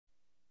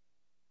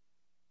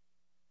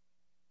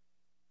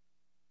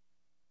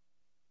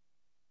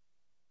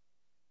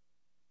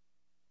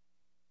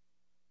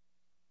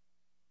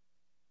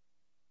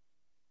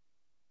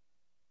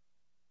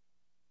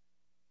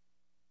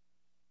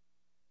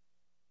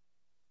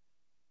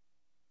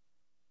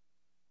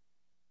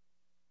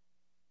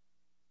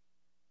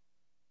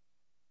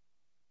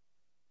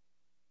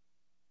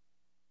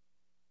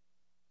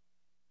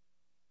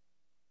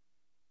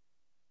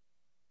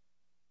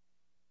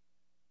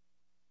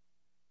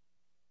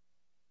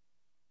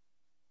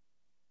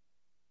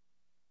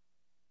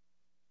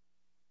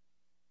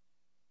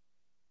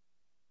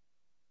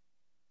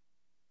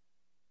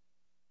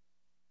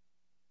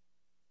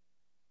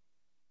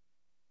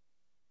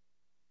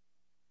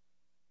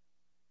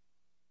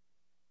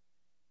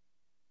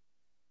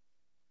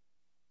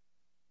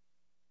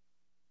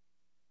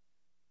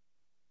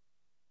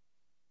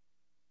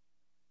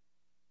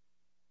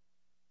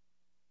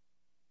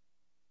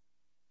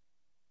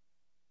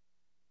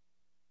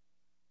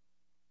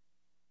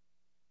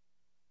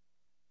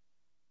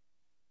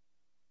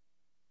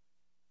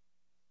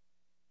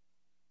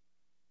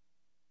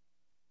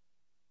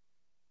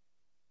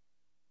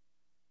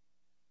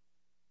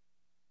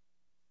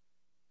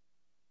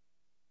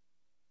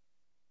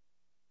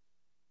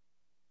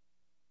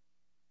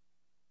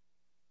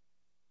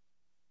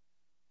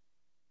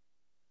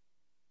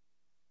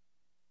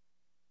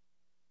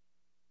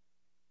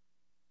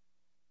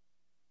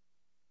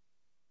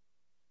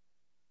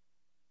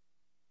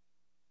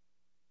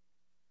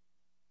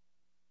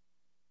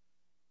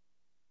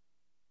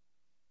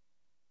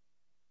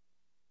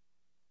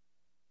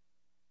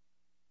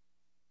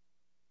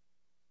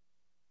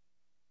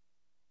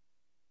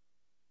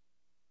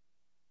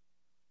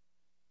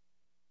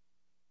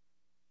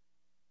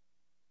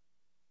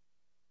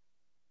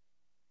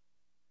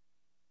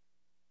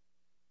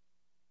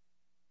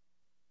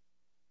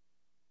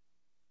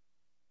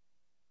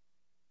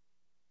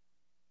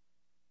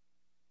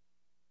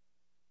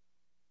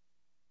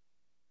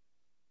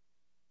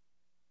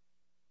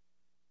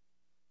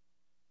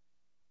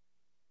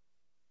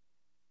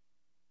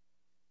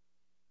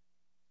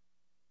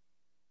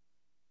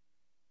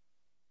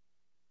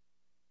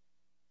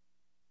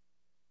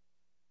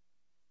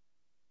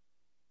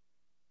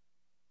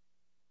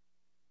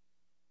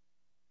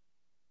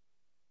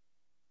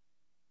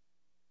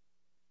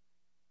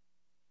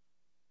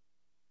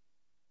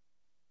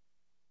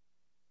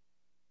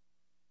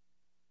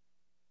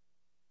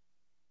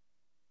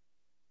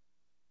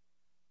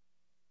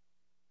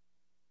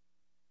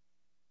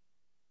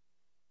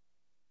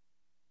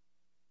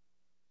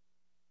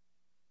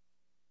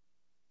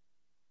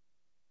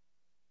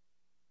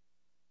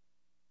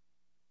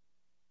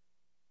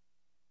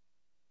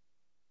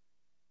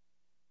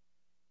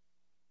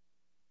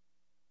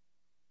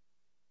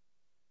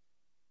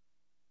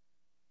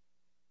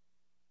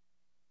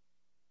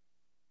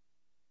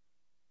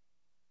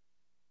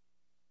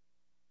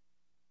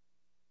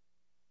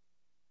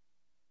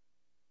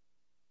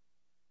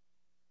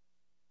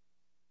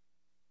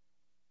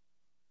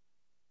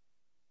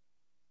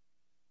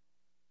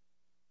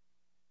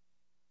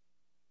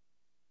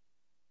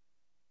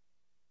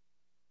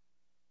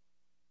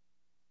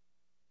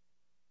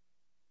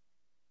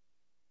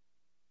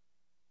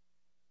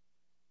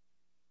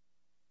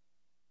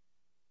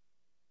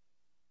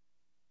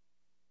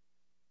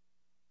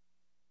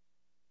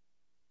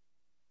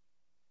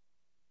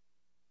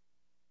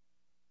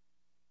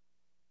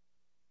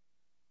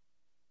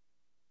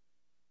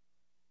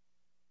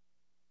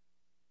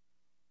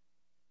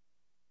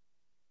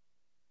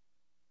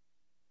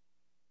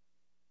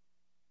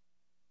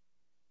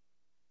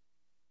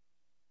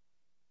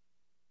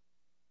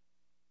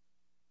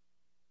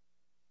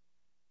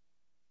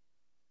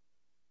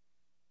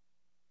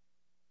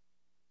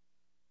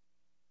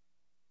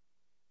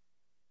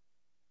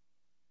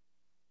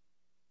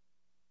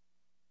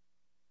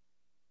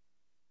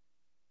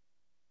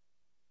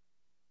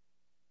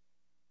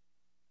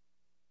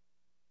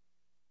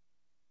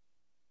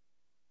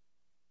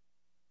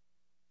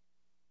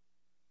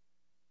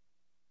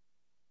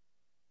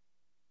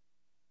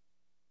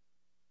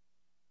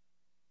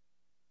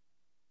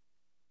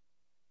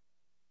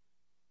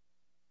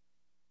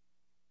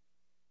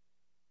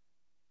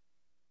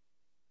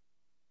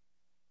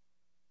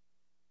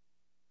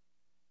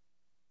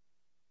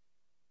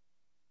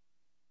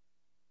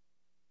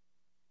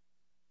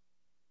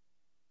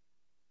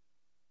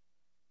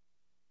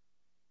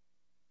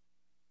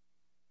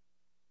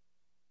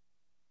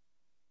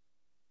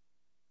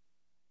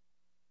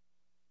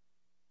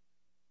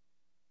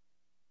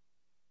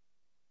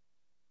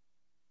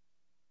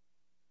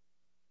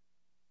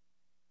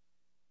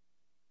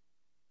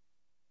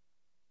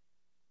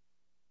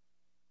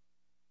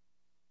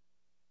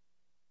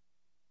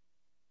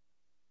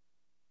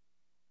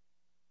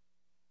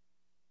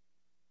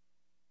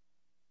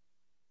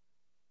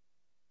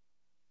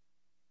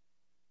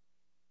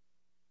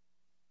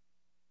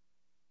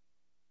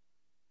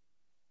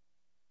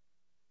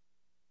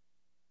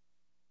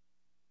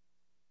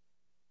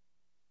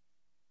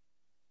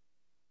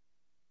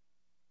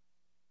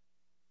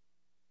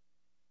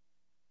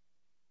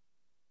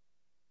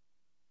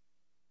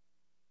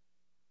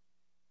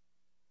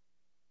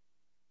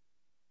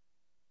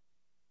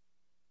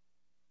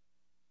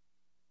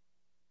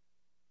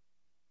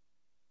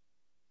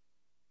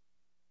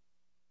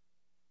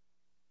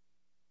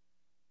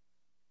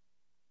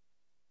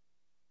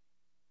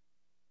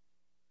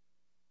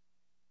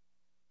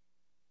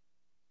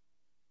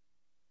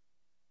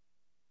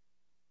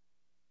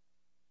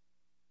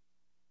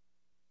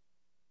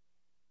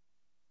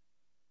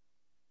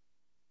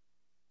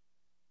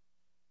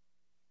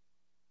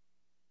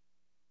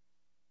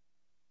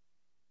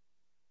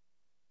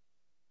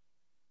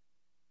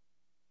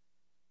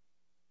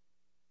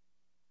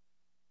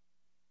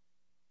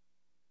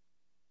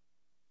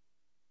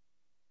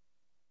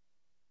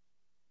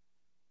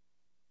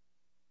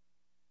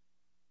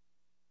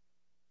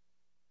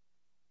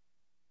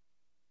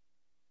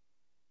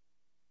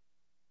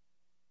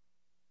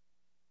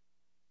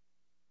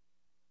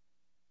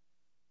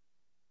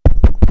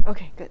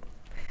Okay, good.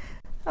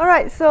 All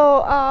right, so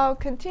I'll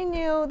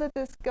continue the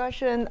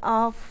discussion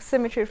of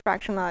symmetry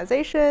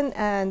fractionalization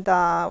and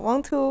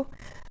want to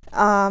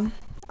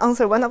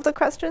answer one of the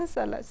questions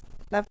that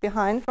left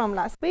behind from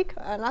last week.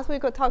 Last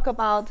week we talked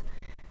about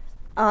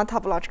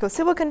topological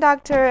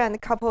superconductor and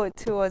couple it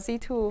to a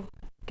Z2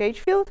 gauge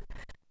field.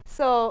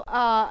 So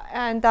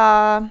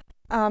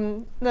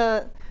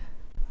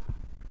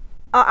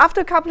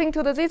after coupling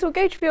to the Z2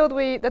 gauge field,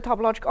 the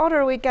topological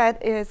order we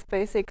get is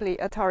basically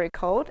a Tori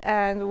code,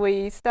 and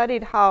we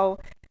studied how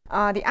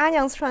the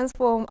anyons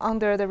transform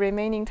under the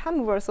remaining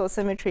time reversal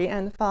symmetry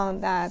and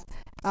found that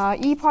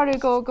E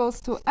particle goes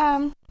to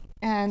M,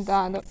 and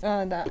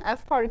the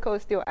F particle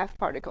is still F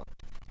particle.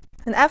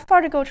 And F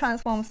particle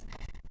transforms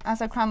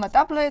as a Cramer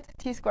doublet,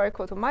 T squared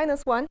equal to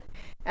 -1.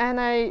 And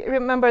I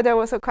remember there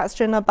was a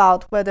question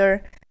about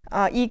whether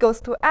E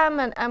goes to M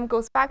and M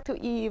goes back to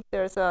E if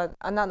there's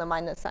another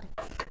minus sign.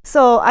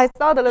 So I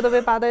thought a little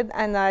bit about it,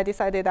 and I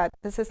decided that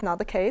this is not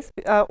the case.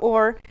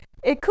 Or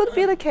it could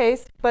be the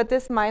case, but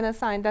this minus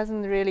sign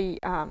doesn't really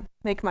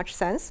make much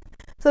sense.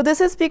 So this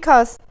is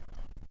because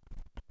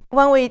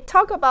when we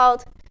talk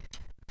about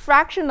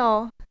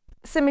fractional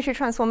symmetry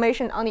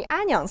transformation on the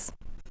anyons,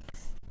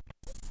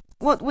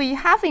 what we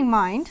have in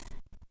mind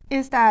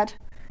is that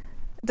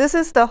this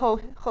is the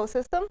whole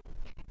system,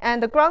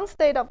 and the ground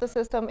state of the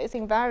system is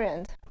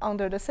invariant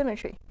under the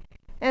symmetry.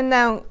 And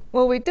then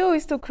what we do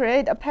is to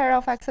create a pair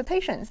of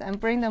excitations and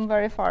bring them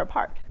very far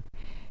apart.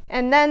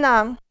 And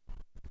then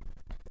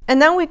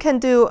we can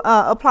do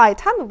apply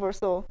time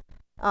reversal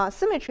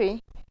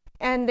symmetry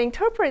and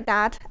interpret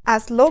that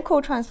as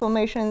local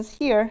transformations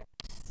here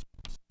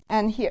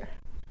and here,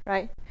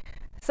 right?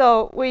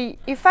 So we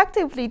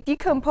effectively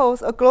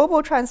decompose a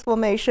global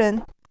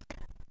transformation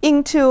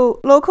into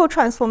local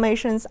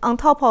transformations on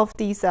top of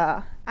these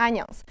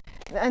anyons.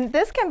 And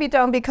this can be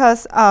done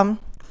because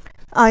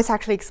it's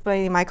actually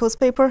explained in Michael's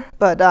paper,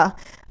 but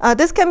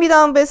this can be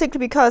done basically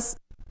because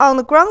on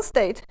the ground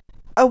state,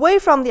 away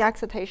from the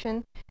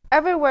excitation,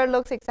 everywhere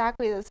looks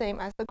exactly the same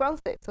as the ground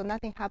state, so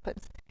nothing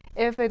happens.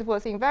 If it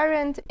was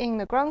invariant in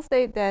the ground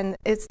state, then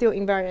it's still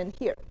invariant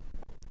here.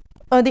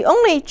 The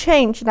only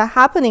change that's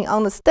happening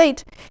on the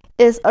state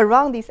is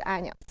around these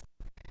anyons.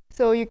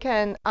 So you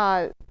can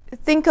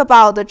think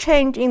about the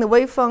change in the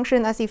wave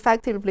function as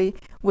effectively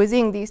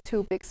within these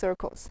two big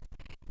circles.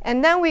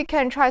 And then we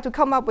can try to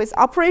come up with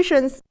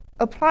operations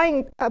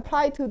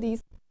applied to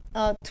these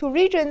two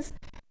regions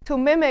to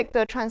mimic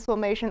the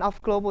transformation of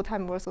global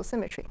time reversal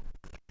symmetry.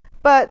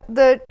 But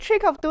the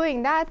trick of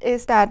doing that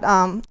is that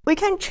we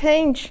can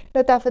change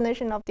the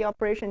definition of the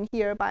operation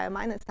here by a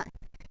minus sign.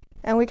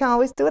 And we can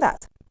always do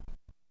that.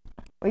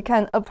 We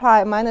can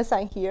apply a minus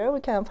sign here, we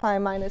can apply a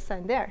minus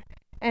sign there.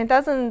 And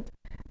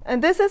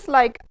this is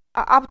like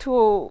up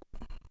to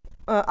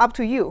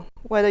you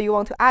whether you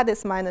want to add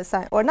this minus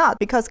sign or not,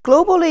 because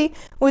globally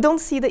we don't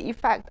see the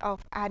effect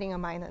of adding a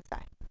minus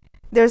sign.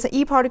 There's an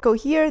E particle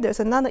here, there's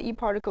another E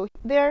particle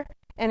there,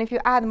 and if you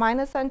add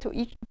minus sign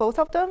to both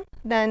of them,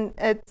 then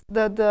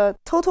the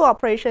total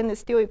operation is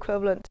still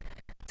equivalent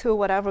to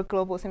whatever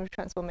global symmetry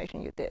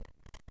transformation you did.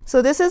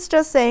 So this is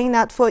just saying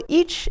that for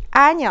each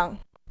anyon,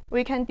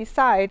 we can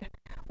decide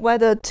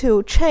whether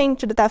to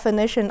change the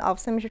definition of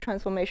symmetry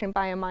transformation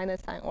by a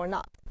minus sign or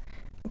not.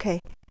 Okay,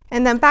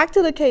 and then back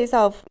to the case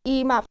of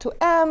E map to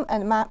M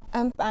and map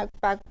M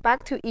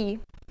back to E.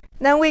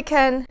 Then we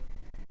can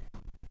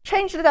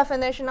change the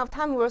definition of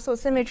time reversal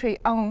symmetry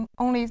on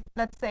only,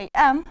 let's say,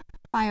 M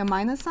by a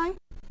minus sign,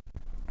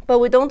 but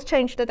we don't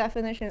change the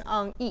definition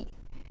on E.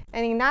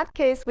 And in that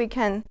case, we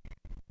can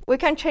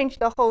change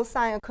the whole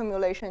sign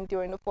accumulation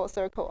during the full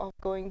circle of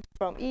going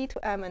from E to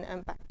M and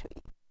M back to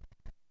E.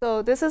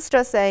 So this is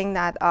just saying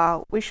that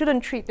we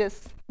shouldn't treat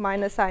this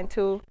minus sign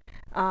too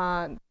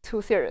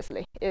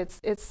seriously.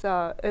 It's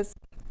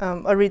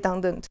a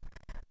redundant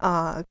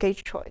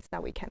gauge choice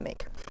that we can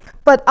make.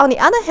 But on the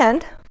other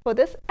hand, for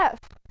this F,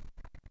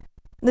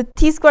 the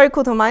T squared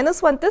equal to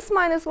 -1, this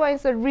 -1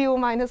 is a real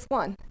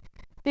 -1,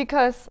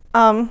 because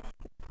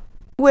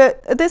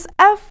this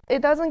F,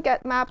 it doesn't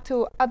get mapped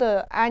to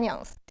other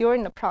anyons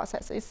during the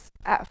process. It's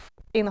F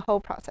in the whole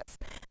process.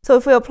 So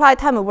if we apply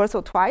time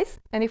reversal twice,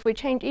 and if we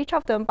change each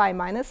of them by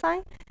minus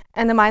sign,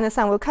 and the minus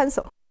sign will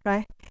cancel,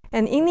 right?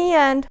 And in the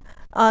end,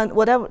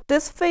 whatever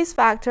this phase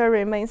factor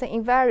remains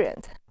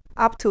invariant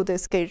up to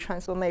this gauge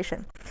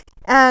transformation.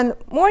 And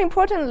more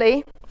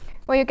importantly,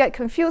 when you get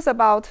confused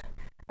about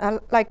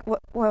like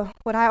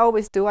what I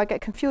always do, I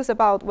get confused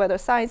about whether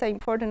signs are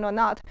important or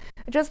not.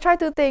 I just try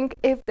to think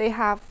if they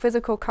have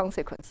physical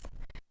consequence,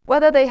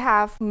 whether they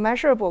have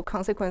measurable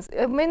consequence.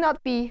 It may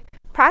not be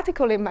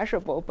practically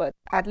measurable, but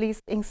at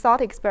least in thought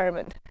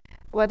experiment,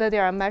 whether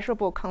there are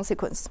measurable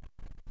consequence.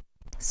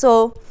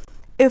 So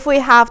if we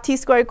have T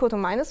squared equal to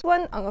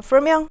 -1 on a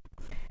fermion,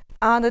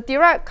 the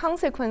direct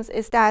consequence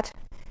is that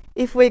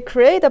if we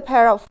create a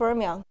pair of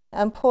fermions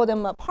and pull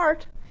them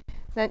apart,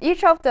 then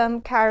each of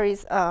them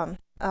carries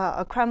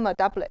a Cramer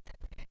doublet.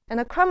 And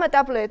a Cramer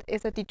doublet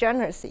is a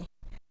degeneracy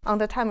on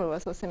the time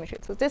reversal symmetry.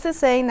 So this is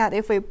saying that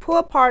if we pull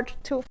apart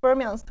two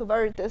fermions to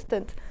very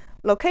distant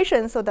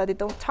location so that they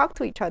don't talk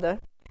to each other,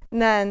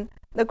 then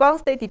the ground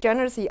state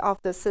degeneracy of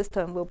the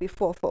system will be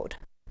fourfold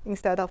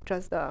instead of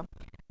just a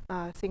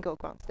single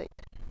ground state.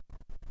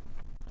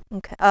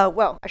 Okay.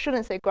 Well, I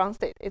shouldn't say ground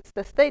state. It's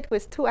the state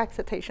with two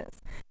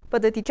excitations,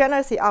 but the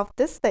degeneracy of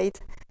this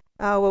state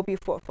will be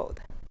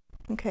fourfold.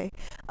 Okay.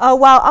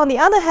 While on the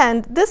other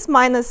hand, this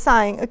minus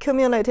sign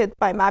accumulated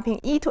by mapping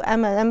E to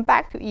M and M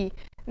back to E,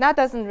 that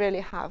doesn't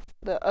really have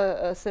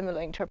a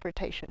similar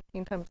interpretation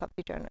in terms of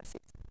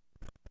degeneracies.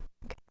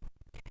 Okay.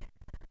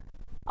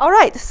 All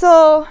right.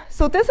 So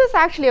this is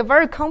actually a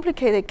very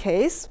complicated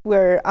case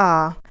where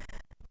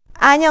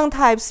anyon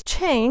types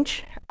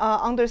change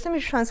under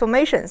symmetry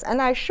transformations,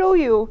 and I show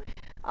you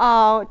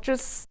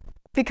just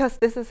because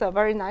this is a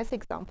very nice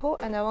example,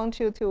 and I want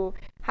you to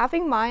have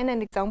in mind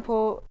an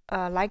example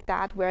like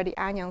that where the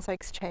anyons are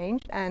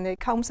exchanged, and it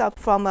comes up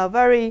from a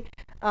very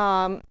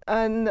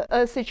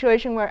a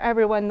situation where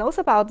everyone knows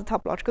about the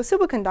topological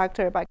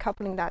superconductor by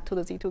coupling that to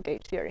the Z2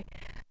 gauge theory.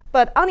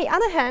 But on the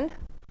other hand,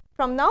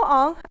 from now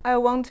on, I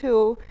want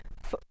to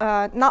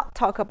not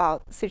talk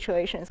about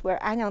situations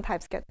where anion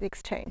types get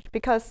exchanged,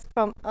 because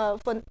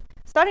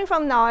starting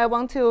from now, I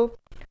want to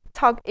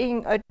talk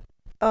in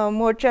a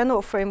more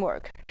general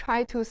framework,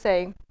 try to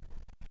say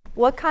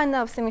what kind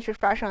of symmetry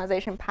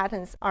fractionalization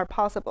patterns are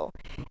possible,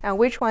 and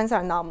which ones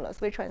are anomalous,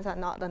 which ones are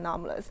not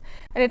anomalous.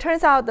 And it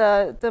turns out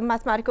the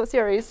mathematical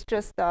theory is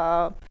just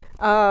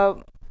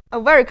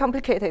very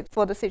complicated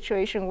for the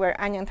situation where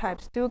anion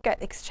types do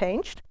get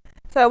exchanged.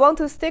 So I want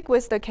to stick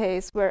with the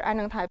case where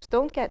anion types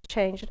don't get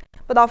changed,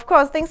 but of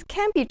course things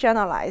can be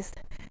generalized.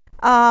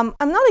 I'm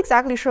not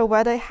exactly sure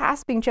whether it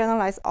has been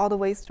generalized all the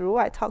way through.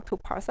 I talked to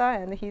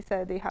Parsa, and he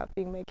said they have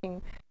been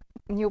making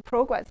new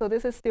progress. So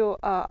this is still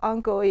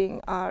ongoing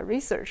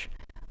research.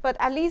 But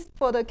at least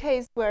for the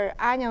case where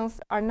anions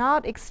are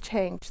not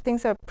exchanged,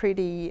 things are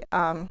pretty,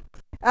 and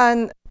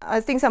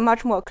things are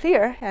much more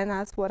clear. And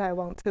that's what I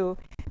want to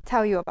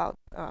tell you about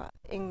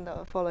in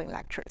the following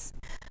lectures.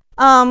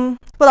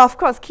 But of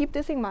course, keep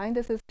this in mind.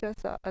 This is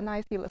just a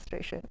nice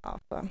illustration of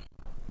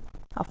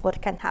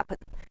what can happen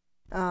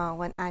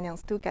when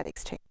anions do get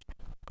exchanged.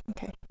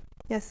 Okay.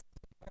 Yes.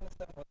 I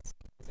understand what's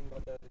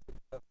about the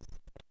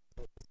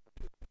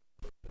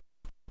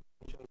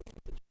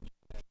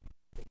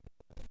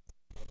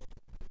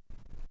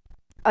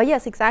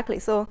yes, exactly.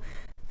 So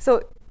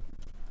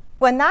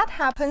when that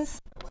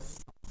happens,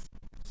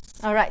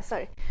 all right.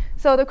 Sorry.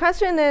 So the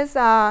question is,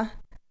 the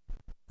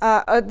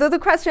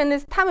question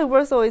is, time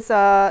reversal is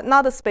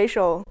not a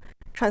spatial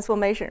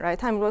transformation, right?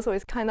 Time reversal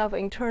is kind of an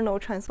internal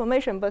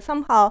transformation, but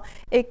somehow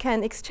it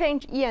can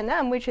exchange E and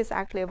M, which is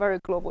actually a very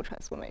global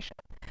transformation,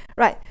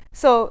 right?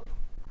 So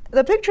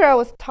the picture I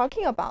was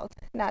talking about,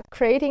 that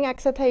creating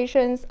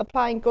excitations,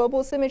 applying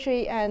global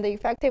symmetry, and the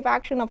effective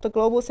action of the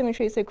global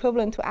symmetry is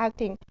equivalent to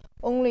acting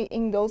only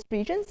in those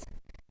regions,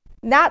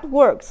 that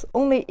works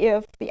only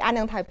if the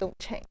anion type don't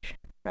change,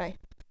 right?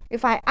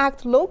 If I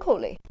act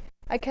locally,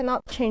 I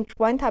cannot change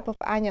one type of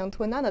anion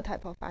to another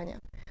type of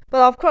anion.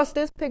 But of course,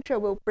 this picture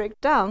will break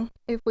down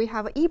if we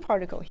have an E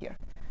particle here.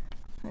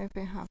 If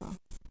we have an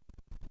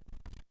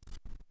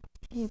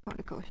E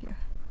particle here.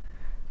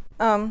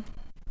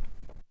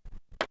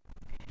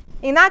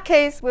 In that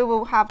case, we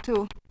will have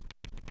to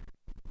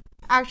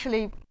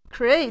actually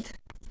create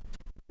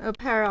a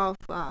pair of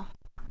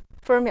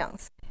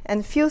fermions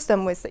and fuse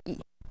them with the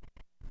E.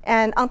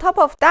 And on top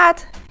of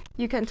that,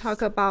 you can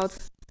talk about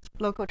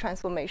local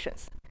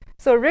transformations.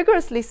 So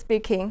rigorously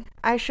speaking,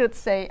 I should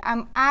say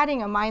I'm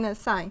adding a minus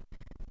sign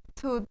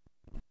to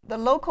the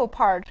local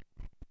part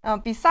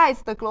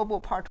besides the global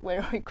part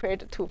where we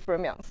created two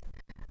fermions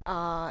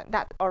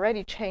that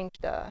already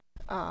changed the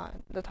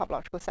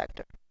topological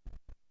sector.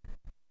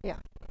 Yeah,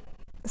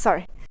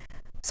 sorry.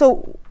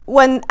 So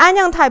when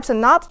anion types are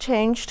not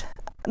changed,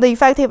 the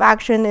effective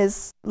action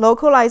is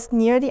localized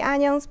near the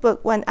anions.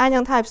 But when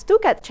anion types do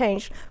get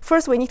changed,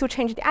 first we need to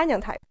change the anion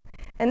type.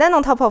 And then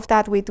on top of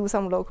that, we do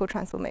some local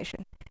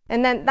transformation.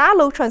 And then that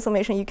local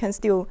transformation, you can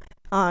still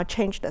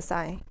change the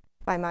sign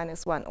by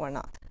 -1 or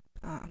not.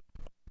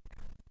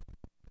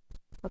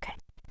 Okay.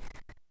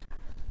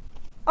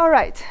 All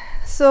right.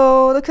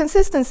 So the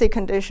consistency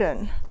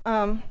condition.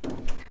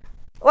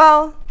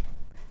 Well,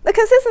 the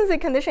consistency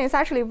condition is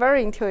actually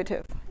very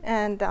intuitive.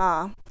 And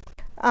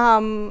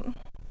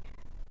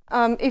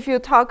if you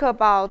talk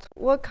about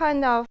what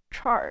kind of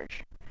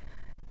charge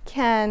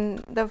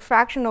can the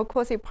fractional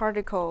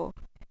quasi-particle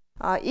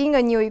in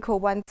a nu equal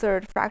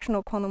 1/3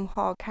 fractional quantum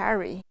Hall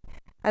carry,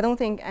 I don't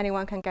think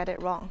anyone can get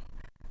it wrong.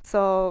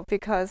 So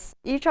because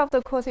each of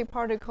the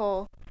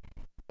quasi-particle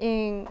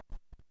in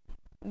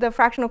the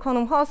fractional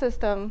quantum Hall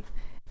system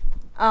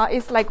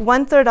is like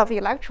 1/3 of the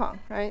electron,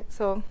 right?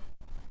 So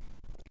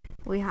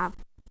we have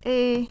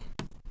A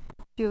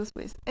fused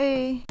with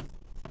A,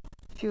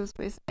 fused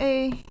with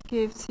A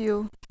gives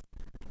you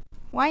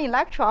 1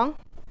 electron.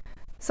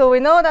 So we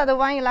know that the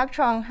 1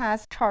 electron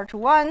has charge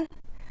 1.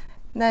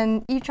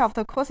 Then each of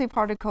the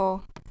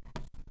quasi-particle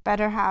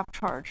better have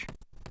charge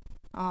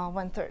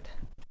 1/3.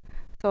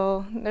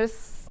 So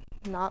there's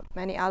not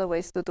many other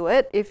ways to do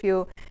it. If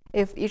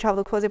each of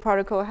the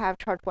quasi-particle have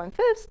charge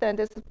 1/5, then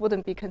this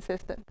wouldn't be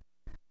consistent.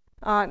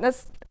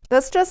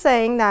 That's just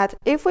saying that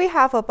if we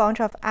have a bunch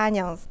of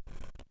anions,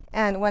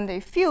 and when they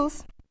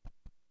fuse,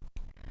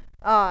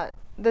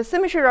 the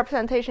symmetry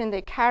representation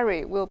they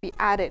carry will be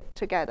added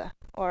together.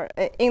 Or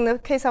in the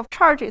case of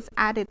charge, it's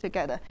added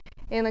together.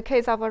 In the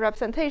case of a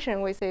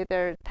representation, we say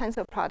they're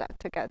tensor product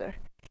together.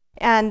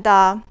 And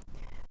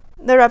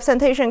the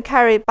representation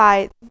carried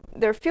by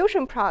their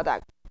fusion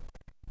product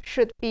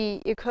should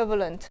be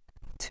equivalent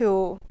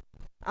to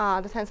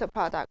the tensor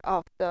product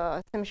of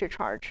the symmetry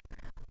charge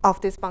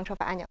of this bunch of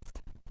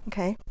anions.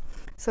 Okay,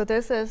 so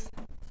this is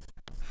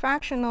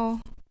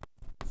fractional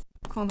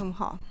quantum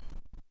Hall.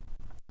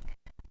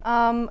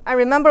 I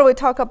remember we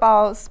talked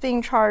about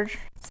spin charge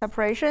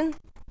separation.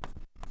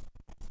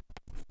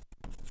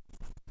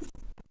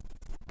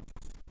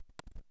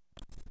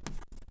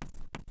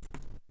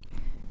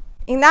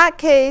 In that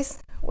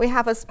case, we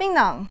have a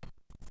spin-on,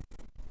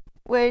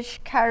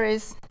 which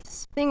carries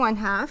spin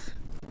 1/2.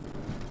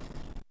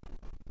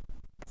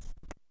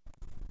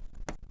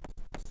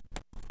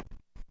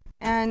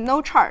 And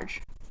no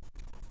charge,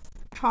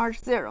 charge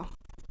 0.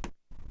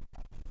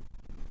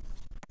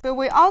 But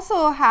we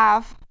also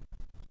have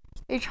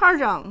a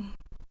charge on,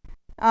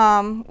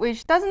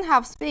 which doesn't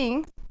have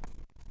spin.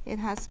 It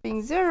has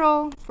spin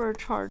 0 for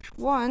charge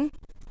 1.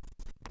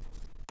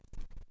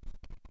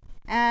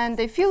 And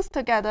they fuse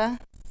together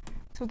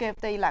to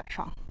give the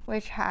electron,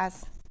 which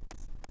has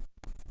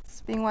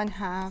spin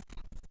 1/2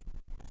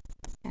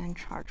 and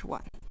charge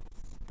 1.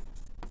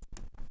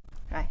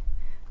 Right.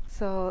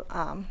 So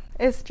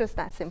it's just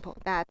that simple,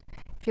 that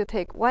if you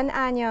take one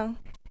anion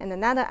and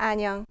another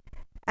anion,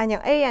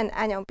 anion A and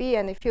anion B,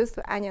 and they fuse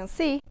to anion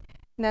C,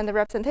 then the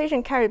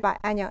representation carried by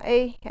anion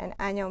A and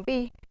anion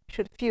B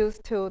should fuse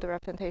to the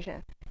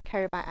representation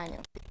carried by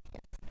anion C.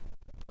 Yes.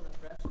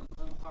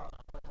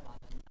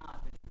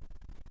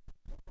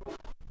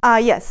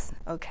 Yes,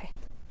 okay.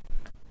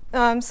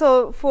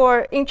 So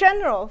in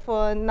general,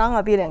 for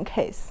non-abelian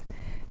case,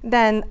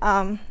 then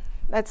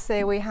let's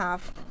say we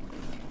have,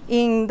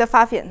 in the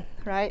Fabian,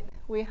 right,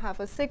 we have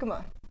a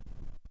sigma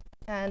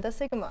and a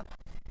sigma,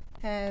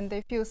 and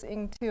they fuse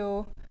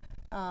into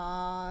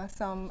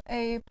some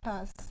A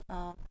plus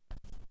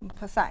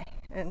psi.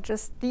 And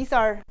just these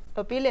are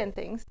abelian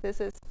things.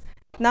 This is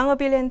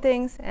non-abelian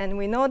things, and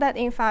we know that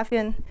in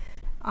Fabian,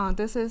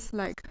 this is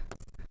like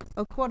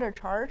a quarter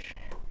charge,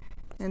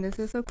 and this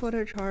is a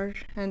quarter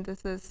charge, and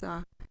this is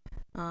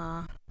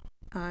charge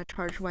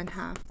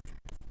 1/2,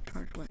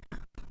 charge 1/2.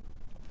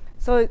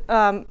 So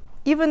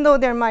even though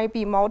there might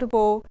be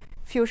multiple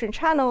fusion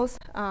channels,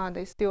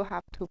 they still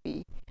have to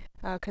be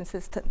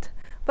consistent.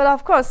 But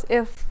of course,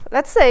 if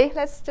let's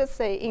just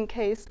say in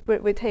case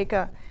we take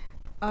a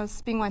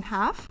spin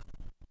 1/2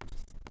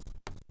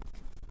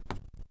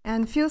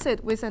 and fuse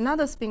it with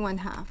another spin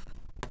 1/2,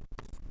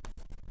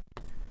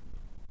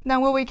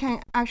 then what we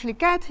can actually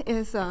get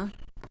is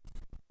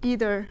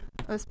either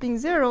a spin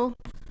 0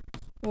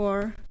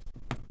 or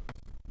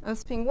a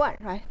spin 1,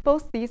 right?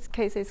 Both these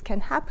cases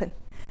can happen.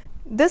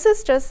 This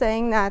is just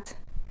saying that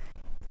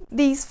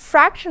these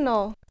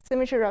fractional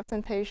symmetry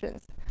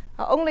representations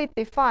are only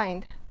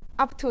defined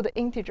up to the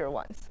integer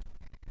ones.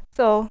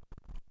 So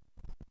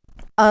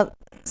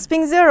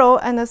spin 0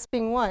 and a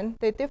spin 1,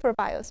 they differ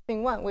by a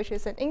spin 1, which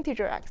is an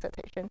integer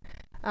excitation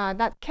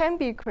that can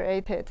be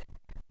created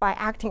by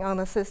acting on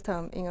the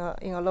system in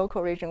a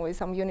local region with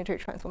some unitary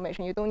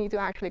transformation. You don't need to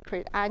actually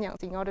create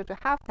anions in order to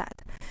have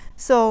that.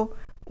 So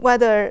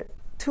whether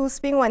two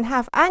spin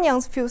 1/2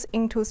 anions fuse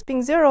into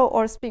spin 0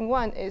 or spin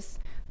 1 is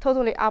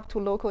totally up to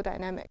local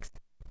dynamics.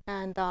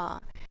 And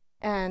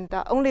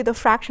only the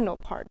fractional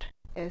part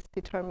is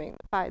determined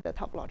by the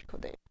topological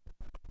data.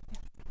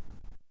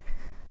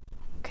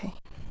 Okay.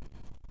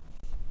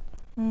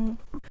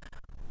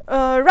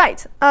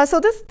 Right. So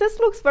this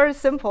looks very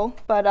simple,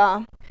 but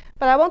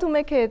I want to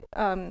make it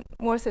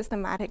more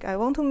systematic. I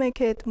want to make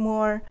it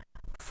more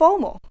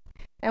formal.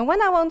 And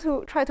when I want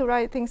to try to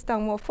write things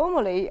down more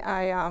formally,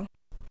 I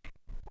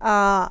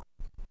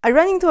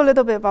run into a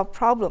little bit of a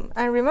problem.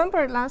 I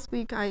remember last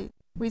week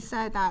we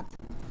said that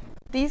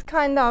these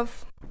kind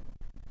of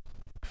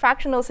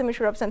fractional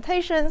symmetry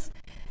representations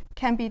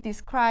can be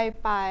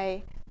described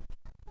by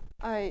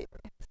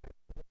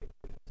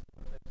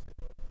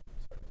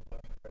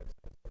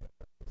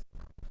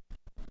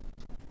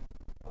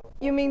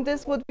you mean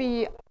this would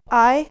be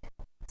I?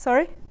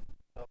 Sorry?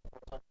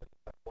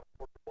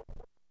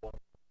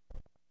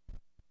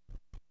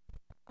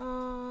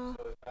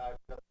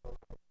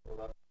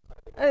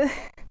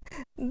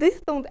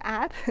 These don't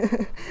add.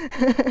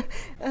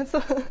 And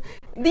so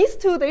these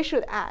two, they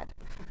should add.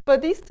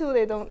 But these two,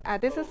 they don't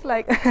add. This is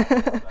like,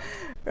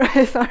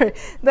 right, sorry.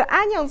 The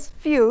anions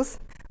fuse,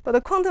 but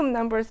the quantum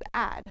numbers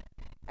add.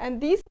 And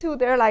these two,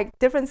 they're like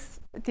different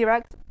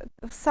direct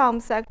sum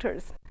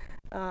sectors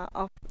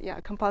of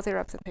composite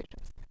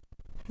representations.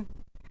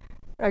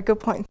 Right, good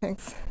point,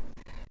 thanks.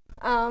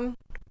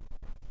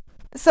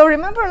 So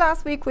remember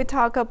last week we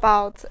talked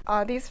about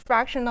these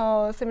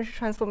fractional symmetry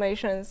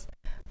transformations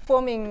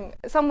forming,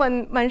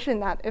 someone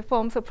mentioned that it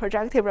forms a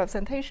projective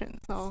representation.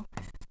 So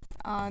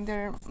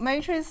there are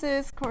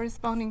matrices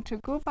corresponding to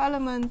group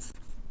elements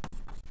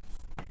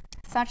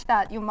such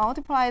that you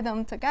multiply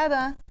them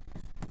together.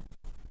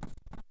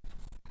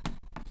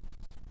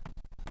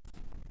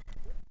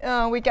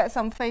 We get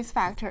some phase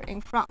factor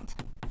in front,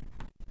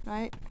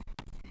 right?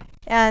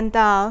 And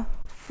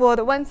for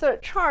the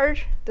 1/3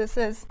 charge, this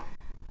is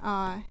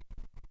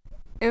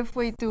if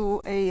we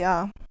do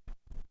a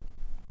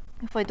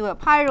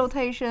pi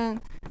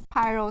rotation,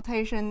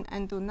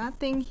 and do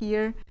nothing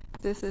here,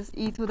 this is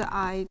e to the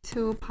I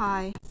 2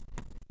 pi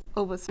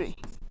over 3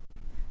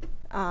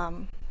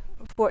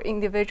 for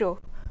individual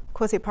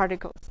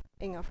quasi-particles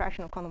in a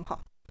fractional quantum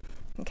Hall.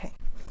 Okay,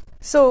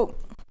 so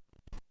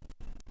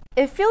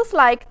it feels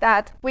like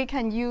that we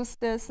can use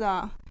this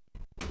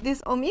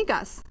these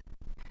omegas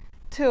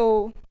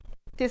to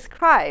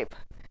describe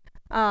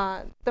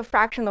the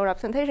fractional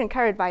representation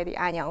carried by the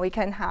anyang. We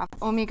can have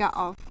omega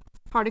of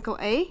particle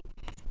A,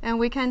 and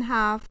we can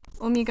have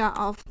omega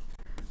of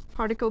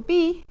particle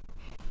B,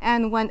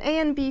 and when A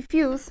and B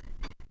fuse,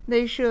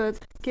 they should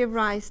give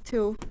rise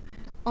to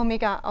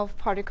omega of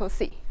particle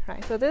C,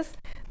 right? So this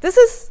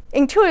is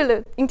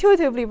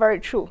intuitively very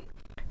true.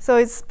 So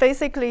it's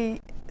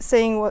basically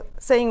saying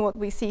what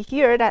we see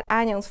here, that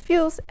anyangs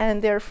fuse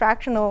and their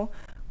fractional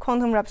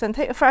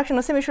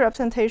symmetry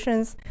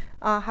representations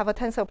have a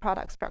tensor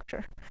product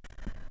structure.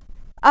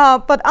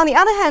 But on the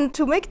other hand,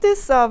 to make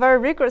this very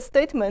rigorous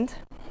statement,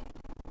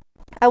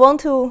 I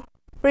want to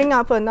bring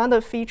up another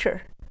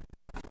feature,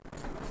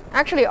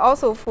 actually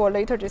also for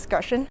later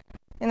discussion.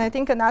 And I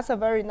think that's a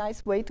very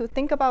nice way to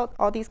think about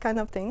all these kind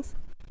of things.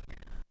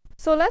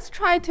 So let's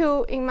try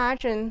to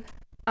imagine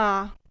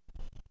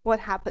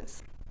what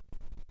happens.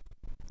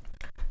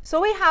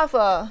 So we have,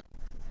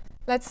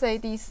 let's say,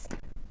 these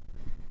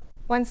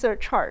 1/3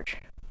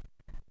 charge.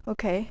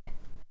 Okay.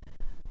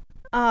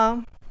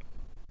 And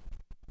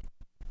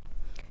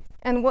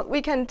what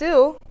we can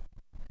do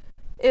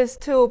is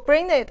to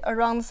bring it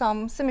around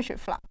some symmetry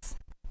flux.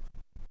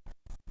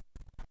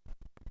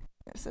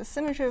 There's a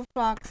symmetry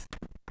flux.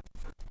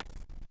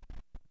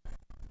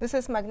 This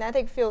is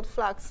magnetic field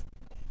flux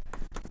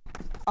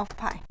of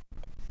pi.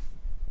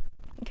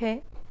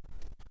 Okay.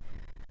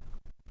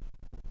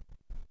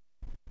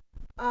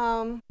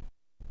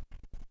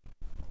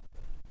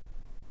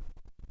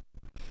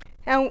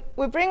 And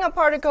we bring a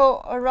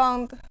particle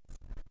around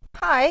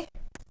pi,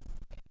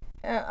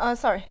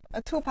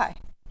 2 pi.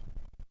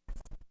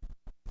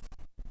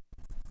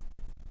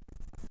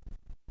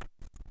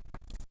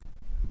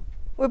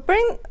 We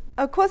bring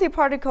a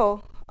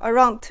quasi-particle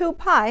around 2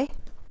 pi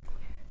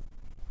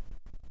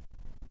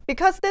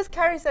because this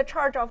carries a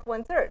charge of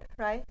 1/3,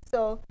 right?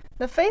 So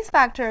the phase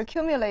factor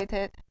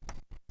accumulated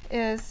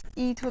is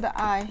e to the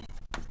I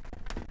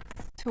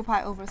 2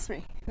 pi over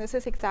 3. This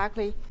is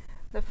exactly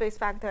the phase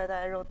factor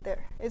that I wrote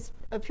there. It's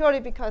purely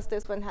because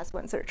this one has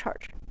 1/3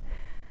 charge.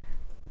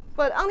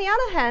 But on the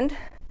other hand,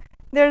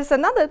 there's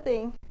another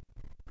thing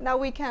that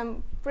we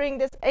can bring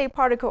this A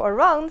particle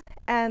around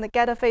and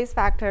get a phase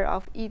factor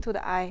of e to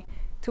the I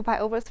 2 pi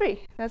over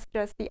 3. That's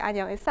just the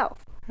anyang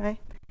itself, right?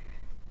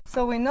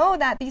 So we know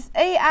that these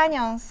A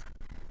anyangs,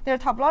 their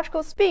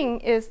topological spin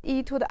is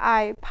e to the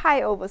I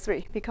pi over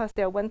 3 because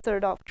they're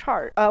 1/3 of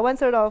charge,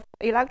 1/3 of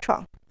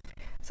electron.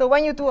 So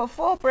when you do a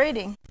full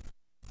braiding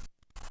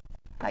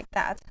like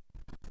that,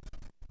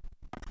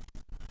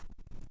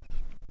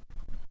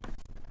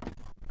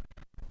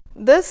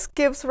 this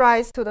gives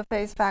rise to the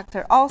phase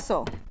factor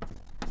also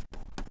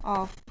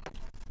of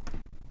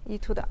e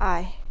to the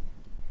I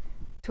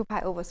 2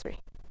 pi over 3.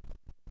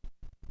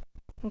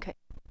 Okay.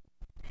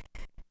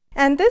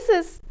 And this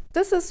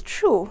is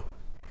true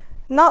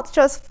not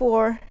just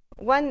for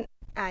one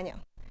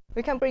anyang.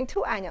 We can bring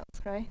 2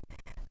 anyangs, right?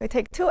 We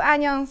take 2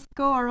 anyangs,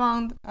 go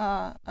around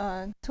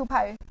 2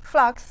 pi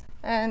flux,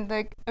 and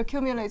they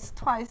accumulates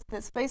twice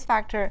this phase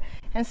factor.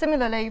 And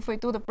similarly, if we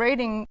do the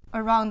braiding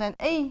around an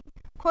A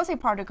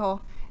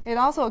quasi-particle, it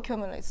also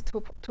accumulates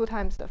two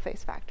times the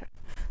phase factor.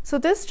 So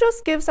this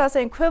just gives us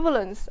an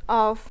equivalence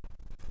of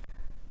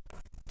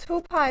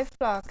 2 pi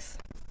flux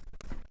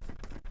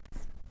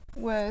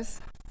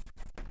with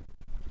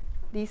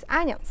these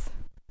anyangs.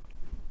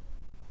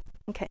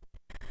 Okay.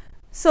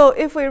 So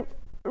if we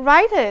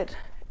write it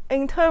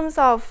in terms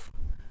of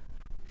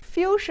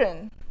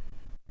fusion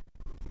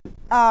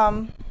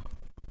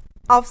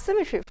of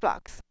symmetry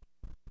flux,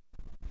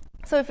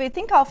 so if we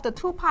think of the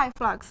 2 pi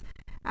flux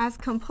as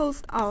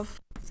composed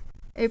of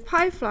a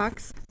pi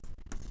flux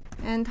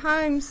and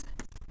times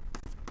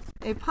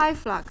a pi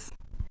flux,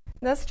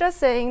 that's just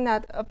saying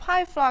that a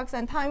pi flux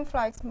and pi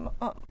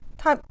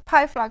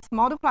flux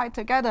multiplied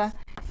together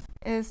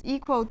is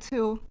equal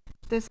to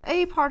this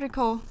A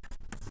particle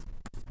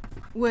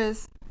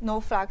with no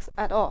flux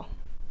at all.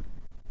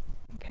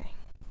 Okay.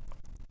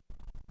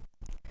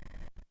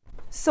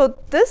 So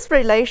this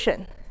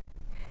relation,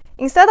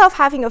 instead of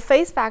having a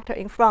phase factor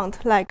in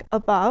front like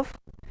above,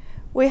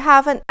 we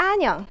have an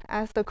anyang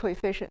as the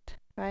coefficient,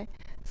 right?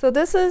 So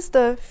this is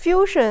the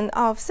fusion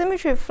of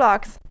symmetry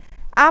flux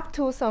up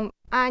to some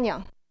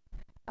anyang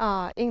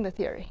in the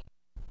theory.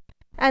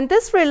 And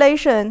this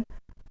relation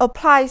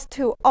applies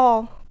to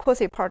all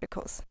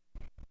quasi-particles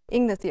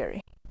in the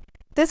theory.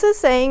 This is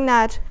saying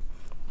that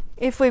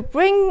if we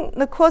bring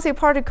the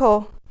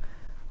quasi-particle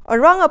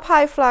around a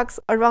pi flux,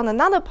 around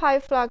another pi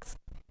flux,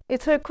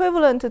 it's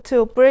equivalent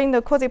to bring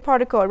the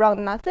quasi-particle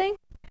around nothing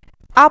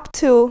up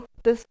to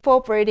this full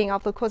braiding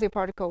of the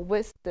quasi-particle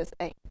with this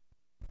A.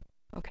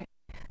 Okay.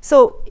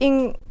 So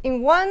in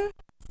one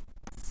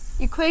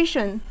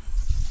equation,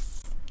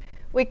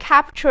 we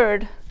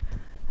captured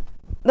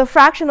the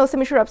fractional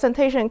symmetry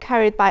representation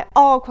carried by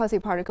all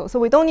quasi-particles. So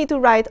we don't need to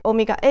write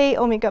omega A,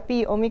 omega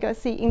B, omega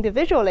C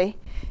individually.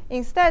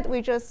 Instead,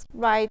 we just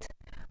write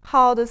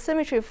how the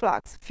symmetry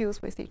flux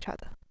fuse with each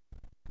other.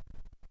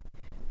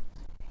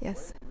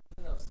 Yes?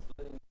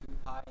 Splitting 2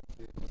 pi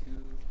into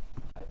 2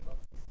 pi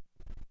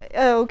fluxes?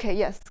 Okay,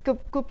 yes,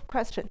 good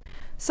question.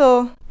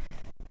 So,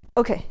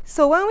 okay,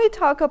 so when we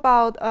talk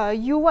about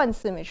U1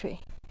 symmetry,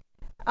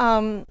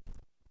 the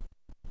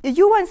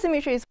U1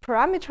 symmetry is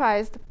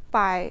parameterized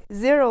by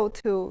 0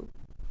 to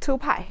 2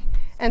 pi,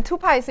 and 2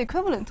 pi is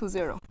equivalent to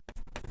 0.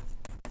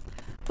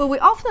 But we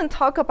often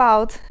talk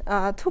about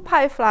 2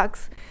 pi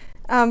flux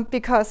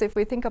because if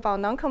we think about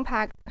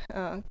non-compact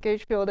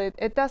gauge field,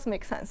 it does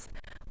make sense.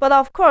 But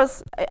of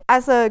course,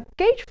 as a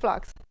gauge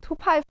flux, 2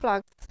 pi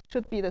flux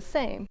should be the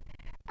same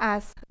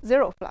as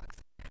 0 flux.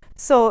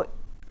 So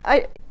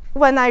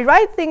when I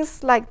write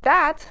things like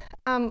that,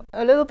 I'm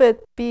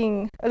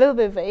being a little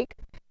bit vague.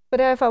 But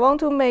if I want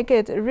to make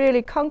it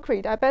really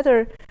concrete, I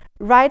better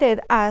write it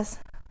as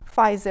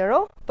phi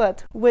 0,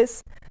 but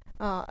with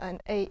an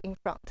A in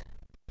front.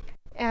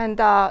 And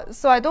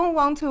so I don't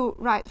want to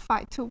write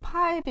phi 2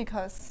 pi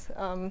because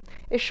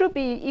it should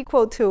be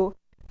equal to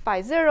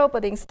phi 0,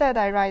 but instead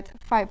I write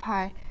phi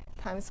pi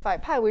times phi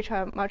pi, which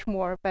are much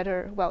more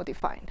better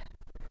well-defined.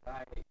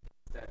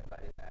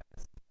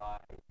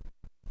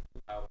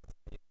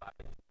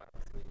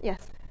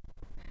 Yes,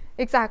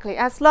 exactly.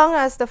 As long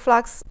as the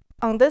flux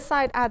on this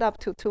side add up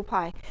to 2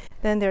 pi,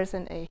 then there's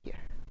an A here.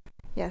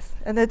 Yes,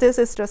 and this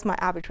is just my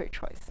arbitrary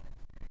choice.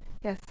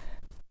 Yes.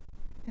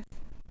 Yes.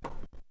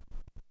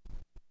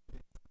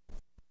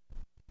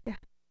 Yeah.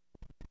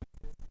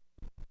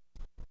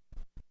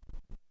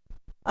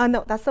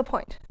 No, that's the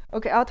point.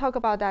 Okay, I'll talk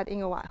about that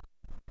in a while.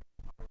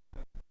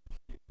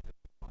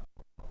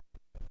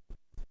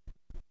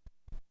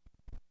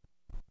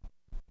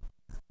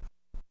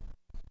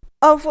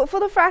 Oh, for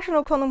the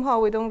fractional quantum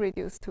Hall, we don't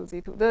reduce to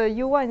Z2. The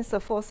U1 is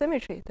the full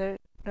symmetry. The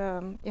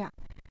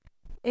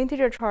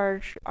integer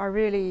charge are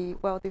really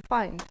well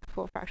defined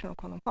for fractional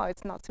quantum Hall.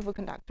 It's not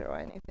superconductor or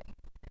anything.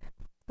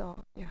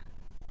 So yeah.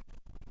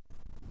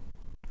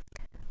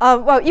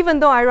 Well, even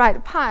though I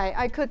write pi,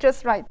 I could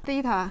just write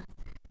theta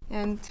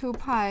and 2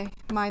 pi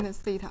minus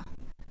theta.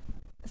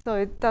 So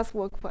it does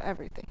work for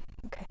everything.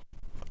 Okay.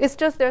 It's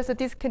just there's a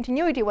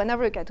discontinuity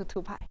whenever you get to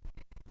 2 pi,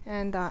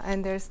 and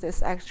there's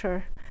this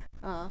extra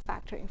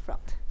factor in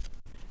front.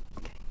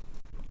 Okay.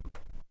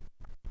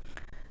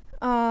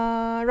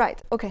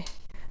 Right. Okay.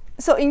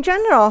 So in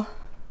general,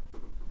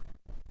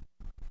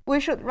 we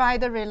should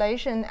write the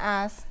relation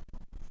as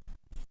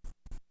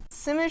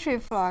symmetry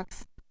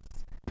flux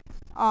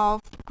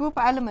of group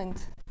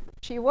element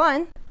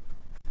G1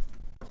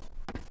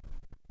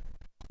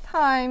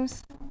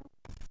 times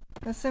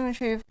the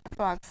symmetry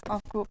flux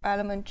of group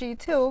element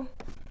G2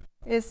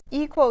 is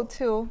equal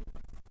to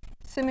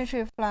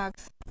symmetry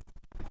flux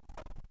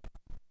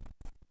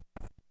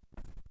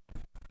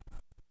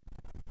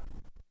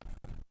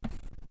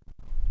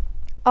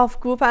of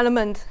group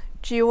element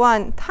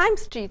G1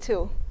 times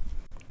G2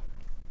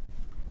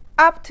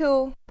 up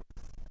to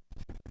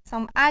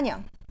some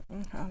anyang.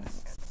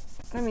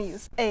 Let me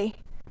use A.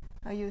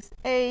 I use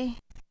A,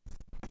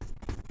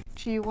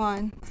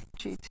 G1,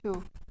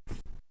 G2,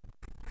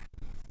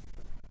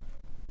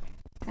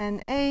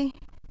 and A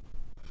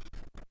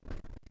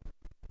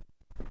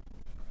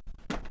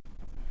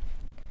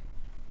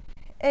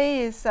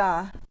is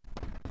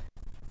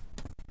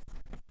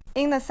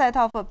in the set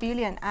of a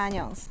billion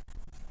anyangs.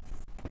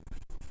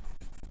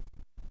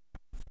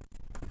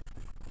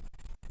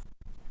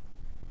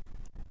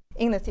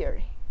 In the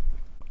theory.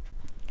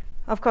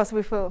 Of course,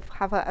 we will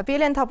have a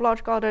billion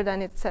topological order,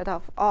 then it's set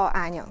of all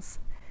anyangs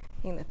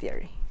in the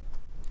theory.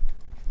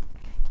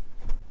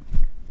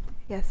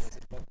 Yes?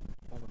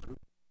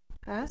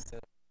 Huh?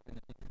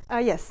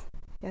 Yes.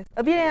 Yes.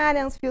 A billion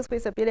anyangs fused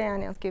with a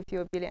billion anyangs gives you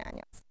a billion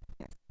anyangs.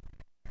 Yes.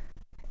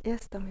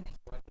 Yes, Dominic.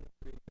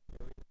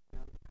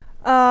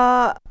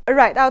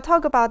 Right, I'll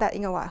talk about that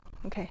in a while.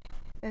 Okay.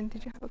 And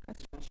did you have a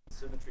question?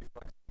 Symmetry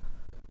flux in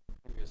the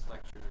previous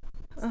lecture.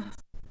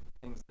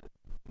 Things that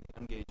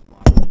in the ungaged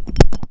model.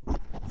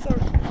 Sorry.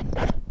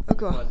 Oh,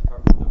 go on.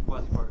 The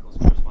quasi-particles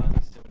correspond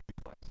to symmetry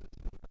fluxes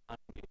in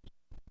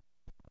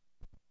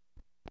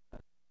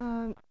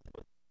ungaged.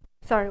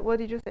 Sorry, what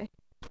did you say?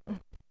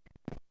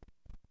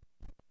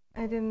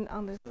 I didn't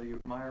understand. So your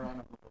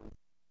Majorana mode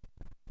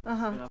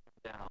Uh-huh. spin up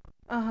and down.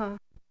 Uh-huh.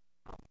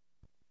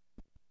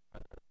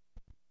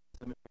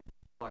 Symmetry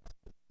fluxes.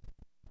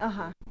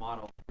 Uh-huh.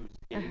 Model whose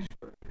gauge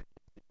sort of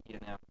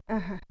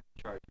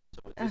charge.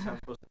 So is this how I'm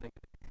supposed to think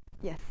of it?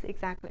 Yes,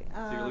 exactly.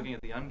 So you're looking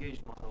at the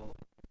ungauged model,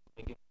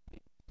 making the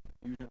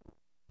fusion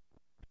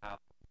have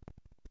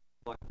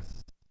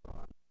flux,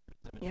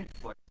 symmetry, Yes.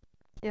 flux.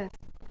 Yes.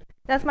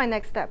 That's my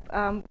next step.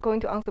 I'm going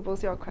to answer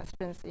both your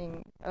questions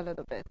in a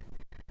little bit.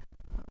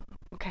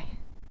 Okay.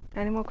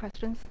 Any more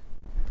questions?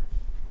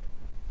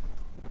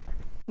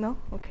 No?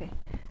 Okay.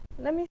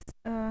 Let me.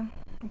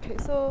 Okay.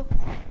 So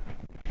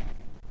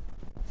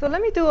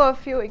let me do a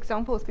few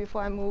examples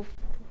before I move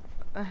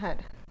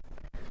ahead.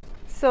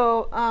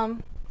 So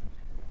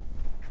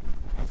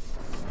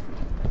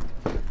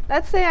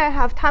let's say I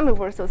have time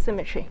reversal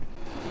symmetry.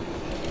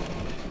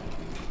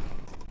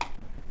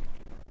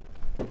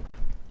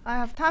 I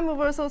have time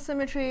reversal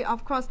symmetry.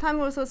 Of course, time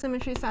reversal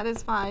symmetry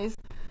satisfies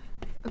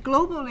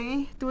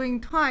globally doing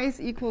twice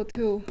equal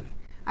to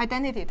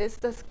identity. This is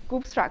the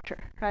group structure,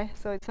 right?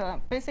 So it's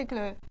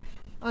basically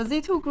a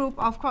Z2 group.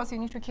 Of course, you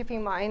need to keep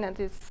in mind that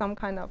it's some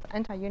kind of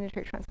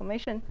anti-unitary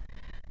transformation.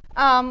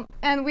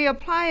 And we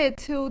apply it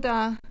to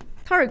the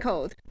Tori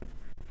code.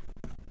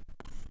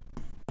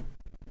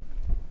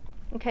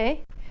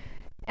 Okay,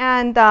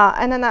 and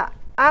then I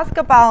ask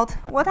about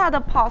what are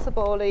the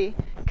possibly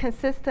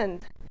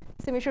consistent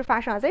symmetry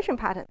fractionalization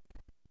patterns.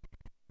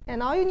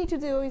 And all you need to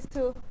do is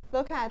to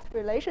look at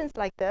relations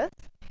like this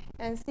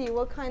and see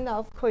what kind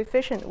of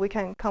coefficient we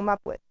can come up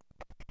with,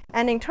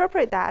 and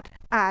interpret that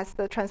as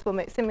the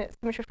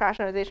symmetry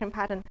fractionalization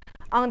pattern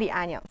on the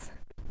anyons.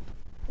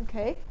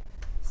 Okay,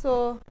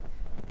 so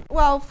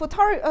well, for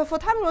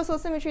time reversal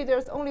symmetry,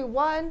 there's only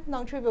one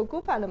non-trivial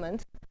group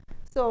element.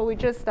 So we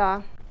just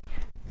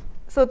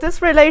so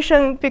this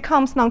relation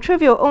becomes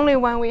non-trivial only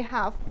when we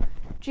have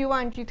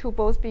G1 and G2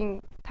 both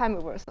being time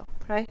reversal,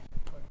 right?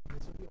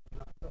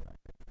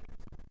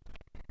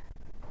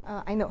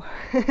 I know.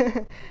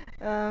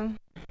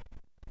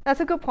 That's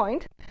a good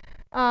point.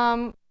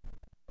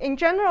 In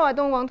general, I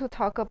don't want to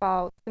talk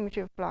about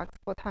symmetry of flux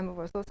for time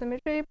reversal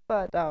symmetry,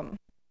 but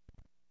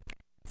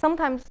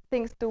sometimes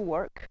things do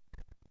work.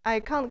 I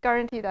can't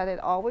guarantee that it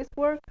always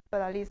works,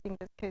 but at least in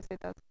this case, it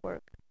does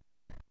work.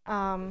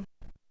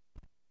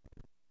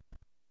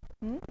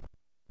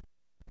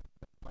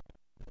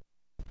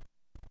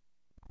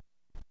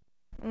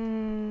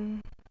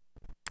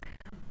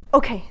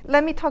 Okay,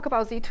 let me talk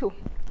about Z2.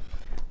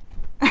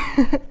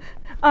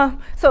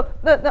 So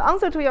the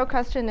answer to your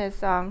question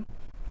is,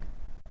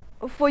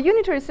 for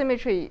unitary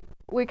symmetry,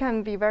 we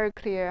can be very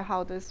clear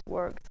how this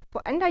works.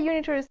 For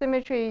anti-unitary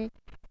symmetry,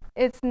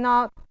 it's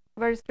not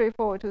very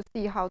straightforward to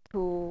see how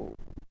to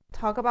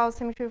talk about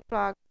symmetry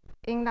flux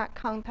in that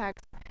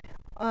context.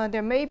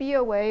 There may be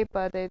a way,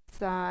 but it's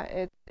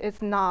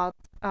not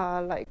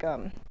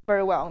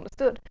very well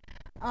understood.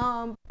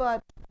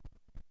 But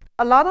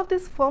a lot of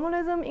this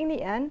formalism in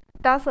the end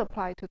does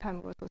apply to time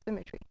reversal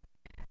symmetry.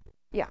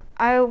 Yeah,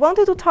 I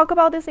wanted to talk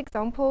about this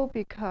example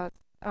because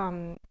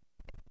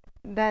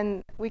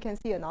then we can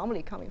see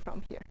anomaly coming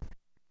from here.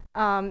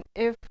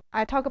 If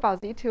I talk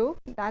about Z2,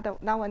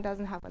 that one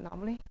doesn't have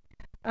anomaly.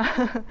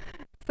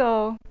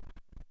 So,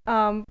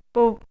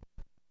 but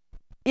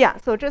yeah,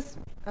 so just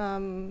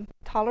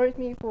tolerate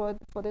me for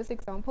this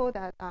example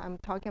that I'm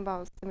talking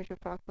about symmetry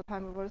flux for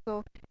time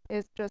reversal.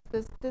 Is just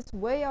this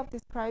way of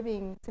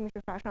describing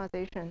symmetry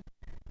fractionalization.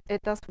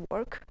 It does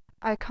work.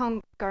 I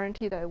can't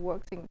guarantee that it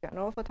works in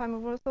general for time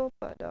reversal,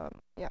 but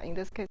yeah, in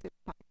this case, it's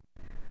fine.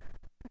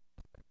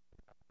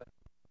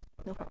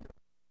 No problem.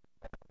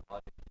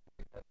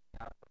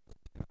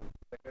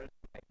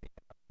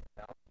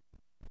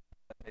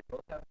 They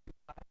both have 2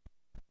 pi.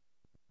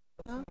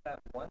 Assume that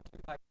one 2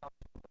 pi comes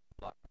from the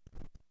flux.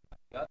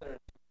 The other 2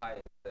 pi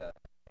is the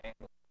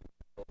angle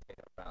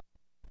located around.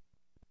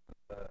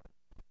 The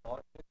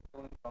molecule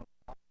going from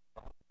top to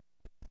bottom.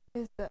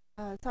 Is the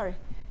sorry.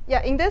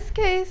 Yeah, in this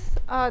case,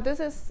 this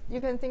is, you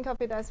can think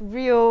of it as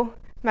real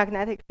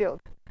magnetic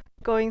field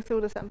going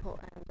through the sample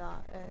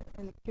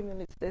and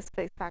accumulates this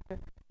phase factor.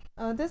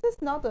 This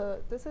is not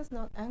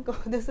angle.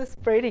 This is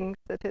braiding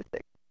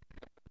statistic.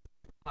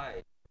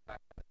 Pi.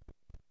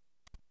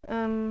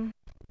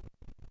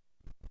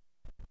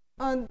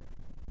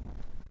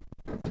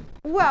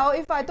 Well,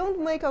 if I don't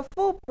make a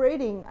full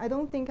braiding, I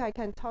don't think I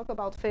can talk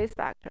about phase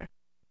factor.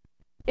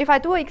 If I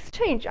do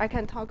exchange, I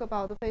can talk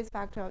about the phase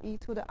factor of e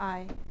to the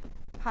I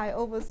pi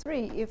over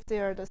 3 if they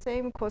are the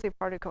same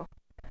quasi-particle.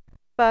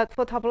 But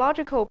for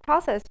topological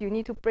process, you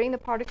need to bring the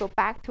particle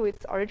back to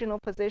its original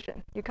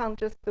position. You can't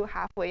just do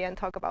halfway and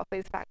talk about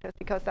phase factors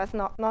because that's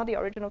not the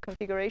original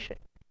configuration,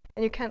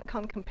 and you can't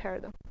compare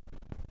them.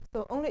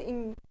 So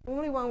only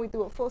when we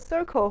do a full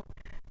circle,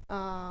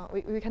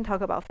 we can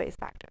talk about phase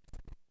factors.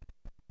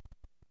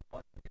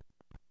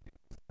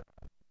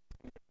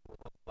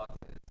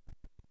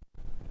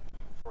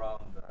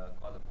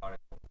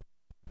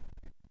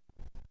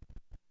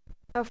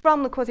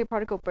 From the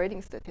quasi-particle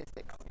braiding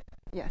statistics.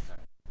 Yes,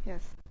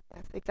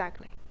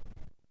 exactly.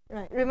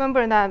 Right.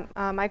 Remember that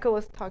Michael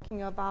was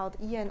talking about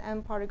E and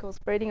M particles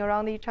braiding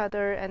around each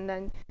other, and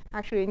then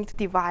actually, you need to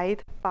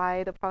divide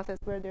by the process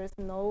where there's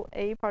no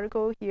A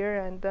particle here,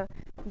 and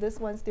this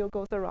one still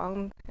goes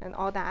around and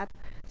all that.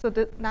 So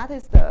that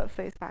is the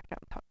phase factor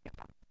I'm talking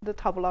about, the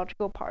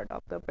topological part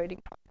of the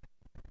braiding process.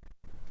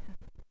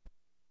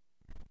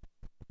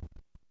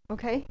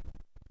 Okay?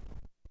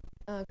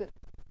 Good.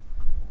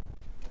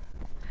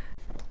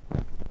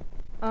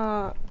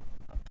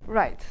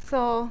 Right.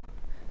 So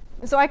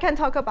I can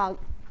talk about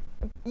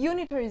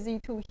unitary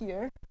Z2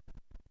 here,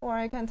 or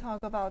I can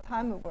talk about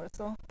time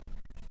reversal,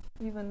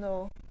 even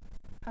though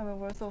time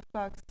reversal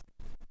flux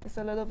is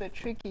a little bit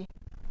tricky.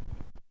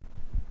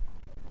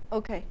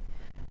 Okay.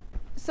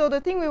 So the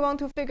thing we want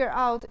to figure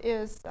out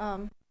is,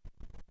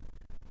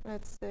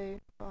 let's say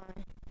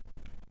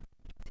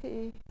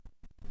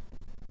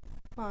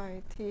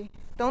phi t.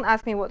 Don't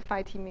ask me what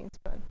phi t means,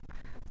 but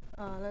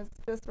let's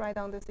just write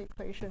down this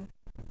equation.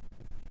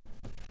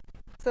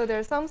 So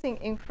there's something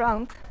in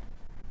front,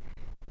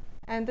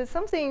 and there's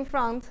something in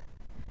front.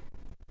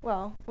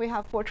 Well, we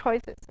have 4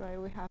 choices, right?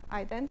 We have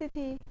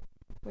identity,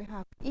 we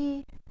have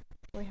E,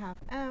 we have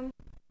M,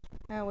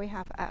 and we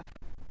have F.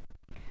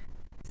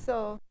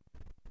 So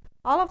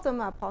all of them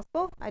are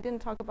possible. I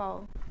didn't talk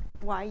about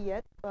Y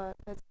yet, but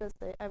let's just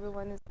say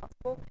everyone is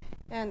possible.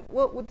 And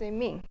what would they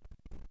mean?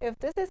 If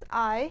this is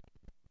I,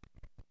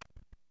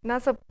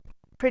 that's a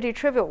pretty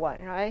trivial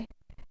one, right?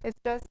 It's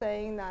just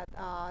saying that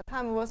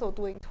time reversal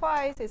doing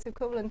twice is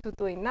equivalent to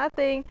doing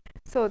nothing.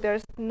 So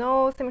there's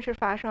no symmetry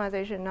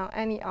fractionalization on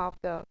any of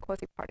the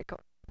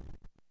quasi-particles.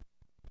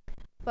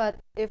 But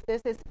if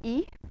this is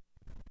E,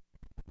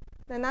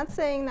 then that's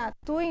saying that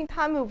doing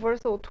time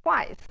reversal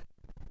twice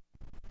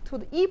to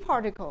the E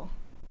particle,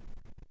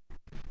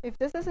 if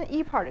this is an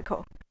E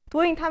particle,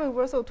 doing time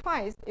reversal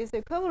twice is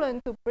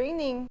equivalent to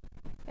bringing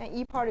an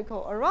E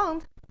particle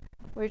around,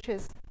 which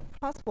is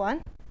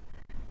 +1.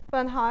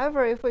 But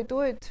however, if we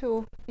do it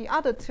to the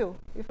other two,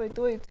 if we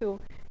do it to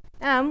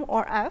M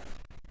or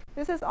F,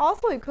 this is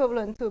also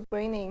equivalent to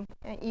bringing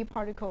an E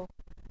particle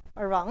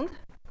around.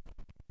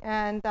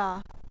 And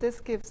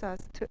this gives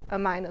us a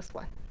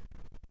 -1.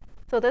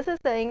 So this is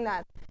saying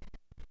that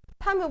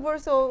time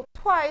reversal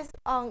twice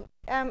on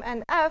M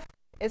and F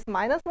is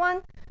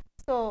 -1.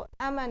 So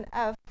M and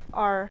F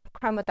are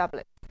Cramer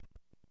doublets,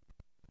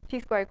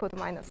 t² equal to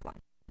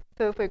 -1.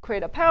 So if we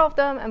create a pair of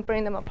them and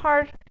bring them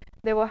apart,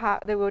 they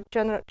will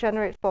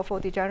generate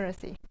fourfold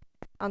degeneracy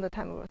on the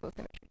time reversal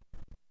symmetry.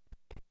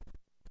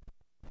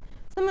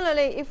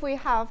 Similarly, if we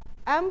have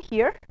M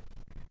here,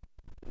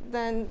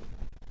 then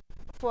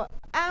for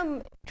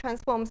M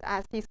transforms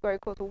as t²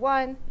 equal to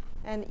 1,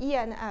 and E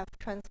and F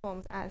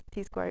transforms as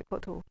t² equal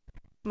to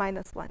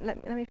 -1.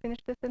 Let me finish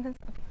this sentence.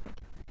 Okay, thank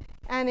you.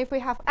 And if we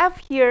have F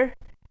here,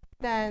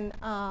 then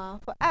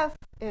for F,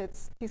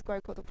 it's t²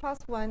 equal to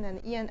 +1,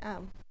 and E and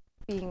M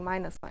being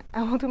 -1.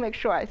 I want to make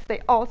sure I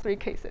say all 3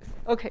 cases.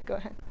 Okay, go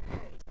ahead.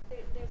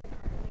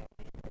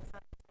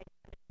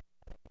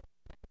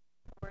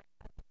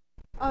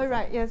 Oh,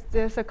 right, yes,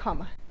 there's a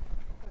comma.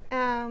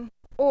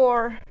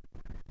 Or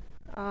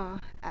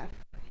F,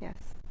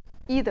 yes,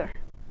 either.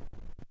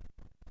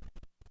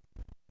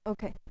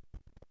 Okay.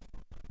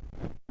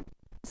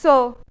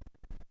 So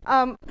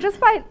just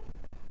by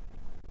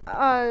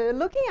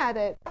looking at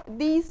it,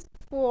 these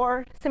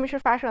 4 symmetry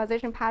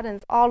fractionalization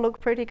patterns all look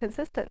pretty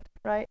consistent,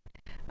 right?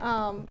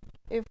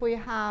 If we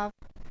have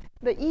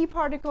the E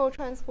particle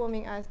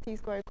transforming as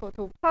t² equal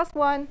to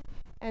 +1,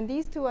 and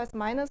these two as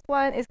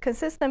 -1, is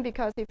consistent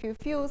because if you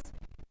fuse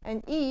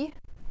an E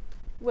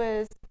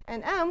with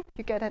an M,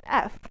 you get an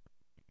F.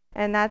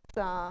 And that's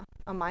a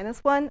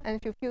 -1. And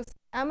if you fuse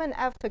M and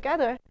F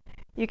together,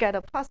 you get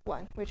a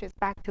 +1, which is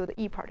back to the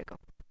E particle,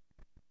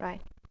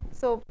 right?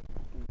 So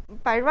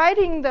by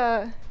writing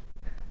the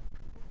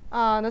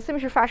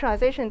symmetry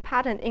fractionalization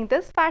pattern in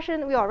this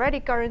fashion, we already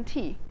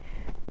guarantee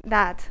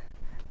that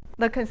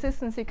the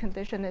consistency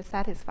condition is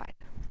satisfied.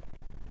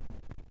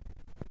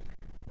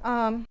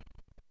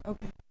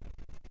 Okay.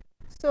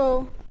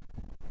 So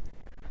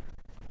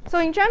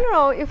in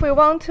general, if we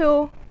want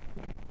to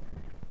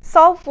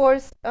solve for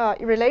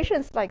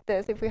relations like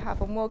this, if we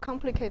have a more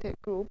complicated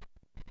group,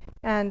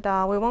 and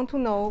we want to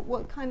know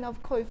what kind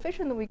of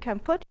coefficient we can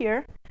put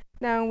here,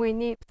 then we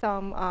need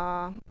some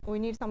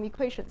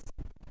equations.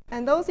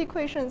 And those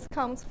equations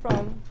comes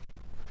from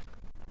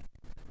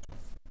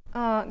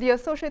the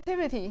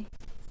associativity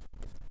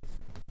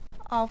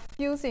of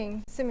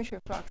fusing symmetry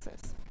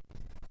fluxes.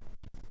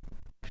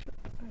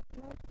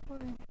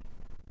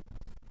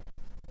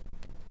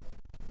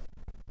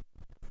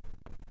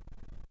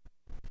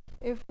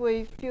 If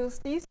we fuse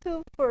these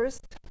two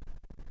first,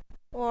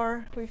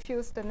 or we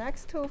fuse the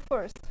next two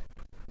first,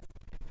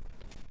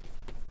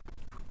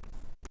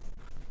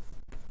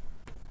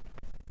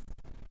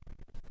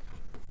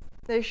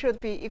 they should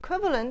be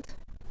equivalent.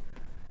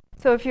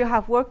 So if you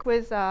have worked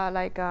with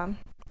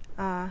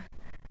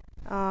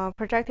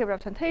projective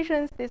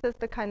representations, this is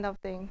the kind of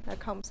thing that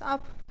comes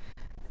up,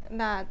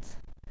 that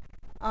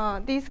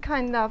these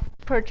kind of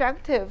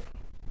projective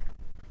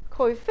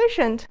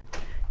coefficient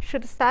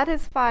should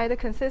satisfy the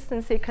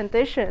consistency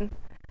condition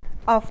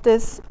of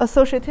this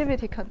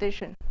associativity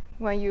condition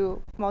when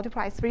you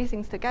multiply three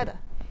things together.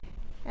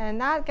 And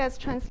that gets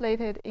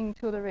translated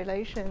into the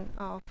relation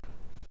of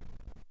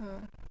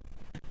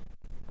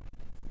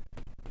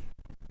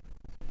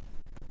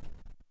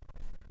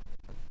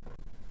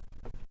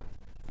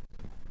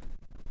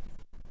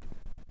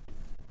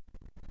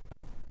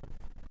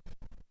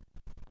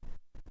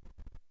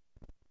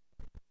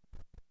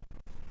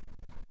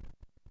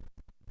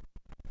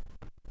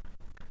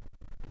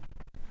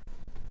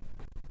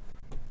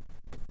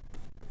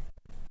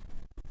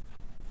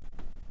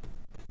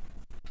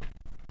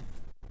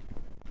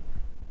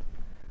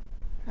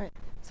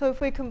so if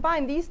we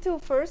combine these two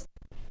first,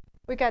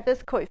 we get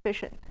this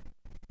coefficient.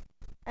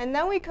 And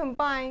then we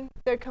combine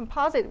their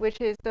composite,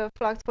 which is the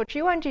flux for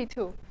G1,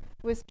 G2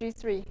 with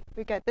G3.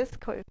 We get this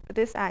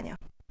anion.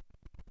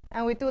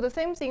 And we do the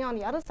same thing on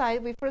the other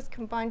side. We first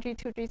combine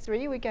G2,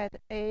 G3. We get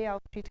A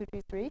of G2,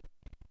 G3.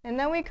 And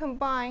then we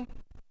combine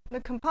the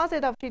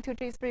composite of G2,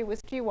 G3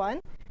 with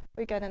G1.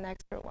 We get an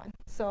extra one.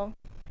 So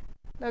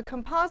the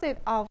composite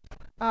of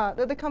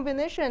the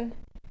combination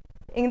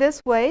in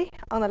this way,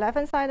 on the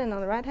left-hand side and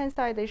on the right-hand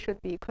side, they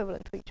should be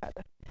equivalent to each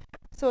other.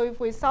 So if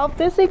we solve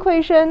this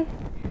equation,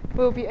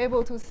 we'll be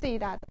able to see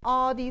that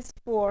all these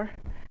four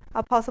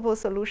are possible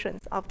solutions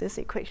of this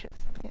equation.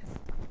 Yes.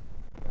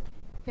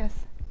 Yes.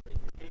 In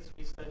this case,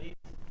 we studied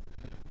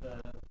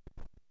the.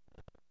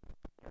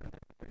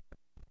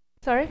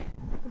 Sorry,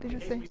 what did you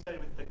say? We studied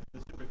with the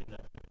superconductor.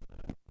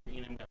 The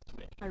enum got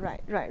switched.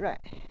 Right.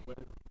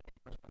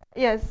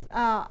 Yes,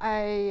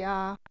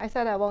 I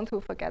said I want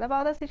to forget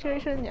about the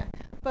situation. Yeah,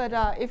 but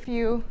if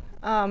you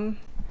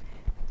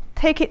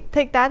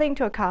take that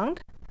into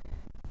account,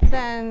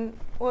 then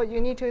what you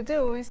need to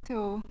do is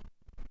to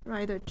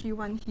write a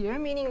G1 here,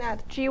 meaning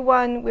that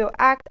G1 will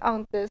act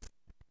on this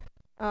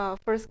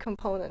first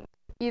component,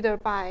 either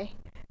by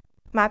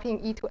mapping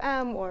E to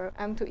M or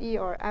M to E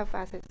or F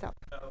as itself.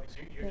 Oh, okay, so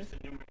you're just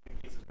enumerating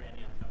cases for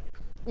anion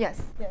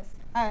calculus. Yes.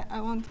 I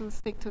want to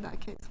stick to that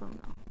case from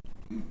now.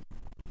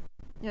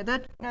 Yeah,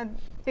 that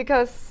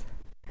because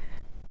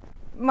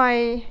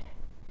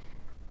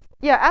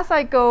as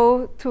I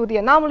go to the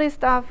anomaly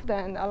stuff,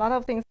 then a lot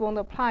of things won't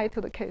apply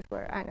to the case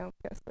where anions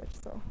get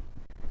switched. So,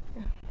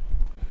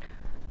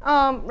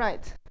 yeah.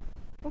 Right.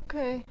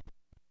 Okay.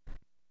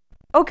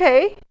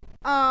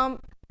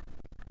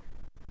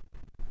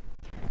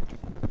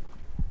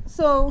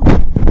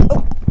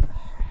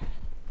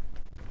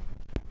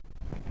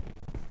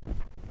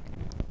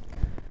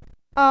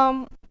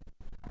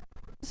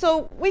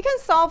 So we can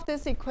solve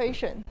this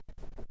equation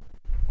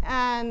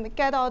and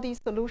get all these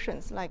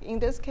solutions. Like in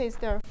this case,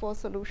 there are 4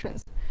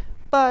 solutions.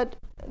 But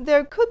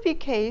there could be a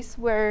case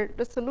where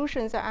the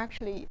solutions are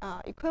actually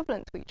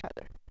equivalent to each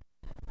other.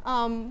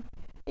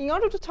 In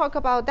order to talk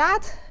about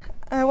that,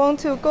 I want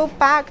to go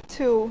back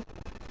to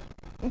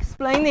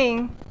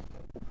explaining.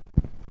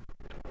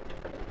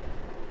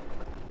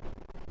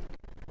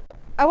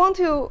 I want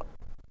to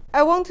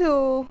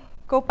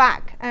go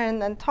back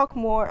and talk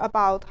more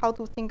about how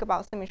to think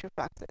about symmetry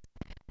fluxes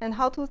and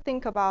how to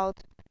think about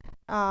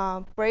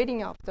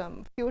braiding of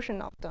them,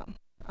 fusion of them,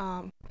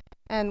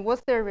 and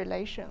what's their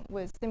relation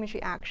with symmetry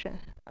action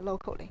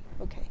locally.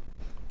 Okay.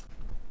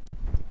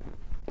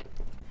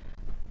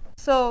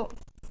 So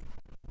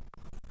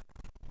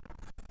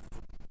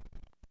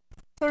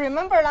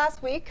remember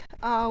last week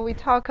we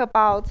talked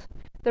about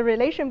the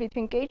relation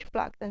between gauge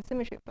flux and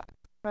symmetry flux,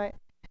 right?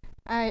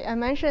 I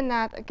mentioned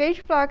that a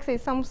gauge flux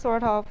is some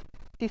sort of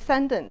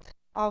descendant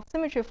of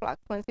symmetry flux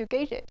once you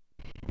gauge it.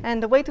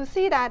 And the way to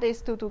see that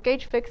is to do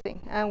gauge fixing.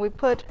 And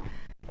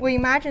we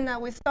imagine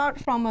that we start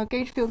from a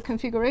gauge field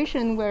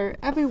configuration where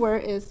everywhere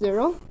is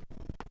 0.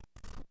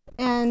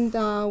 And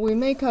we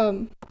make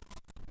a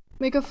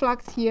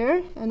flux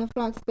here and a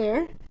flux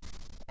there.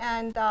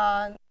 And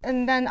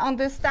then on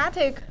this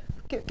static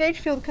gauge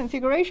field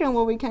configuration,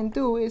 what we can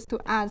do is to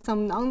add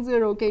some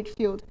non-zero gauge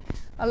field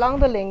along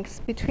the links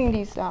between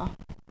these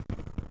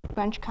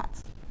branch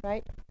cuts,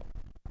 right?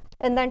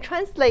 And then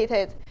translate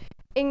it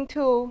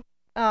into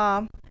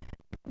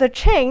the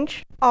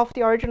change of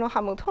the original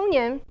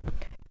Hamiltonian.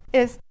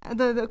 Is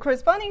the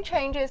corresponding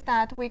change is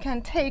that we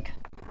can take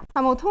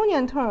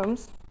Hamiltonian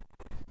terms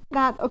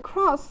that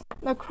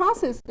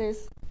crosses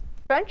this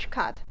branch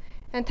cut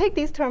and take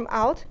these terms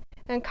out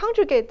and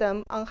conjugate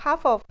them on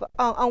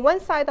on one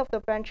side of the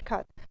branch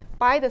cut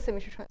by the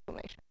symmetry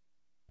transformation.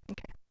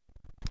 Okay.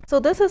 So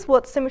this is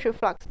what symmetry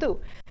flux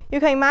do. You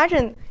can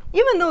imagine,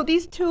 even though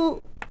these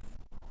two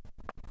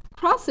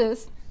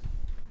crosses,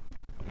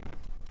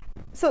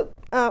 so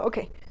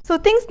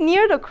things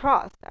near the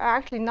cross are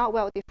actually not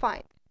well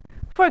defined.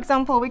 For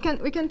example, we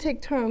can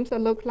take terms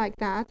that look like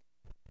that,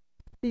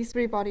 these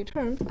 3 body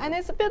terms, and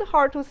it's a bit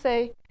hard to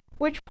say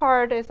which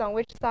part is on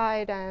which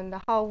side and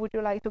how would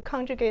you like to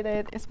conjugate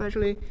it,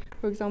 especially,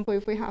 for example,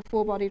 if we have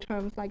 4 body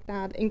terms like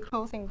that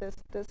enclosing this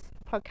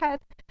plaquette.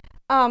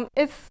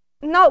 It's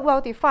not well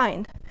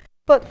defined,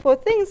 but for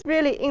things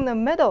really in the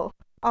middle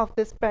of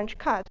this branch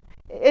cut,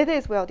 it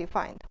is well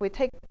defined. We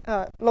take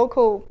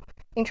local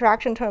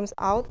interaction terms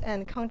out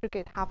and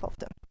conjugate half of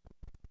them.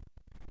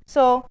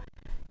 So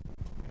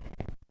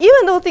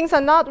even though things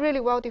are not really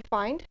well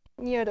defined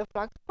near the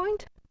flux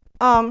point,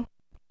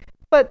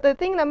 but the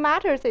thing that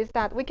matters is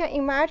that we can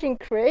imagine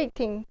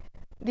creating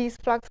these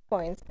flux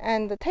points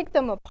and take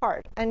them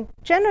apart and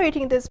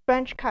generating this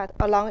branch cut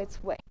along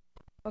its way.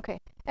 Okay,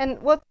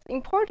 and what's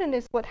important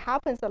is what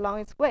happens along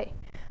its way.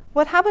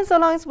 What happens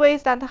along its way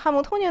is that the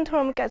Hamiltonian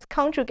term gets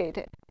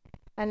conjugated,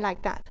 and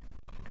like that.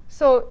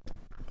 So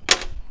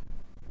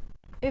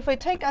if we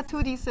take a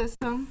 2D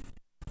system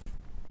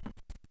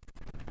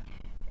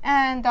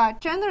and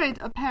generate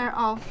a pair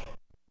of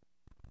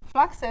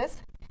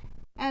fluxes,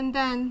 and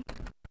then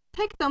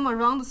take them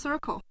around the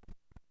circle,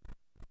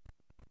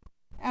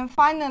 and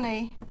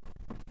finally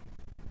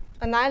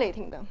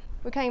annihilating them.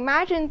 We can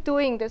imagine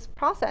doing this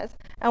process,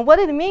 and what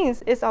it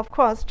means is, of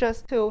course,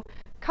 just to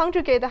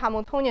conjugate the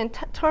Hamiltonian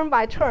term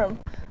by term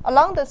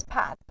along this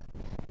path,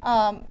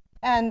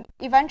 and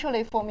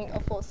eventually forming a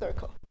full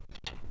circle.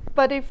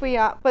 But if we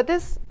but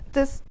this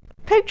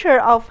picture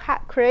of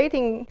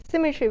creating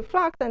symmetry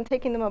flux and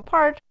taking them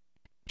apart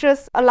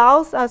just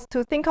allows us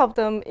to think of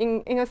them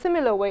in a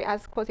similar way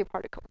as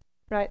quasi-particles,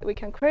 right? We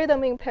can create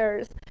them in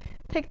pairs,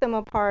 take them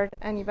apart,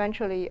 and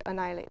eventually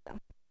annihilate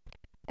them.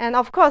 And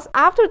of course,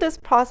 after this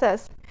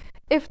process,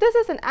 if this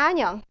is an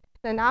anyon,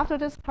 then after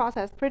this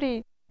process,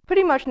 pretty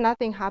much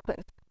nothing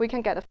happens. We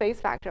can get a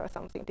phase factor or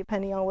something,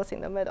 depending on what's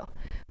in the middle.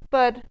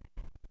 But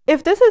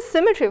if this is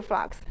symmetry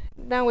flux,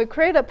 then we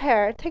create a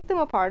pair, take them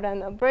apart,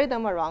 and braid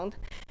them around.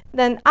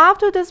 Then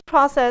after this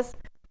process,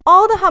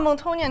 all the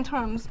Hamiltonian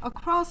terms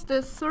across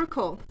this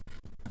circle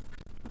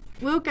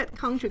will get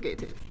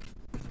conjugated,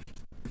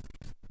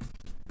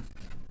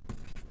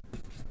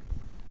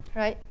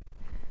 right?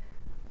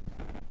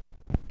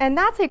 And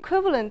that's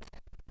equivalent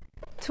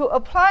to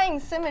applying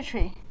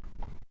symmetry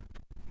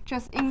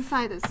just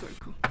inside the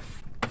circle.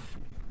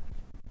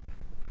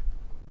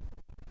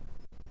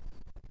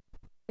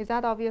 Is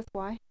that obvious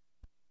why?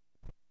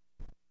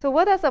 So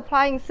what does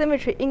applying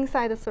symmetry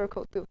inside the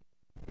circle do?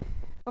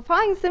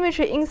 Applying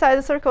symmetry inside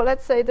the circle,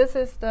 let's say this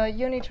is the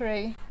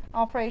unitary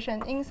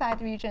operation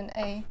inside region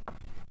A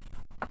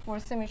for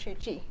symmetry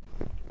G.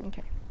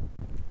 Okay.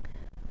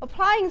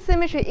 Applying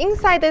symmetry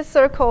inside this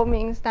circle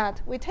means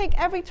that we take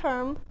every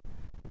term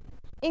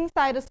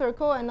inside the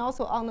circle and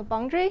also on the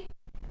boundary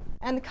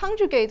and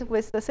conjugate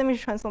with the symmetry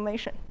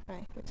transformation.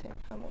 Right? We take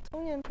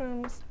Hamiltonian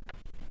terms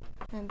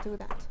and do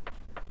that.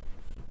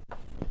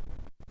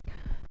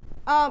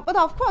 But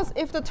of course,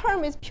 if the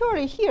term is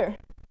purely here,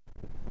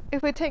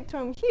 if we take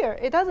term here,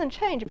 it doesn't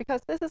change because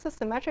this is a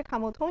symmetric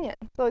Hamiltonian.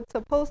 So it's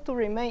supposed to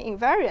remain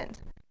invariant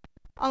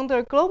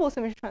under global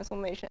symmetry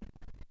transformation.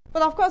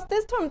 But of course,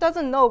 this term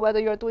doesn't know whether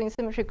you're doing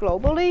symmetry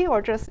globally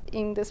or just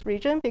in this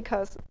region,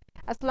 because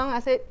as long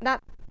as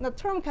that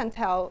term can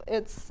tell,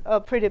 it's a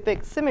pretty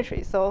big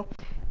symmetry. So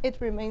it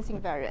remains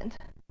invariant.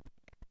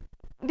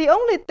 The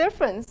only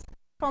difference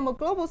from a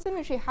global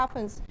symmetry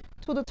happens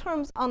to the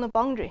terms on the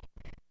boundary.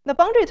 The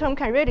boundary term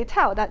can really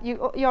tell that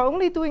you're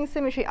only doing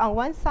symmetry on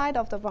one side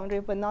of the boundary,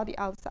 but not the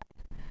outside,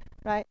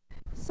 right?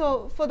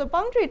 So for the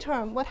boundary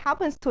term, what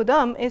happens to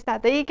them is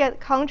that they get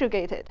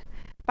conjugated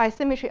by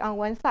symmetry on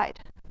one side,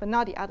 but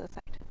not the other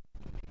side.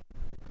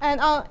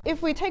 And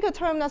if we take a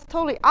term that's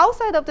totally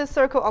outside of this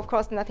circle, of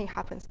course, nothing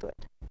happens to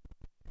it.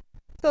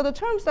 So the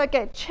terms that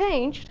get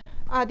changed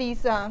are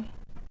these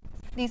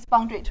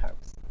boundary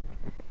terms.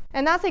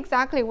 And that's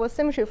exactly what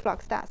symmetry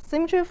flux does.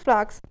 Symmetry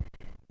flux,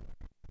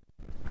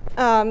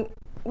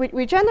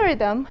 we generate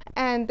them,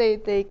 and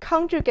they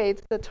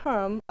conjugate the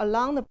term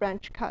along the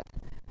branch cut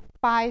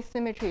by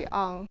symmetry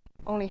on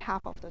only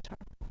half of the term.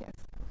 Yes.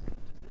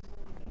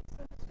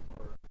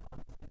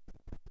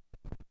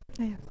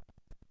 Yes.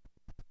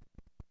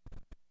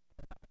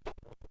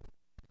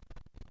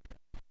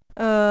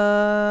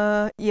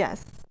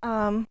 Yes.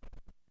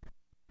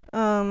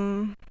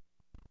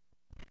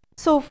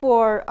 So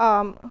for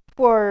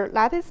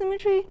lattice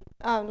symmetry,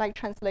 like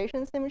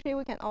translation symmetry,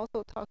 we can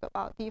also talk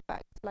about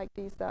defects like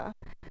these.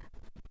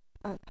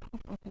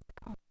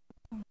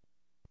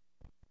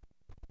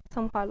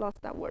 Somehow I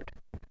lost that word.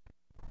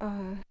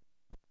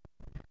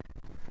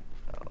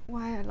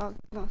 Why I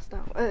lost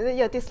that?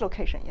 Yeah,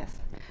 dislocation. Yes.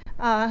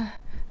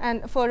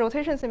 And for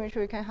rotation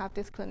symmetry, we can have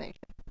disclination,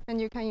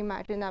 and you can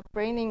imagine that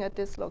bringing a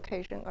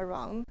dislocation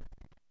around,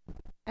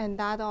 and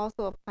that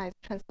also applies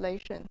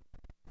translation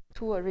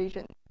to a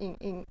region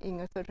in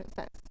a certain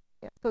sense.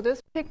 Yeah. So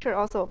this picture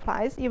also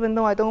applies, even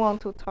though I don't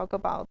want to talk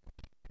about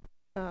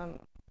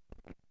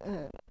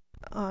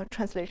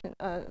translation,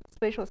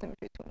 spatial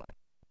symmetry too much.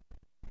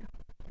 Yeah.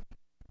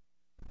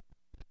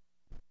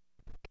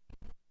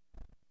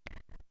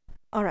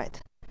 All right.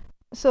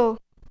 So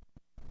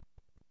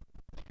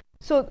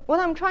what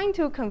I'm trying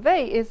to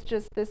convey is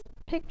just this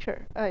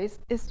picture.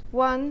 Is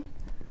one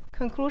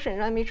conclusion.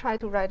 Let me try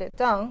to write it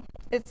down.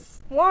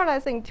 It's more or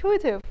less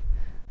intuitive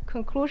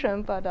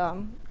conclusion, but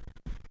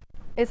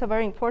it's a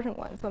very important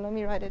one. So let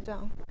me write it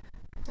down.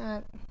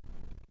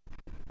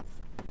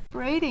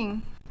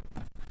 Braiding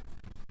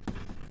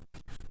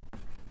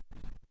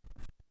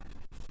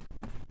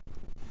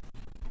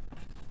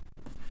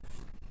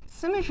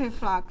symmetry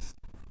flux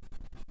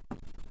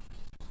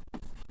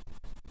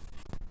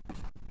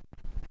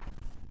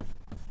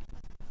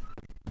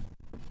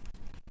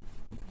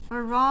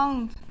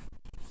around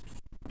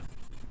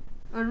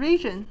a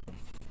region.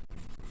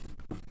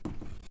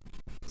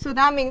 So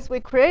that means we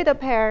create a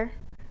pair,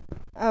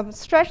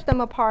 stretch them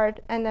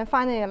apart, and then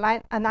finally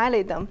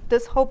annihilate them,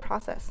 this whole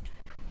process.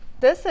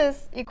 This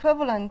is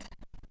equivalent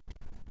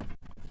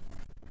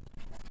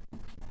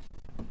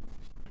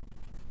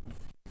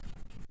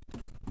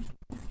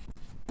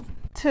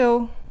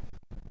to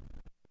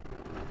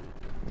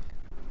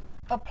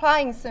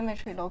applying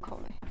symmetry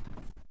locally.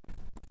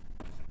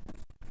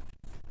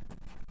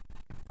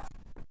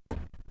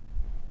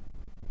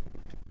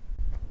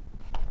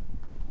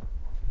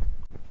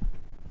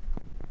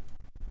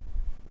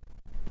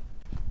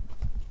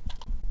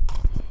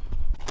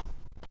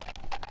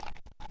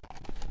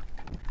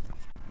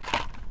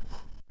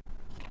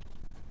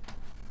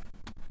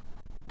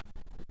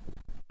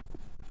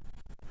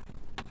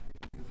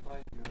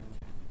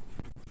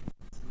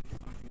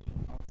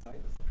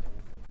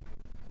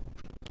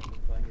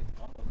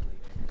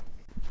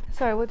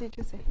 Sorry, what did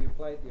you say? If you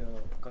applied your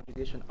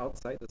conjugation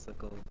outside the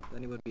circle,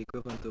 then it would be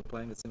equivalent to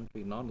applying the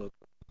symmetry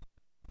non-local.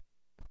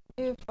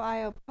 If I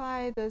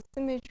apply the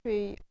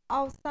symmetry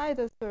outside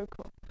the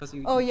circle. Because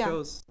you yeah.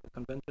 chose the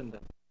convention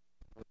that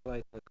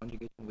applied the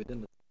conjugation within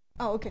the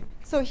circle. Oh, okay.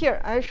 So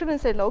here, I shouldn't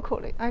say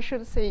locally. I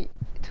should say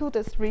to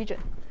this region.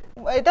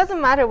 It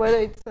doesn't matter whether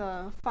it's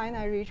a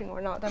finite region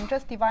or not. I'm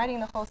just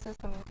dividing the whole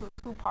system into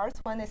two parts.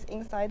 One is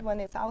inside,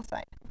 one is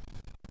outside.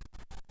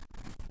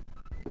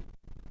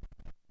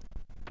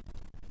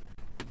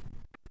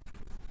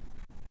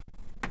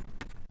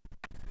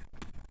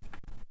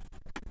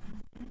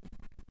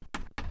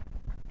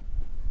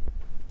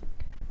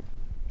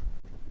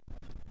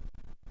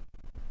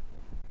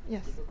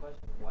 Yes.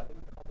 Why do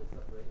we call this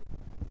separation?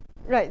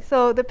 Right.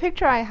 So the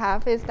picture I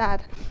have is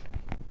that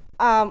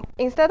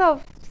instead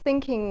of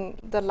thinking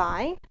the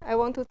line, I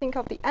want to think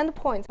of the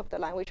endpoints of the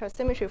line, which are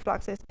symmetry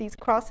fluxes, these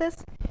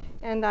crosses.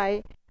 And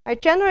I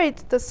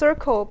generate the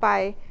circle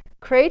by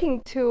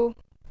creating two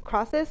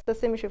crosses, the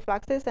symmetry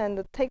fluxes, and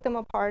take them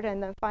apart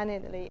and then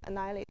finally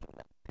annihilating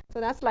them. So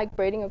that's like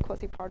braiding a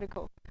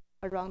quasi-particle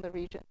around the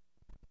region.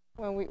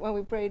 When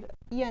we braid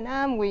E and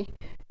M, we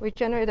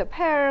generate a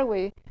pair,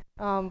 we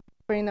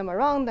bring them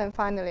around, and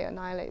finally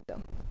annihilate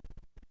them.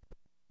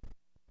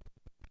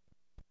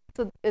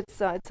 So it's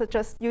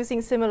just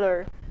using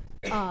similar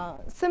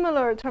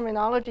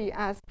terminology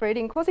as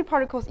braiding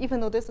quasi-particles, even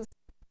though this is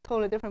a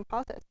totally different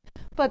process.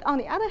 But on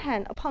the other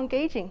hand, upon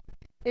gauging,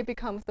 it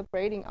becomes the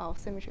braiding of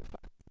symmetry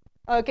flux,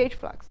 gauge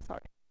flux.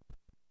 Sorry.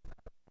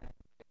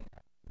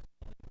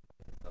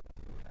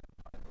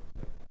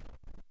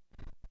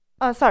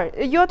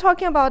 Sorry, you're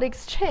talking about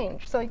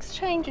exchange. So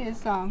exchange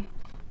is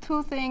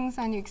two things,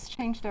 and you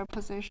exchange their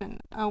position.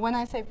 When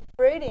I say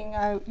braiding,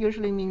 I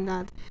usually mean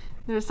that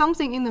there's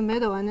something in the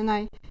middle, and then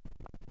I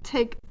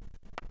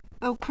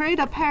create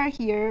a pair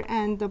here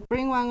and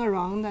bring one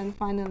around, and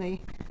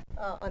finally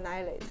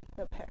annihilate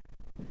the pair.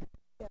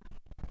 Yeah.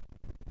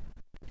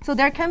 So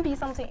there can be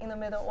something in the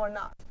middle or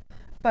not,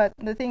 but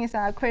the thing is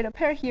that I create a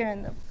pair here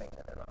and bring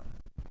it around.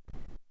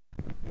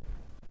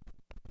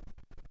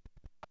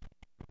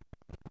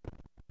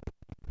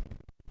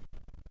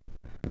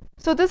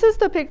 So this is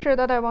the picture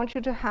that I want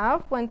you to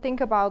have when think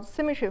about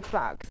symmetry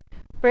flux,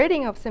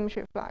 braiding of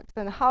symmetry flux,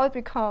 and how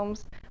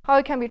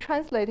it can be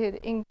translated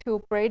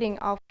into braiding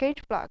of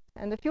gauge flux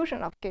and the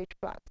fusion of gauge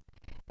flux,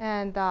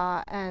 and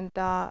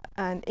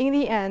in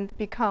the end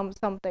become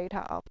some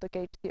data of the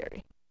gauge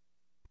theory.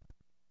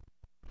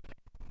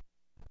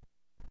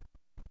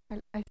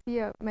 I see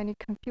many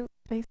confused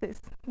faces,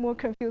 more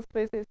confused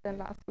faces than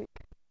last week.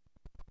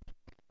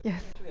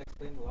 Yes. Can you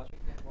explain the logic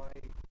then why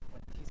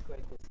when t squared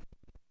equals c?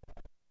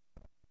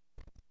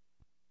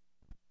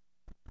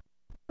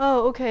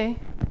 Oh, okay.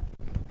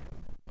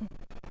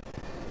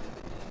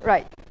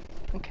 Right.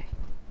 Okay.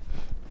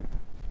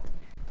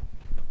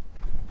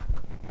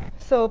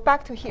 So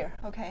back to here.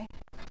 Okay.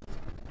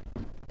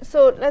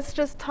 So let's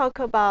just talk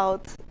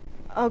about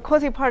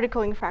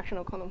quasi-particle in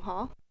fractional quantum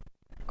Hall.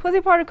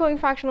 Quasi-particle in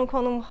fractional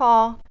quantum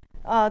Hall,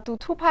 do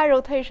 2π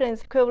rotation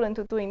is equivalent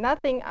to doing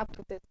nothing up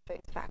to this phase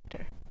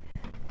factor.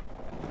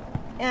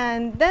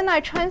 And then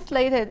I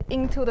translate it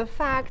into the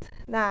fact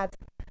that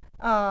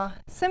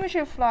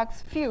symmetry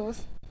flux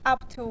fuse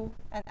up to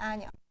an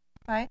anion,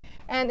 right?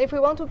 And if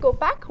we want to go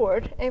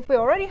backward, if we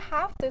already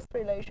have this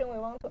relation, we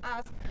want to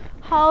ask,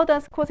 how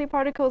does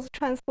quasi-particles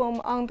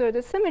transform under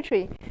the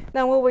symmetry?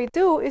 Then what we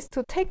do is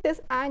to take this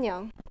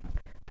anion,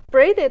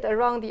 braid it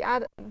around the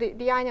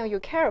anion you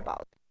care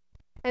about,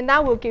 and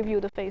that will give you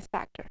the phase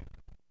factor.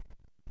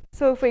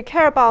 So if we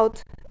care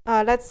about,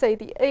 let's say,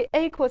 the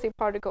A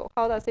quasi-particle,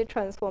 how does it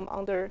transform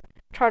under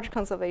charge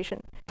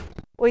conservation?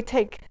 We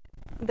take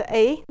the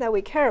A that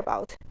we care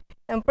about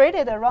and braid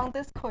it around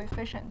this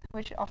coefficient,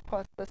 which of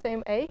course the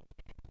same A,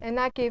 and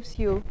that gives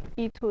you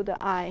e to the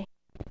I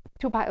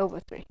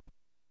 2π/3.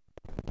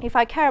 If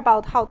I care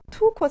about how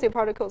two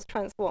quasi-particles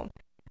transform,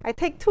 I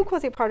take two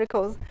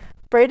quasi-particles,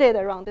 braid it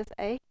around this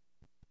A,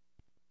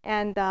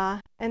 and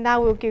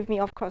that will give me,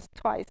 of course,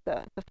 twice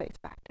the phase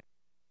factor.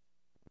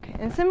 Okay.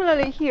 And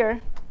similarly here,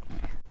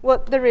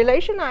 what the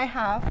relation I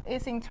have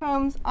is in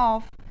terms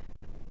of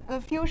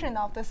the fusion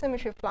of the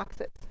symmetry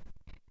fluxes.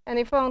 And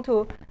if I want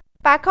to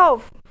back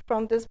off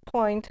from this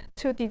point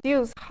to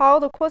deduce how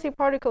the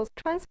quasi-particles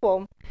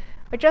transform,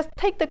 I just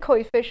take the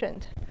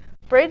coefficient,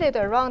 braid it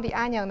around the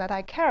anyang that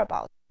I care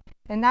about,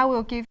 and that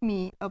will give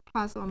me a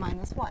plus or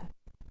minus 1.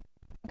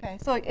 Okay,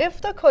 so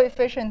if the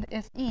coefficient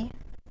is E,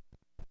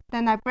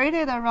 then I braid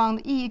it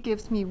around E, it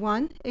gives me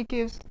 1. It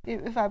gives,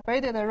 if I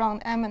braid it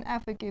around M and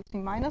F, it gives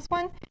me minus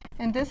 1.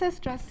 And this is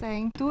just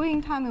saying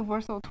doing time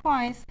reversal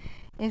twice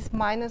is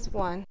minus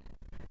 1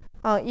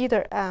 on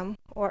either M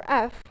or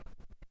F.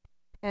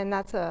 And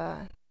that's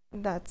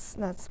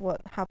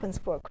what happens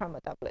for a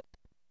chroma doublet.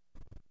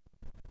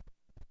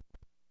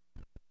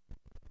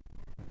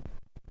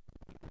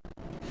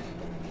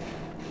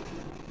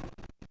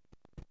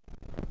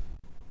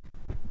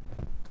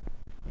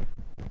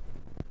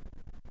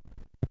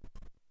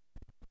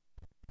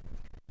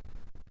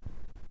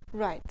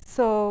 Right.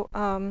 So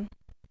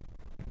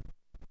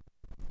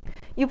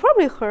you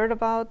probably heard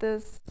about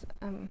this.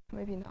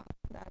 Maybe not.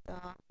 That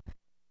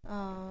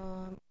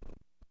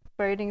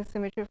braiding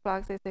symmetry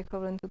flux is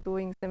equivalent to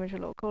doing symmetry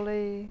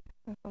locally.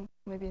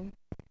 Maybe.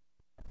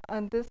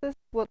 And this is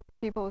what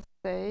people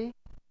say.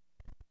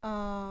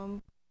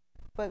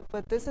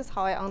 But this is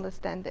how I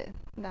understand it.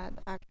 That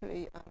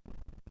actually,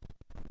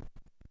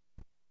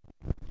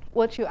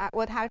 what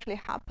actually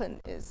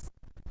happened is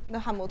the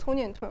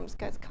Hamiltonian terms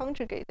gets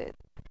conjugated.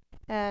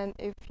 And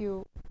if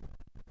you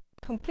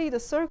complete a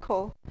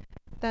circle,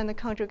 then the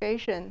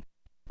conjugation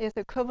is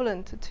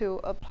equivalent to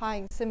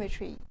applying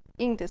symmetry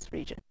in this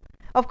region.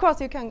 Of course,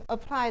 you can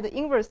apply the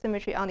inverse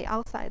symmetry on the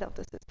outside of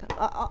the system,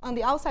 on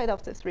the outside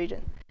of this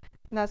region.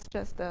 That's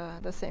just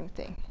the same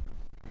thing.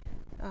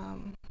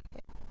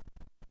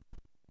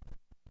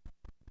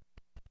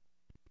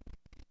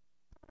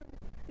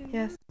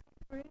 Yes.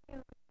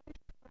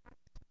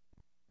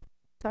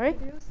 Sorry?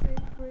 Did you say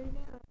braiding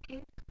a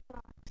gauge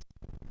flux?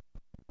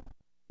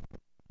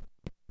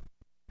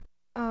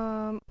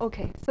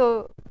 Okay,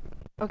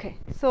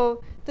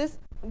 so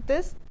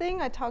this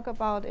thing I talk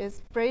about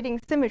is braiding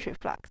symmetry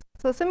flux.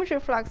 So symmetry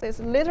flux is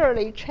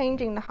literally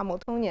changing the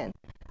Hamiltonian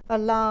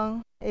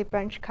along a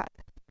branch cut.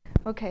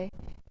 Okay,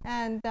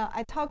 and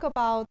I talk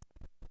about,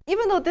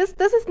 even though this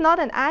is not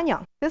an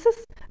anyang, this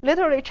is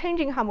literally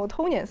changing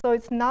Hamiltonian, so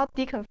it's not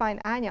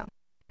deconfined anyang.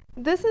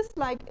 This is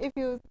like, if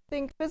you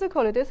think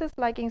physically, this is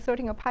like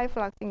inserting a pi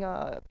flux in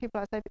a p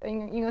plus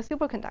in a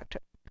superconductor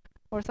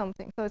or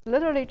something. So it's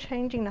literally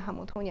changing the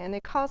Hamiltonian, and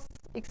it costs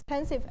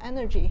extensive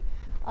energy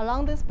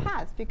along this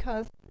path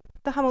because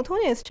the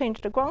Hamiltonian is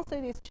changed, the ground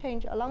state is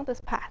changed along this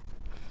path.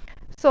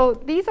 So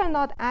these are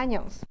not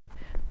anyangs,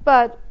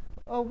 but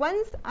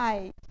once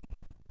I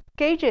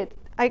gauge it,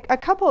 I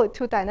couple it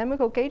to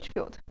dynamical gauge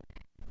field.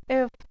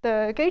 If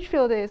the gauge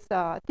field is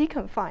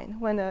deconfined,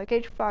 when the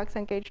gauge flux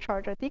and gauge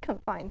charge are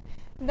deconfined,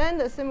 then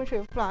the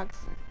symmetry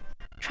flux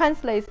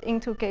translates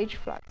into gauge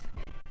flux.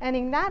 And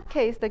in that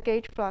case, the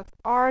gauge flux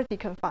are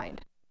deconfined.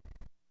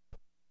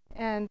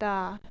 And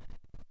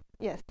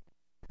yes,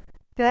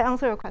 did I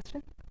answer your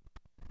question?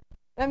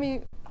 Let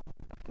me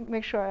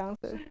make sure I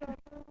answered.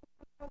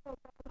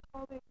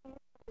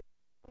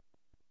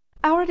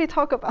 I already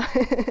talked about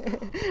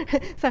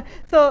it.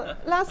 So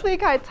last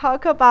week I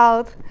talked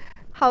about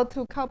how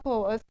to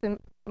couple a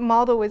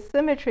model with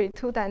symmetry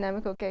to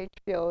dynamical gauge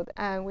field,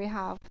 and we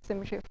have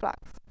symmetry flux,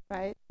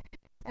 right?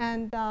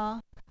 And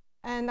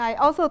I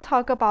also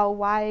talk about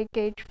why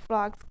gauge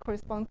flux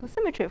corresponds to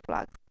symmetry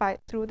flux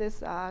through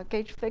this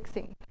gauge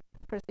fixing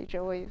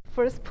procedure. We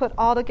first put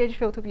all the gauge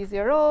field to be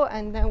 0,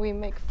 and then we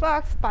make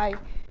flux by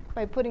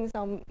putting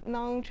some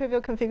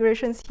non-trivial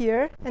configurations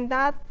here, and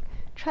that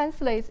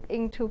translates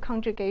into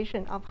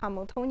conjugation of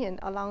Hamiltonian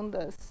along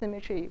the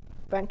symmetry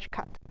branch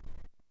cut.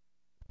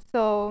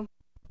 So,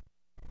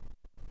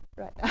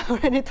 right, I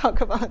already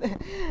talked about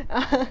it.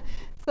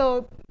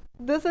 So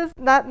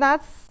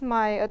that's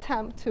my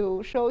attempt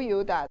to show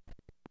you that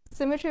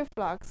symmetry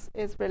flux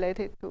is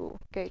related to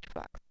gauge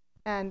flux.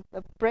 And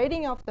the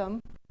braiding of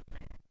them,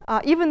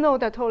 even though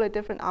they're totally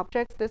different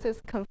objects, this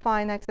is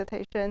confined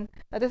excitation,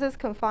 this is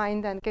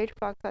confined, and gauge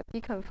flux are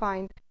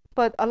deconfined,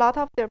 but a lot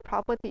of their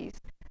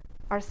properties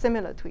are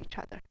similar to each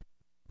other.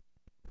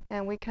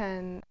 And we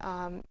can,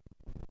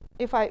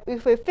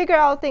 if we figure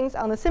out things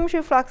on the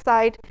symmetry flux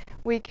side,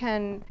 we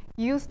can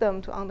use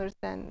them to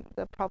understand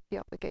the property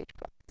of the gauge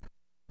flux.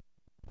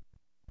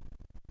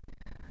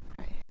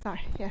 Right,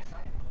 sorry, yes.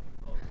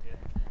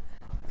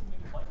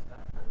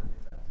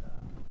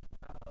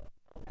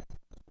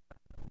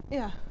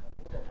 Yeah.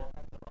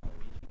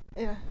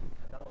 Yeah.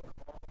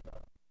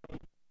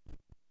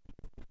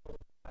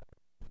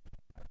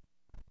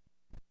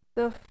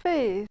 The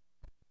phase.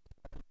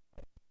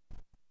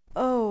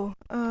 Oh,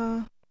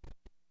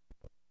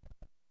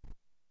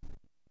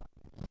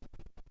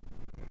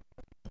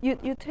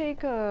 you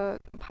take a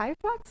pi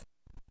flux?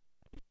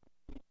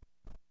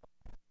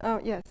 Oh,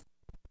 yes.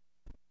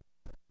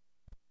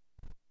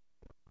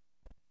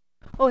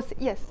 Oh,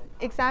 yes,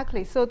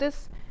 exactly. So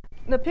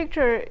the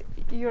picture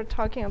you're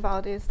talking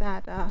about is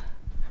that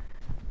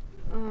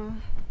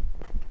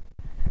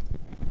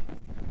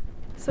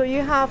So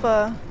you have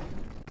a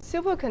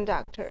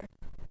superconductor,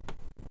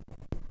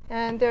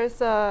 and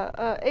there's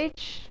a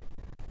H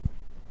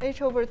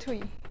over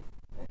 2e.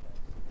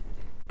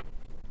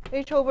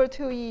 H over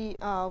 2e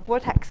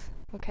vortex.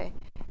 Okay,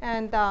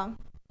 and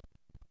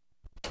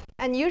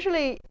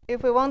usually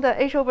if we want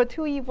the H over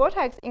 2e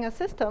vortex in a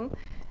system,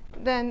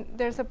 then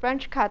there's a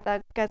branch cut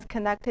that gets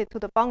connected to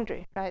the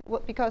boundary, right?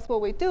 Because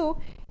what we do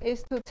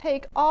is to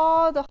take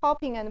all the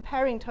hopping and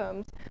pairing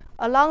terms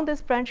along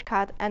this branch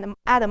cut and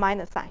add a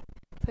minus sign.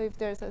 So if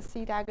there's a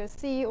C dagger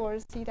C or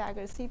C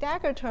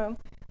dagger term,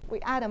 we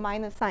add a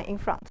minus sign in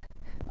front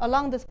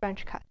along this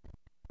branch cut.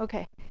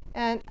 Okay,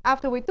 and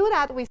after we do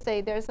that, we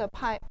say there's a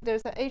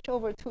H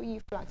over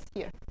 2e flux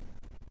here.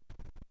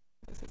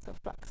 This is a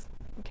flux.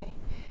 Okay,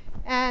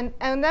 and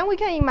then we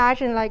can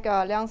imagine, like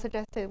Liang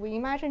suggested, we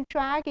imagine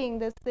dragging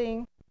this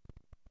thing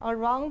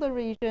around the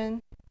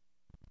region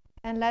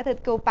and let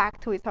it go back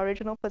to its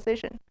original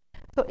position.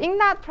 So in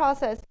that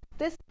process,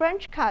 this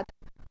branch cut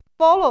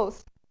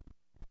follows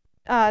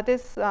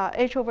this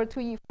H over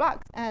 2e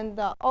flux and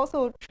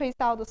also trace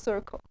out the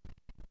circle.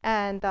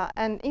 And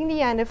in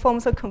the end, it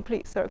forms a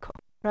complete circle,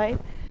 right?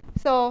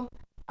 So,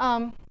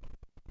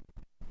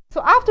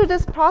 so after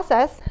this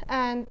process,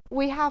 and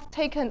we have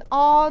taken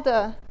all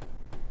the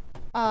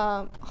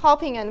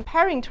hopping and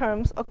pairing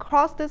terms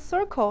across this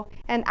circle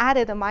and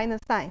added a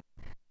minus sign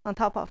on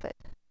top of it,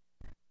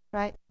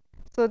 right?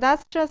 So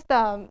that's just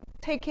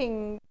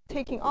taking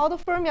all the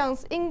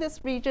fermions in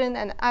this region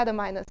and add a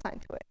minus sign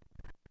to it.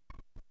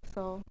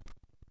 So,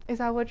 is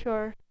that what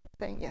you're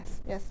saying?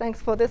 Yes. Yes.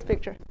 Thanks for this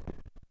picture.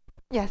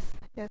 Yes.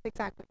 Yes.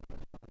 Exactly.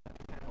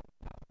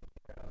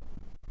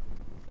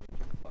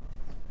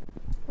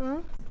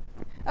 Oh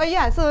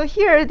yeah. So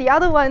here the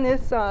other one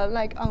is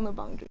like on the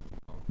boundary.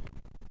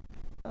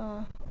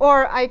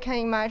 Or I can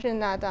imagine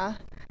that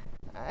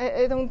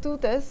I don't do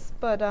this,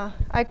 but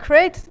I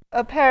create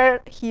a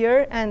pair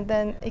here and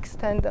then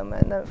extend them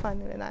and then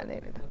finally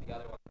annihilate it.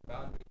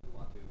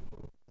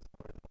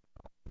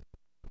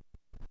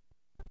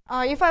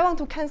 If I want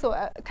to cancel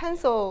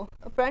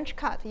a branch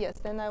cut, yes,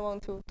 then I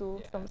want to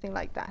do something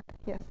like that.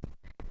 Yes.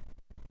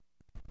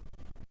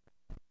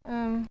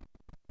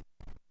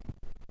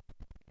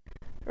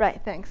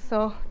 Right. Thanks.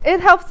 So it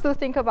helps to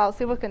think about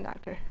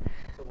superconductor.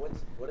 So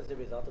what is the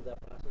result of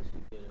that process?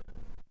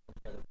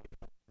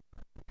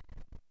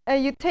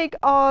 You take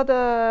all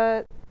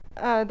the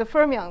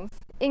fermions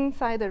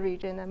inside the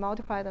region and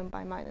multiply them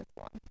by -1.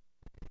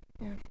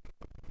 Yeah.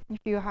 If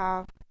you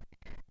have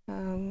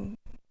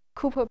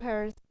Cooper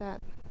pairs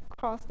that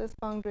cross this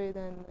boundary,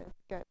 then it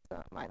gets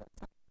minus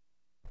sign.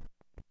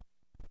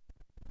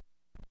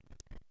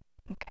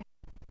 Okay,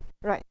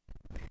 right.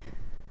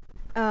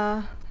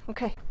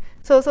 Okay,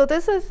 so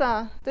this is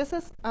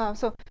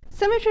so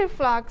symmetry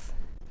flux.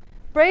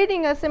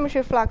 Braiding a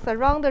symmetry flux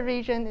around the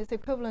region is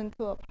equivalent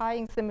to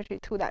applying symmetry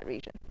to that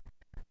region.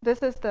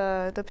 This is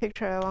the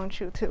picture I want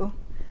you to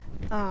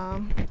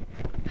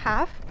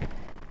have,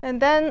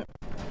 and then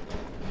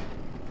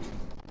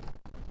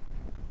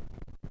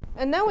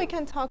we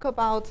can talk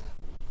about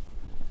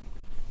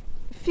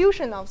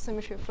fusion of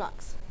symmetry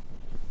flux.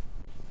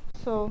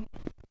 So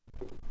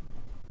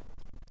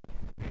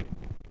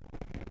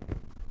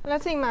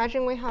let's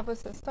imagine we have a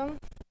system,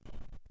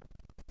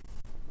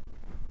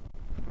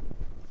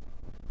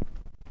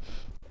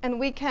 and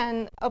we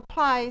can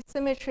apply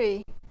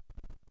symmetry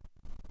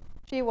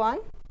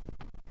G1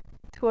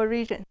 to a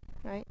region,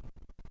 right?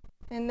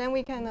 And then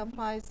we can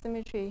apply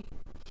symmetry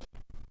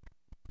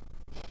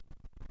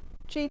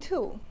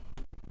G2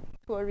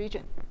 to a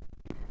region.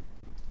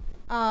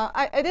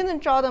 I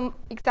didn't draw them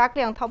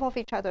exactly on top of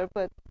each other,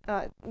 but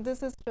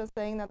this is just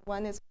saying that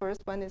one is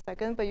first, one is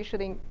second, but you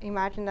should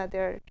imagine that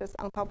they're just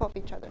on top of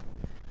each other.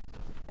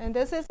 And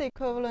this is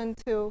equivalent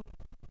to,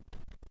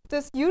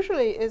 this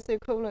usually is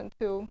equivalent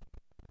to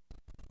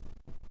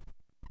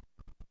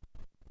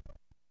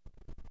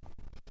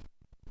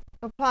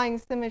applying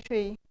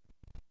symmetry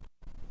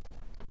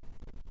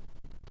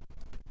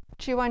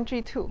G1,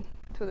 G2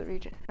 to the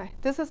region, right?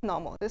 This is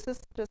normal. This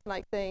is just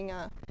like saying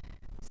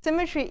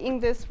symmetry in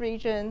this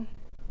region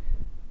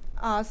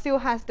still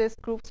has this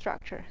group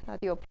structure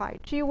that you apply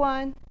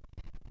G1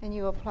 and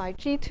you apply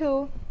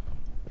G2,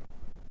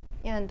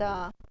 and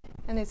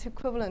it's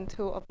equivalent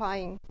to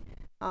applying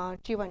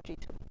G1,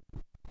 G2.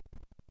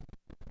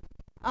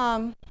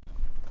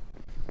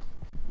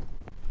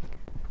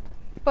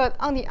 But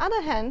on the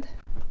other hand,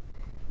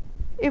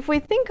 if we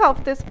think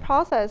of this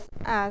process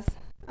as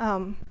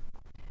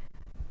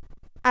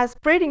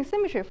braiding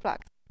symmetry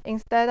flux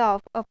instead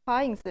of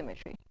applying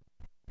symmetry,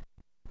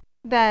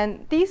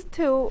 then these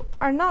two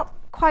are not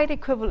quite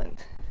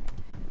equivalent.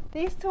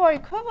 These two are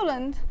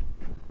equivalent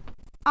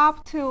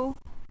up to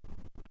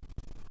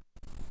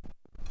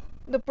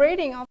the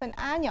braiding of an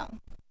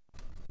anion.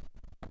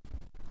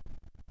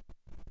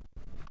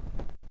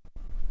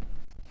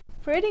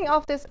 Braiding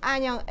of this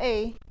anion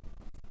A,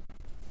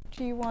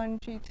 G1,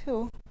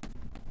 G2,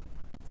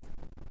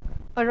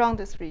 around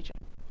this region.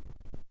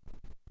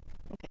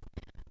 Okay.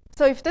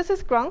 So if this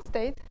is ground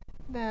state,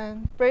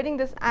 then braiding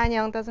this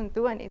anyang doesn't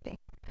do anything.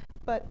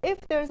 But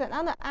if there's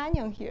another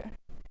anyang here,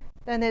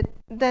 then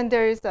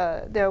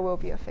there will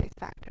be a phase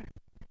factor.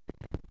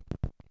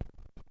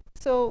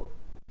 So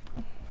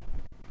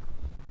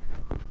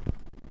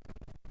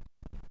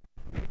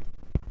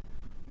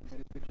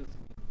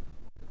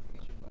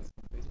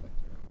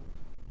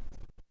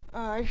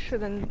I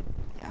shouldn't.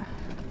 Yeah.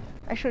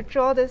 I should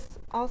draw this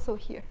also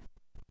here.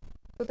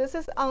 So this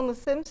is on the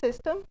same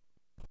system,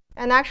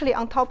 and actually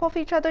on top of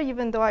each other,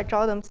 even though I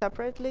draw them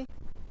separately.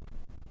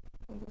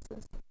 So this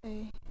is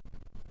a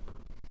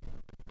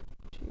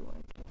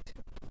G1, G2.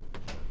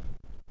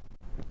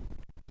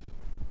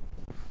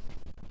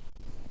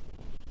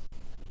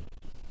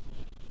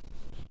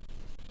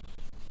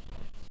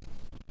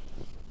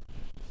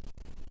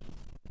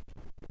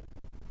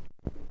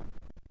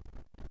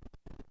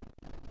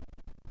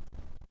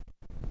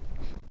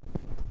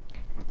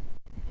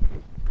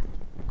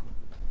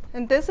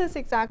 And this is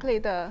exactly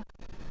the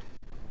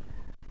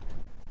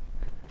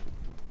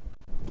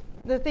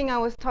thing I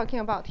was talking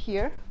about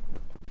here.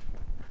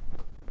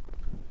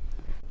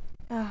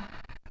 I'm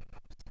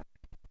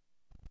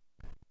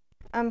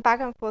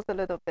back and forth a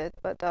little bit,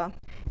 but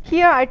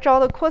here I draw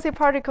the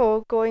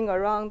quasi-particle going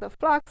around the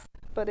flux,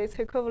 but it's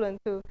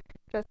equivalent to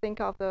just think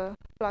of the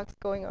flux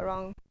going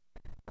around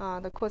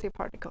the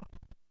quasi-particle.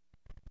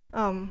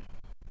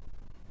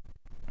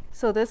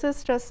 So this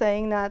is just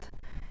saying that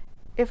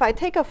if I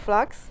take a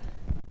flux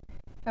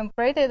and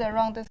braid it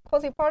around this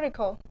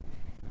quasi-particle,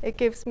 it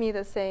gives me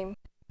the same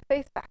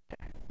phase factor.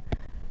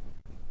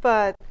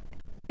 But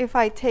if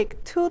I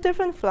take two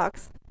different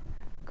flux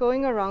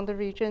going around the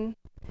region,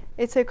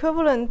 it's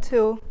equivalent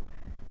to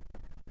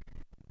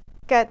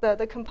get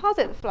the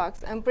composite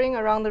flux and bring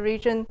around the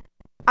region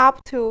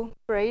up to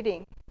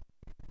braiding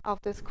of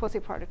this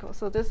quasi-particle.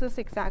 So this is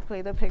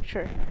exactly the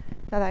picture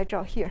that I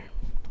draw here.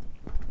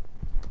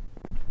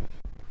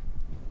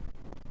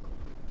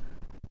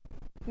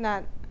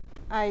 That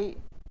I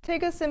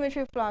take a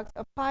symmetry flux,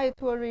 apply it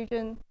to a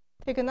region,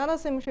 take another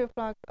symmetry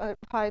flux,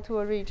 apply it to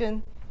a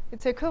region.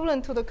 It's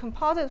equivalent to the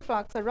composite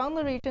flux around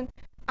the region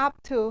up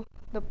to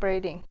the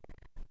braiding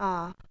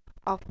of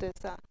this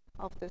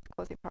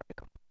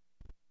quasi-particle.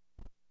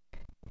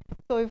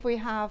 So if we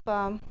have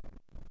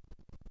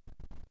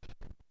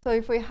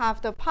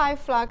the pi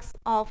flux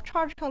of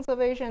charge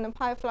conservation and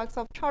pi flux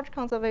of charge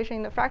conservation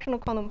in the fractional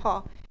quantum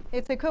Hall,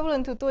 it's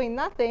equivalent to doing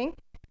nothing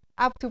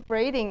up to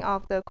braiding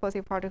of the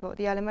quasi-particle,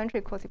 the elementary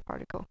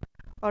quasi-particle,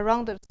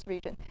 around this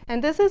region.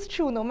 And this is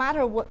true no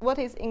matter what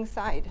is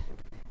inside.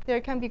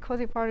 There can be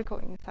quasi-particle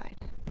inside.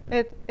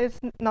 It is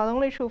not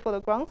only true for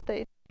the ground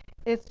state,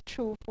 it's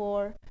true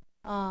for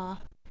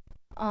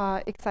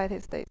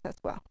excited states as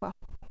well. Well,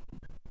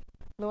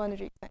 low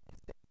energy excited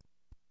states.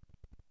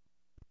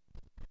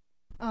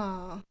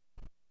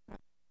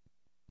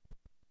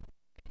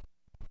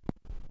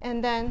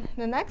 And then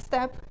the next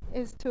step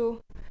is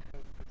to,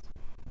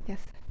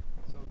 yes.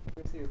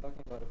 Previously you were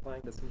talking about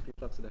applying the symmetry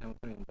flux to the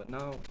Hamiltonian, but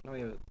now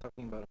you're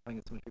talking about applying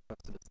the symmetry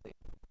flux to the state.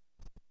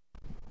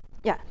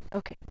 Yeah,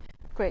 okay,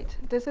 great.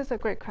 This is a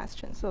great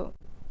question. So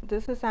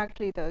this is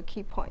actually the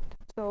key point.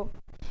 So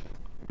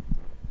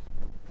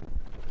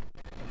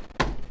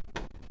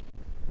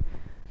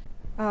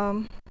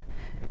I'm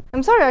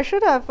sorry, I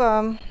should have,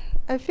 I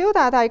feel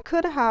that I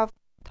could have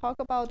talked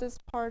about this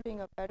part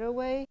in a better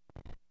way,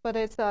 but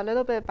it's a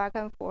little bit back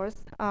and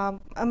forth. I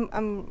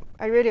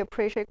really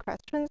appreciate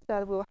questions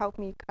that will help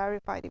me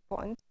clarify the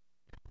point.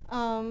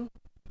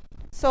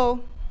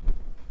 So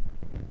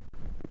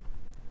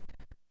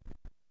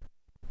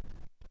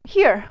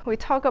here we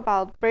talk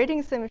about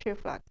braiding symmetry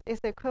flux is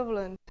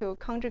equivalent to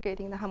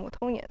conjugating the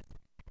Hamiltonians.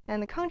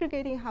 And the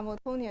conjugating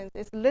Hamiltonians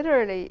is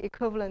literally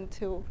equivalent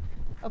to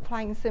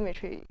applying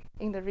symmetry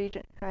in the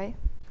region, right?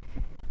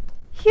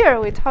 Here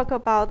we talk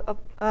about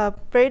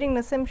braiding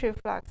the symmetry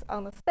flux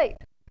on the state.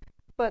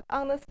 But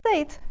on the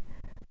state,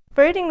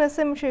 braiding the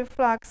symmetry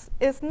flux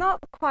is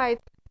not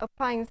quite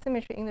applying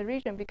symmetry in the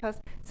region,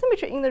 because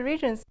symmetry in the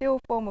region still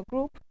form a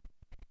group.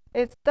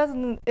 It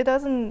doesn't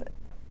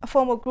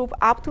form a group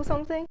up to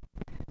something.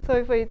 So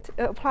if we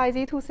apply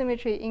Z2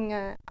 symmetry in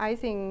an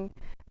Ising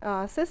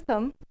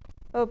system,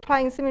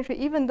 applying symmetry,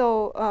 even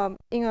though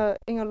in a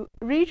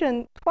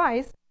region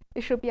twice,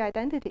 it should be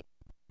identity.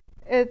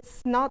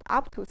 It's not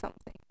up to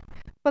something.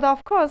 But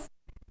of course,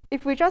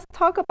 if we just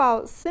talk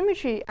about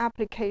symmetry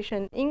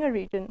application in a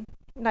region,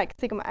 like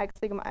sigma x,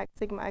 sigma x,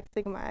 sigma x,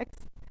 sigma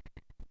x,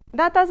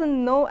 that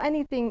doesn't know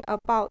anything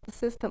about the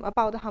system,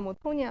 about the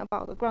Hamiltonian,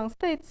 about the ground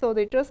state, so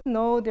they just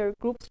know their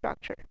group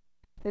structure.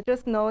 They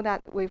just know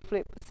that we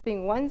flip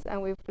spin once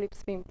and we flip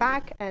spin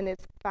back, and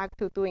it's back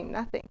to doing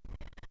nothing.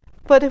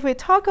 But if we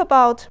talk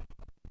about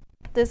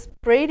this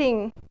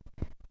braiding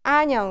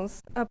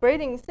anyons,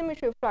 braiding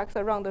symmetry flux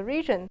around the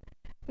region,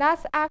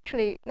 that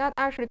actually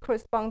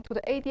corresponds to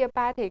the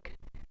adiabatic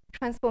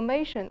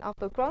transformation of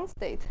the ground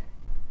state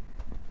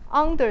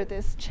under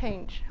this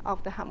change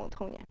of the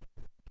Hamiltonian.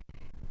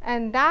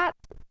 And that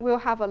will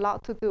have a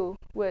lot to do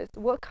with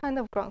what kind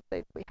of ground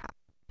state we have.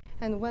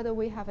 and whether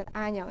we have an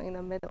anyang in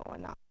the middle or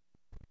not.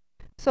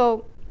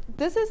 So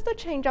this is the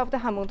change of the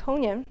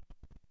Hamiltonian.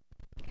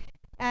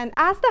 And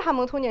as the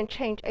Hamiltonian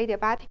changed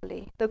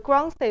adiabatically, the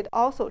ground state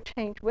also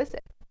changed with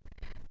it.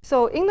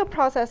 So in the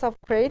process of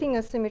creating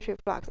a symmetry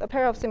flux, a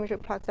pair of symmetry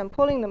flux and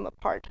pulling them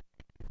apart,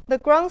 the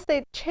ground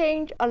state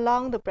changed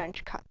along the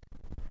branch cut.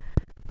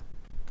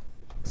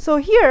 So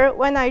here,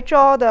 when I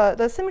draw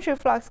the symmetry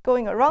flux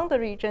going around the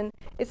region,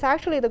 it's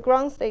actually the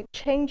ground state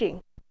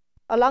changing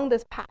along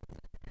this path.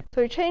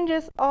 So it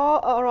changes all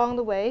around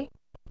the way.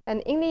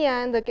 And in the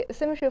end, the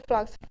symmetry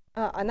flux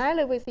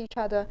annihilate with each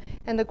other,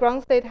 and the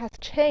ground state has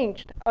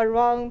changed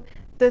around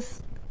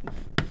this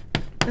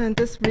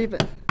this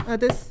ribbon,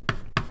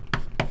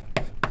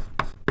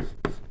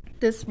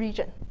 this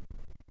region.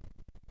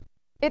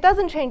 It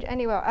doesn't change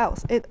anywhere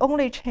else. It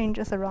only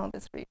changes around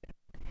this region.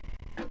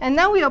 And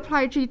now we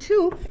apply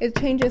G2, it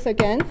changes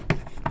again.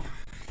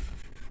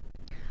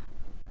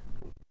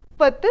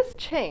 But this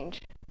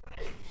change,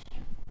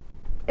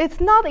 it's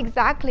not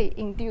exactly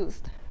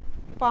induced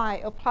by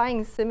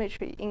applying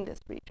symmetry in this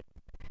region,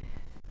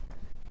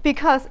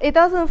 because it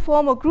doesn't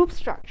form a group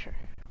structure.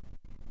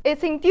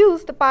 It's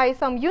induced by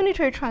some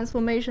unitary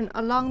transformation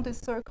along this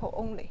circle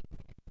only,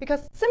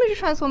 because symmetry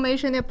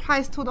transformation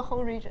applies to the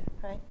whole region,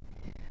 right?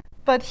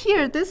 But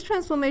here, this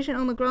transformation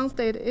on the ground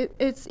state,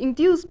 it's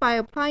induced by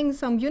applying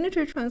some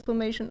unitary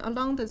transformation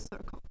along this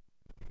circle.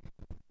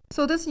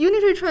 So this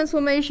unitary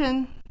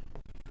transformation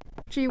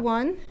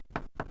G1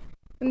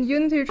 and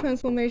unitary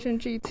transformation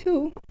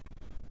G2,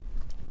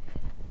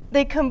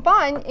 they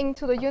combine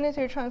into the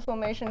unitary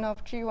transformation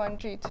of G1,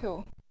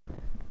 G2,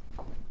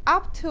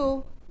 up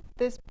to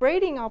this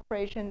braiding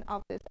operation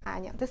of this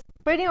anyang. This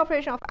braiding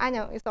operation of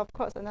anyang is, of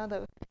course,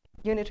 another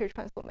unitary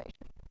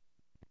transformation.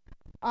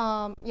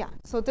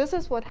 So this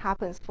is what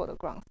happens for the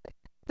ground state.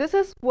 This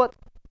is what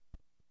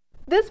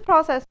this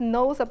process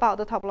knows about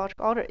the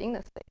topological order in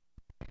the state.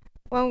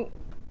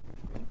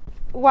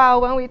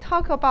 While when we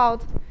talk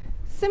about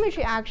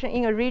symmetry action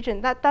in a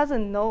region, that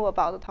doesn't know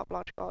about the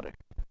topological order.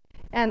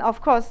 And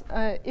of course,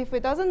 if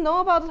it doesn't know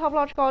about the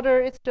topological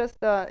order, it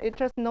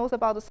just knows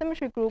about the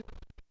symmetry group.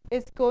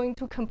 It's going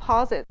to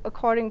composite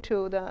according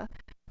to the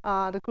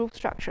group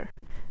structure.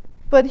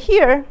 But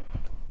here,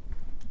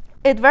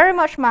 it very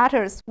much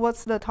matters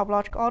what's the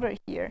topological order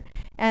here.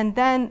 And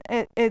then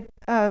it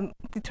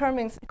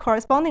determines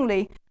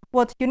correspondingly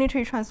what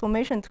unitary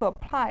transformation to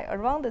apply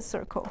around this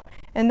circle.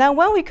 And then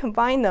when we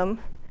combine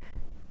them,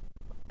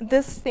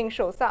 this thing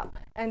shows up.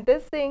 And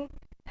this thing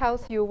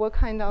tells you what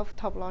kind of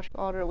topological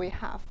order we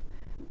have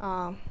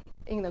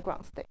in the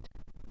ground state.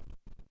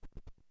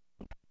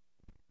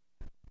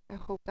 I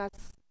hope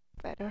that's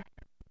better.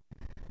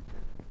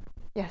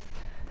 Yes?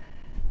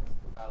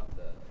 About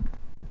the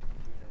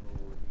diffusion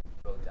rule, you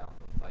wrote down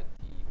from phi t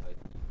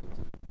equals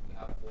to, you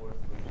have 4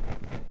 solutions.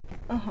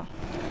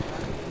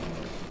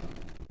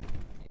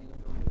 Any of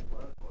them will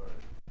work, or?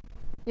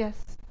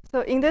 Yes.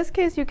 So in this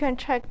case, you can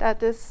check that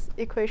this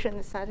equation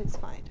is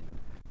satisfied.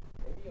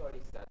 Maybe you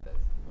already said this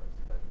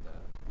first, but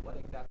what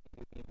exactly do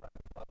you mean by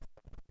flux?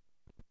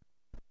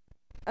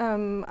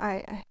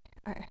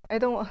 I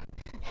don't want,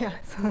 yeah.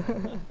 So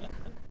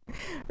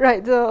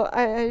right, so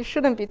I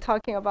shouldn't be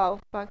talking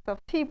about flux of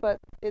T, but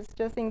it's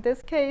just in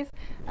this case,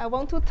 I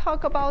want to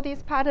talk about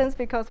these patterns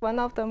because one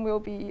of them will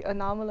be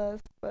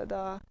anomalous, but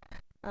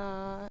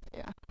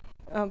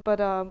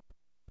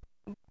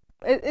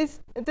it's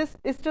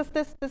just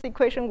this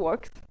equation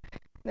works.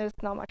 There's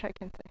not much I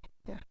can say.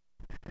 Yeah.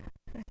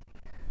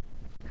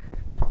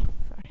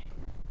 Sorry.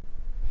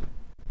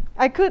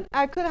 I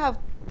could have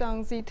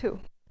done Z2,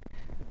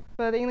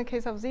 but in the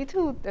case of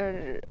Z2,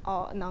 they're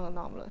all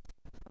non-anomalous.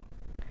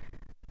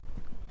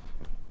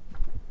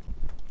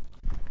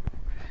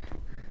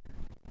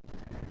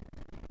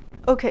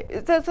 Okay,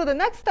 so the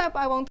next step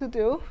I want to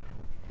do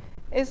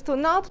is to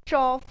not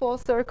draw 4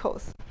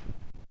 circles,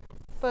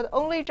 but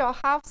only draw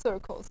half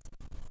circles.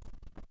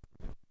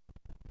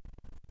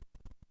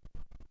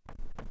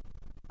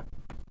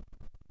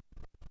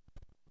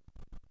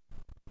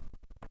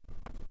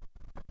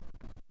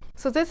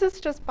 So this is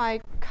just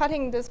by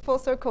cutting this full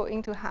circle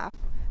into half.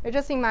 I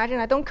just imagine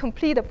I don't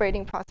complete the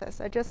braiding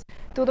process. I just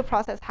do the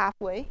process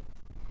halfway.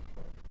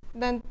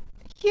 Then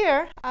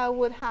here I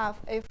would have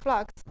a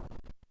flux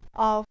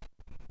of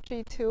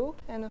G2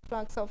 and a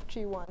flux of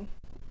G1.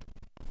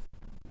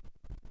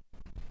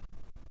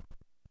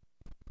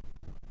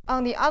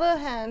 On the other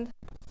hand,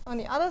 on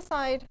the other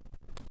side,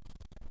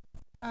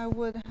 I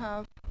would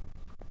have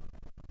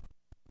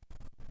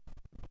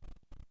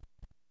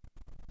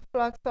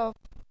flux of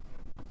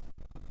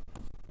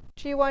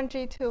G1,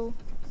 G2.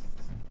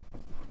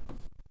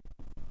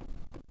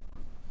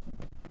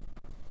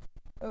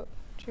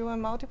 G1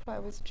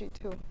 multiplied with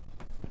G2.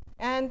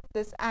 And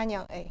this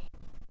anyang A.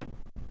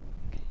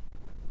 Okay.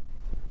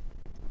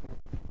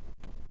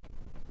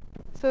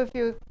 So if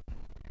you,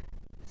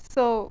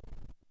 so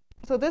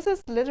this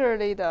is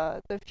literally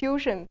the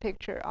fusion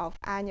picture of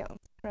anyangs,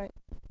 right?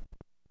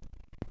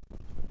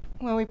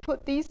 When we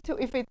put these two,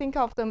 if we think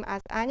of them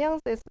as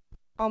anyangs, it's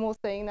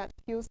almost saying that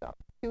fused up.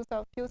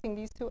 fusing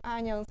these two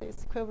anions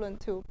is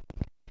equivalent to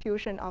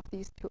fusion of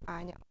these two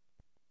anions.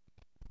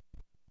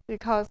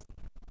 Because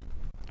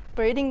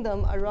braiding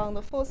them around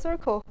the full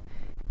circle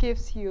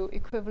gives you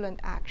equivalent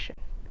action.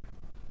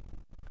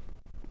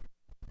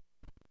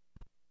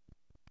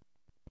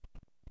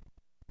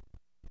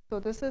 So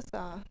this is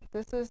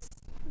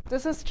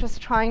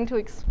just trying to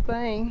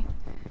explain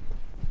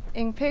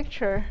in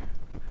picture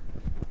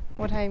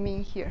what I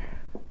mean here.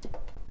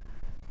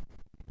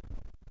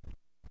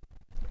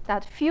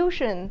 That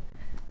fusion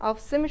of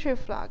symmetry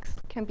flux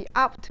can be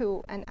up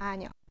to an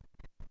anion.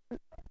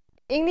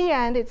 In the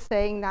end, it's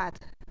saying that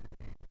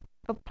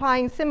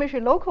applying symmetry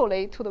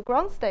locally to the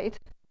ground state,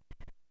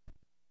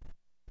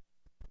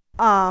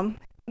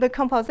 the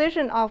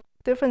composition of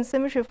different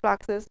symmetry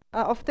fluxes,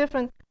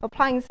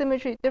 applying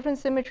different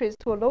symmetries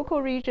to a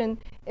local region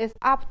is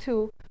up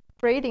to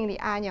braiding the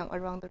anion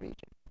around the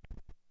region.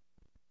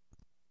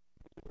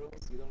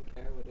 You don't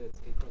care whether it's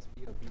A cross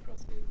B or B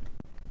cross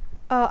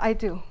A? I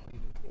do.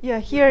 Yeah,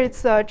 here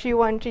it's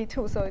G1,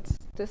 G2, so it's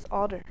this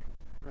order.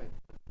 Right.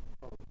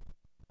 Oh,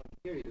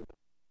 here you do.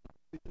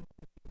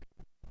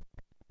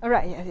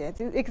 Right, yeah,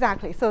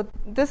 exactly. So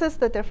this is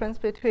the difference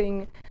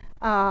between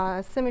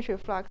symmetry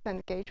flux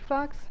and gauge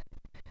flux.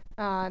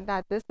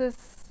 That this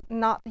is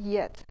not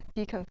yet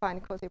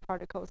deconfined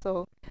quasi-particle.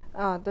 So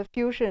the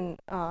fusion,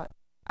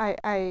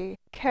 I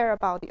care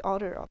about the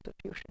order of the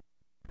fusion.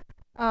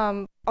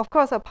 Of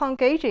course, upon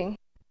gauging,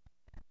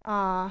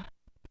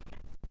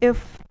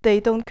 if they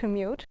don't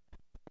commute,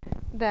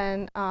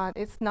 then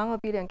it's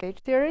non-abelian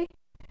gauge theory.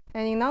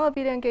 And in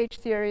non-abelian gauge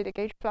theory, the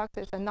gauge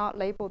fluxes are not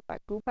labeled by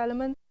group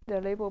elements. They're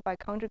labeled by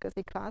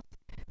conjugacy class,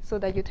 so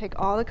that you take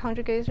all the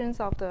conjugations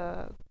of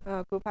the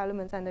group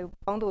elements and they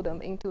bundle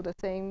them into the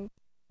same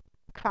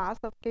class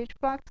of gauge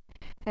flux.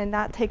 And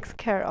that takes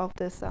care of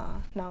this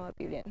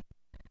non-abelian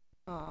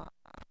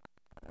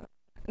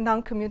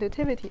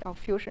non-commutativity of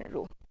fusion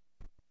rule.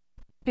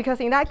 Because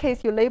in that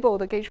case, you label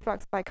the gauge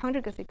flux by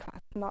conjugacy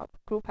class, not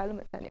group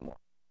elements anymore.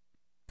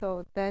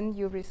 So then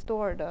you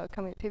restore the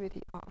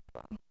commutativity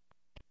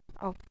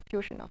of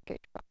fusion of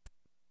gauge flux.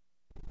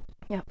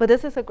 Yeah, but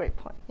this is a great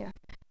point. Yeah.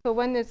 So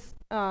when it's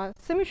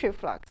symmetry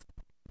flux,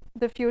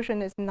 the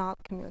fusion is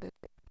not commutative.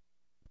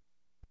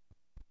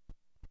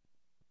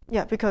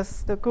 Yeah,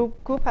 because the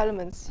group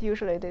elements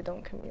usually they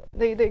don't commute.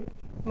 They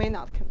may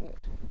not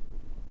commute.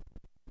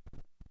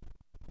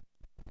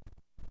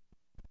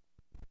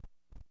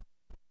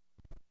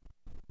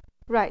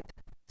 Right.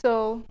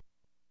 So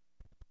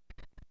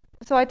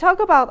I talk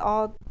about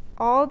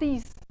all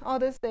these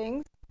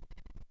things,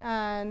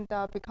 and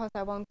because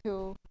I want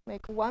to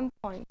make one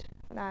point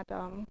that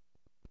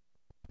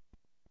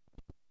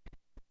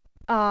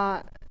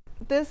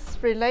this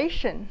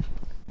relation,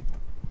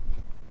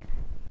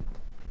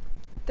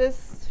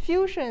 this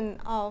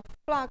fusion of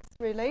flux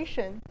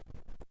relation,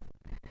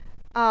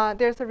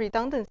 there's a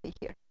redundancy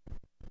here.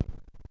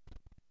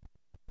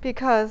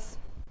 Because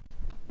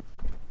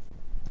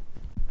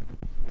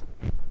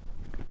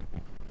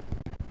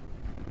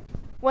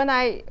when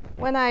I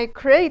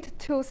create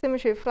two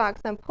symmetry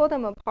flux and pull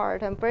them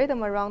apart and braid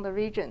them around the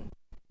region,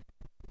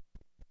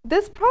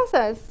 this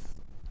process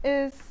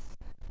is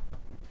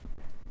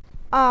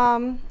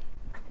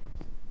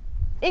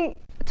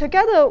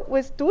together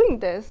with doing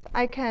this,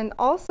 I can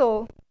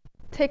also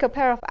take a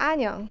pair of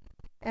anion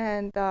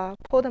and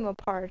pull them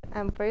apart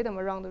and braid them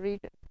around the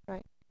region,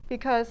 right?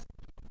 Because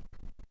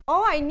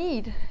all I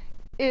need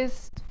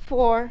is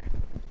for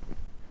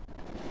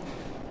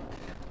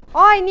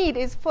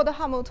the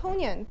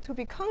Hamiltonian to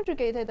be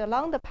conjugated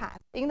along the path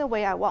in the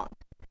way I want.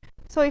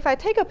 So if I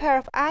take a pair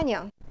of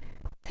anion,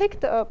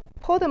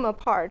 pull them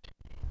apart,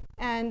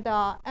 and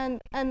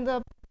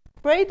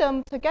braid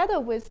them together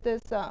with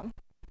this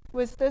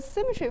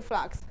symmetry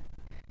flux,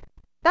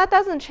 that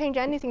doesn't change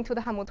anything to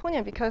the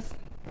Hamiltonian, because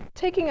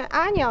taking an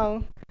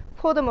anion,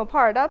 pull them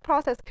apart, that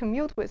process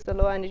commutes with the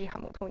low energy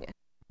Hamiltonian.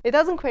 It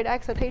doesn't create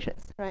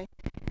excitations, right?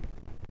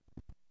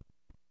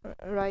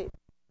 Right.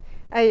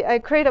 I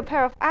create a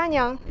pair of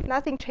anion,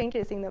 nothing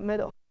changes in the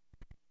middle.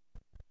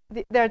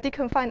 They're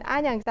deconfined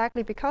anion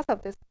exactly because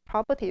of this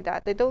property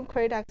that they don't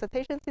create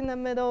excitations in the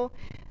middle.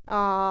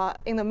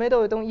 In the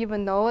middle, you don't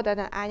even know that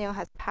an anion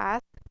has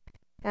passed,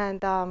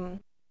 and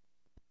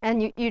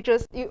you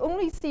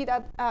only see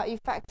that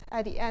effect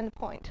at the end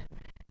point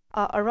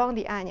around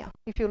the anion.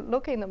 If you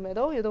look in the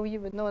middle, you don't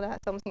even know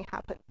that something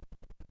happened.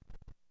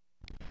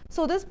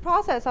 So this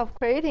process of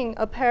creating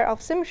a pair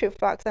of symmetry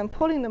flux and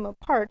pulling them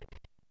apart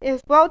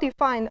is well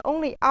defined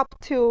only up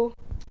to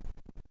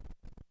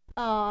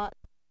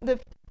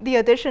the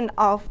addition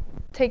of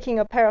taking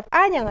a pair of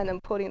anion and then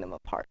pulling them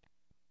apart,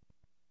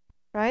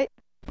 right?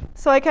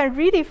 So I can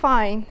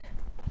redefine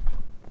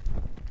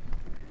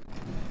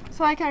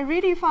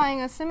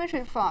a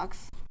symmetry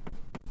flux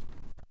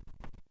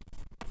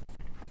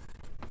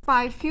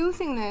by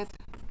fusing it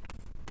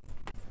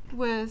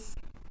with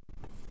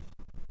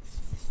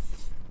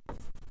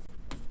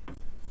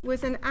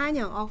an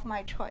anion of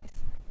my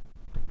choice.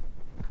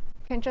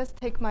 I can just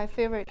take my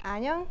favorite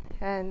anion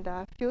and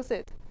fuse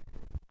it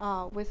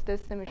with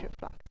this symmetry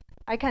flux.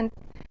 I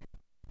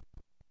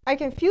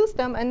can fuse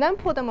them and then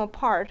pull them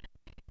apart,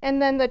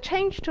 and then the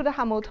change to the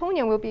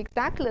Hamiltonian will be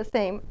exactly the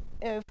same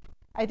if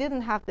I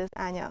didn't have this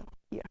anyang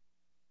here.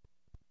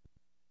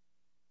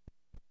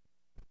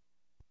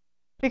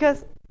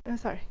 Because,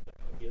 sorry.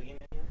 Abelian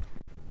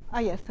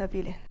anyang? Yes,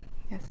 abelian.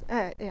 Yes,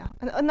 yeah.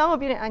 A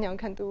non-abelian anyang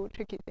can do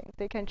tricky things.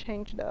 They can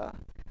change the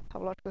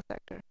topological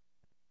sector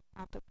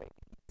after breaking.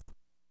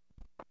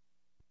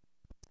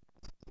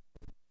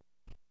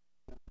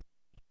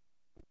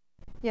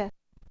 Yes.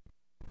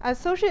 I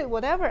associate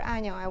whatever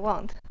anyang I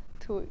want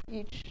to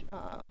each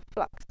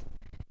flux.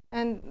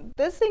 And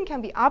this thing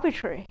can be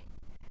arbitrary.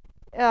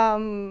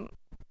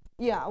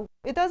 Yeah,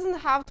 it doesn't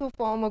have to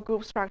form a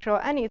group structure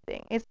or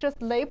anything. It's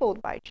just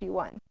labeled by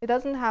G1. It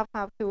doesn't have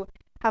to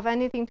have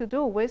anything to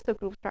do with the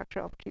group structure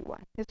of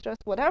G1. It's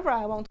just whatever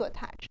I want to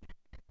attach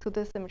to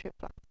this symmetry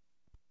flux.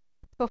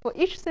 So for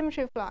each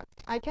symmetry flux,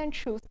 I can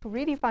choose to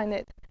redefine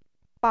it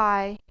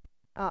by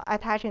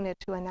attaching it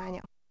to an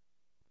anyang.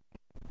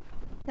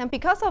 And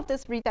because of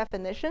this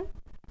redefinition,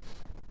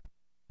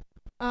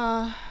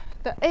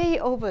 the A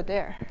over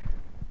there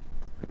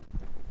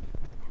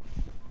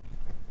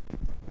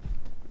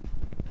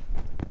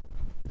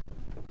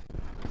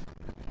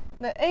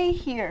the A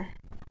here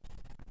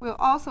will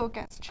also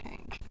get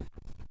changed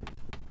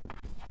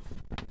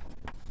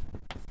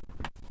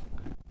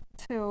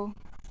to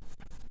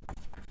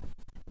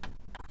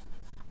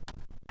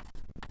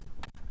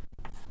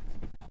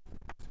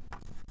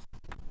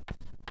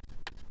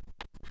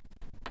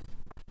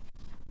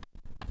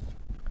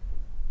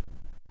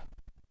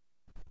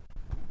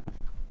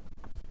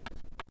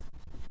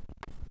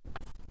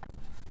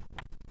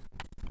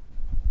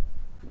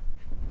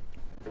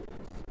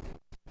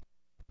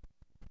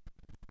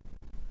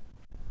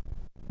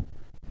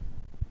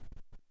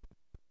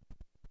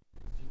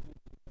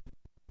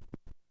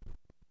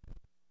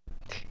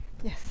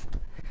yes.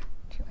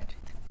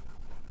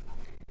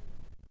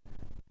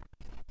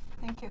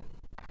 Thank you.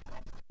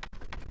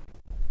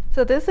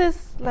 So this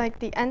is like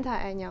the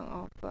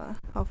anti-anyang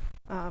of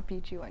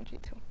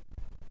BG1G2.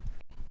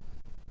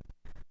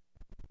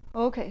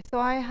 Okay, so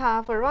I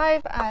have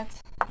arrived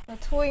at the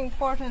two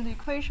important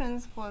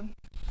equations for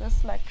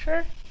this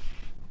lecture.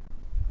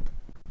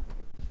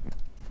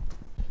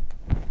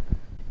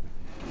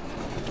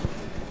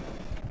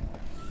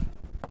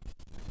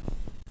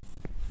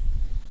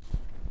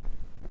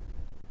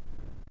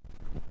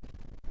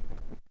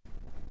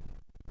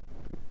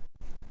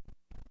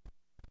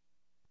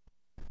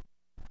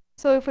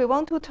 So if we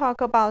want to talk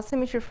about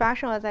symmetry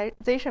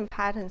fractionalization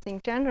patterns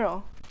in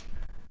general,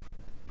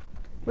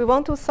 we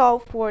want to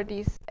solve for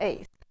these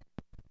A's.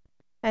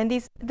 And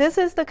this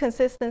is the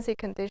consistency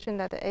condition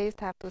that the A's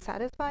have to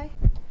satisfy.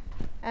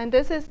 And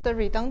this is the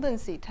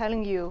redundancy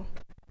telling you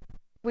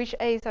which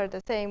A's are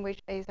the same,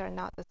 which A's are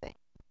not the same.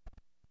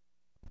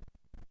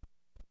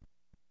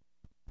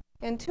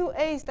 And two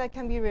A's that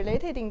can be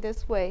related in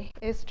this way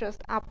is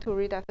just up to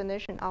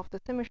redefinition of the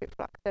symmetry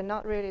flux. They're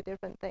not really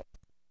different things.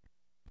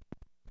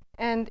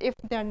 And if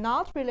they're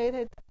not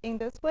related in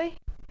this way,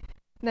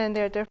 then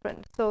they're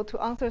different. So to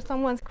answer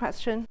someone's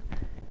question,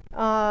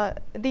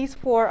 these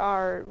four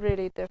are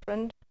really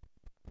different.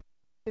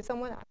 Did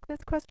someone ask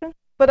this question?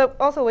 But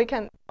also we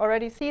can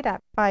already see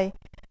that by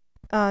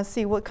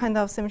see what kind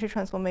of symmetry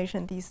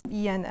transformation these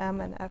E and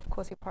M and F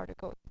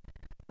quasi-particles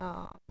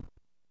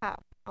have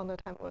on the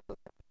time ortho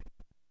symmetry.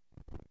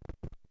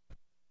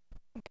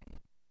 Okay.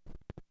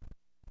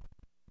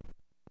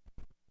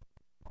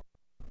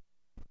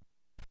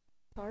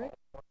 Sorry?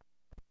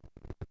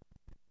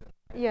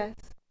 Yes.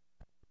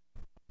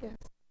 Yes.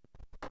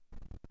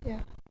 Yeah.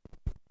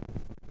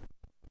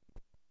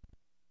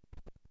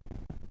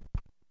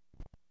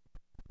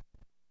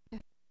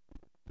 Yes.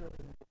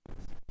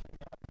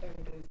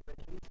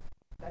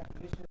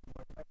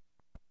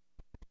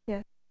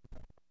 Yes.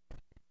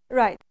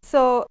 Right.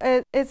 So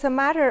it's a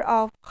matter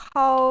of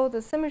how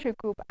the symmetry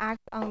group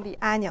acts on the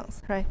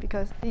anyangs, right?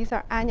 Because these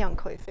are anyang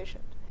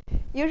coefficients.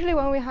 Usually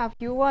when we have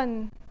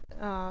U1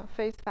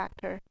 phase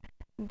factor,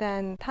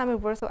 then time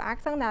reversal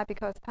acts on that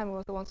because time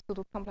reversal wants to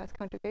do complex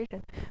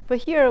conjugation. But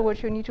here,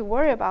 what you need to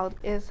worry about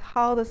is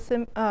how the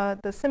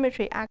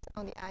symmetry acts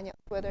on the anyang,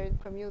 whether it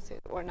permutes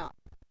it or not.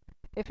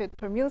 If it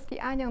permutes the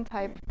anyang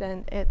type,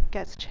 then it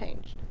gets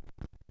changed.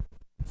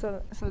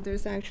 So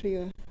there's actually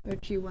a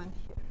G1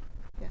 here.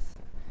 Yes.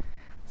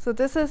 So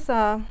this is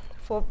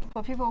for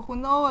people who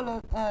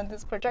know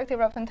this projective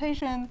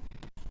representation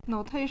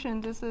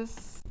notation. This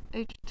is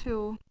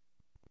H2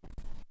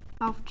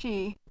 of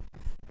G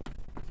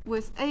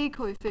with A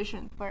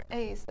coefficient, where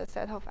A is the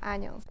set of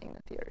anyangs in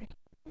the theory.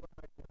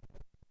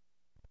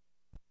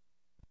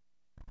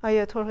 Oh,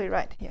 you're totally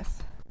right.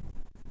 Yes.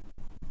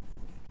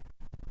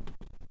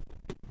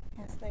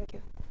 Yes, thank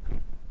you.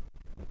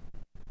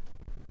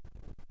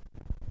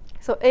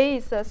 So A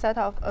is a set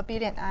of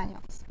abelian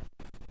anyangs.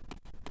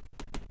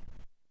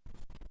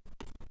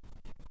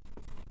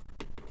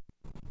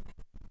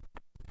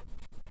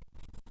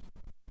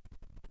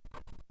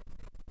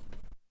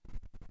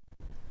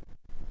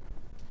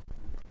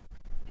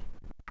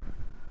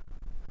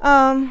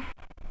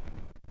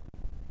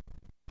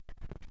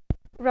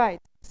 Right.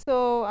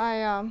 So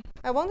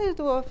I wanted to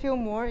do a few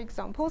more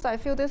examples. I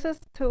feel this is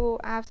too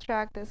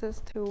abstract. This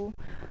is too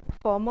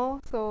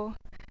formal. So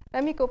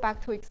let me go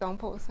back to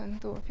examples and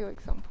do a few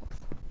examples.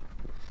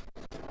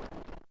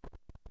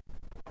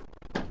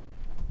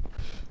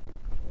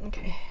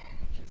 Okay.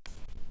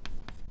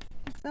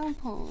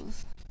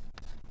 Examples.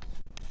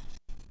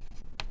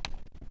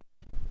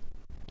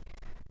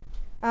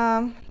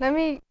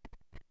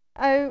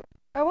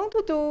 I want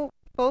to do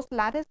both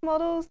lattice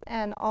models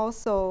and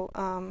also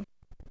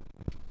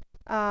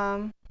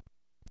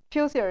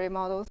field theory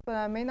models, but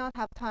I may not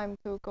have time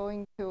to go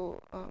into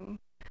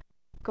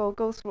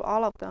go through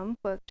all of them,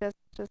 but just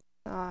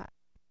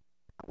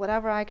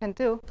whatever I can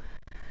do.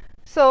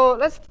 So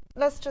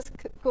let's just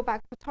go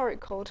back to toric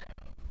code.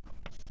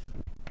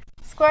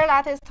 Square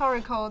lattice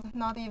toric code,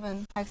 not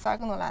even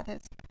hexagonal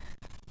lattice.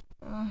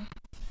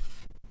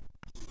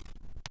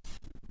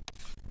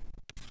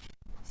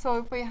 So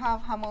if we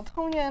have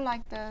Hamiltonian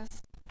like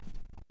this,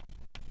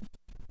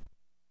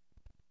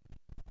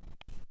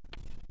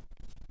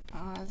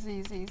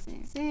 Z, Z,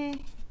 Z,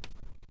 Z.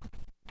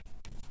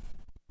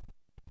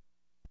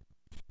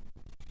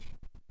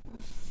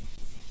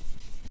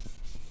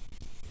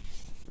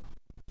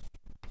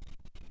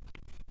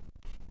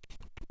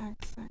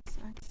 X, X,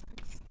 X,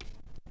 X.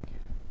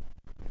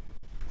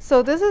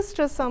 So this is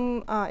just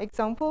some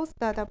examples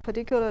that are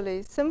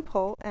particularly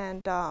simple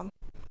and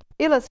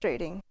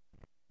illustrating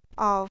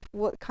of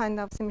what kind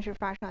of symmetry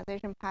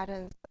fractionalization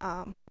patterns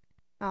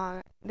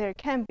there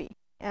can be.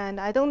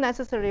 And I don't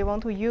necessarily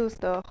want to use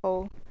the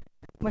whole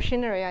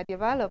machinery I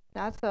developed.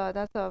 That's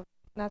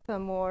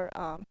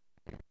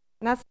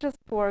just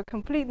for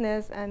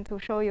completeness and to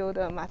show you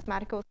the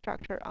mathematical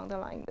structure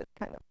underlying this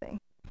kind of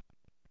thing.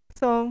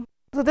 So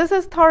this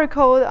is toric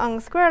code on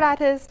square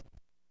lattice,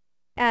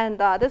 and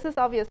this is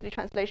obviously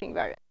translation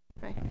invariant,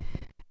 right?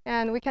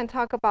 And we can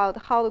talk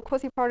about how the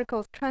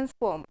quasi-particles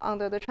transform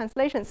under the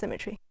translation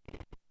symmetry.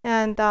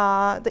 And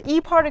the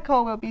E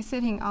particle will be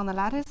sitting on the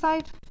lattice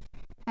side,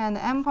 and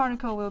the M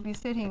particle will be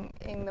sitting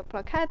in the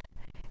plaquette.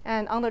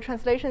 And under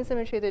translation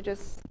symmetry, they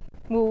just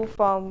move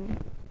from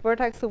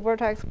vertex to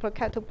vertex,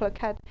 plaquette to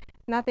plaquette.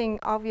 Nothing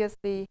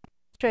obviously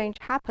strange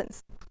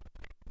happens.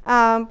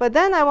 But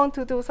then I want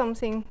to do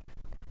something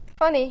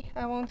funny.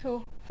 I want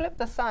to flip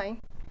the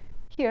sign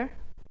here.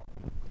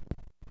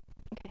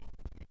 Okay.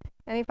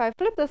 And if I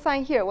flip the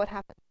sign here, what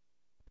happens?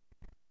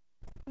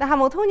 The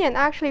Hamiltonian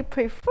actually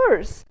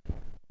prefers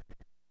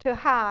to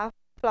have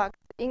flux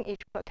in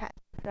each plaquette,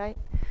 right?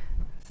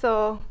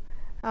 So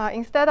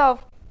instead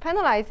of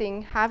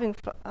penalizing having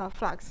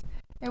flux,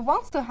 it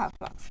wants to have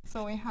flux.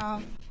 So we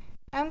have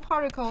M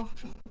particle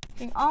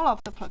in all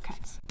of the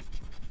plaquettes.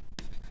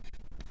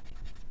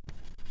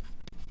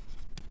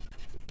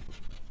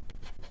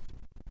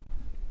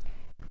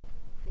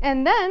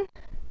 And then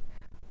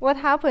what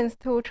happens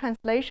to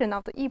translation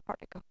of the E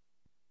particle?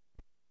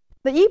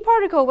 The E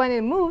particle, when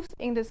it moves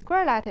in the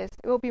square lattice,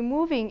 it will be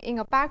moving in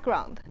a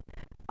background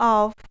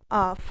of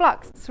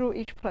flux through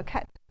each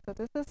plaquette. So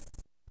this is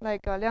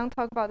like Liang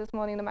talked about this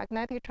morning, the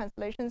magnetic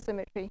translation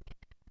symmetry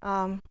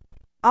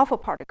alpha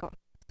particle.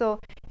 So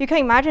you can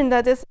imagine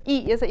that this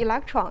E is an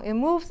electron. It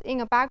moves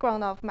in a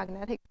background of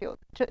magnetic field.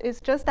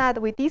 It's just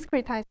that we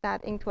discretize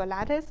that into a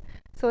lattice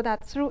so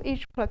that through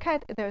each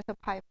plaquette there's a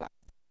pi flux.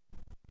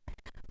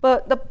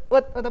 But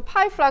what the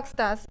pi flux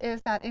does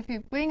is that if you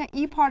bring an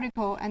E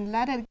particle and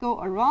let it go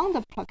around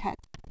the plaquette,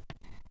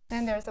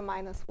 then there's a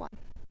 -1,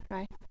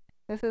 right?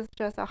 This is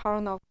just a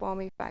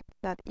Haronov-Bohm effect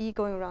that E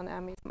going around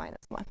M is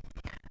 -1.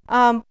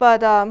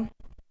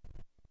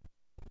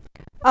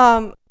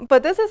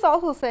 But this is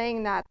also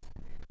saying that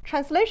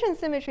translation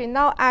symmetry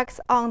now acts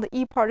on the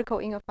E particle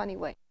in a funny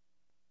way,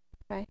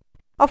 right?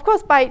 Of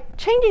course, by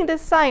changing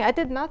this sign, I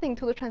did nothing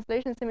to the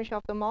translation symmetry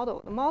of the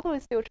model. The model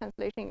is still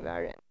translation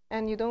invariant,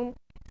 and you don't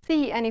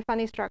see any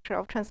funny structure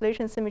of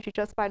translation symmetry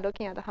just by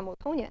looking at the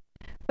Hamiltonian.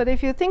 But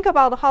if you think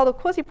about how the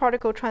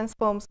quasi-particle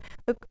transforms,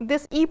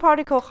 this E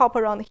particle hop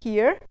around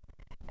here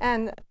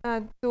and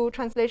do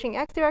translation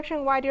x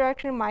direction, y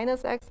direction,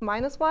 -x,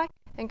 -y,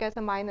 and gets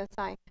a minus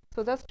sign.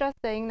 So that's just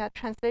saying that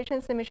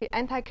translation symmetry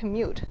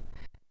anti-commute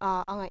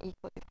on an E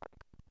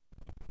quasi-particle.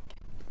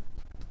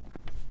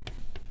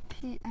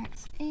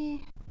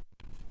 TXE.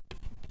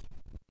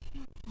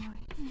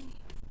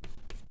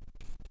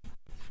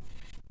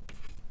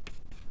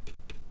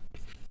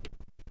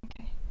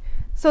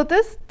 So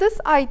this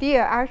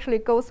idea actually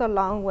goes a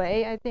long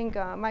way. I think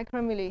Mike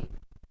Hermele,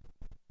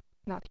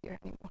 not here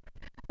anymore,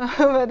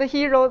 but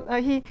he wrote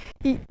he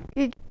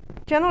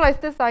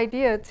generalized this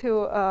idea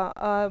to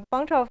a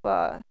bunch of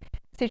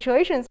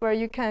situations where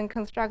you can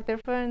construct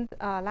different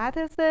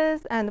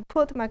lattices and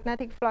put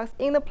magnetic flux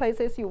in the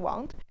places you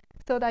want,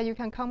 so that you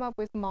can come up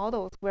with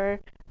models where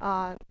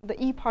the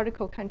E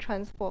particle can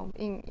transform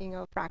in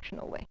a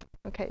fractional way.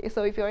 Okay,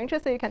 so if you're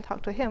interested, you can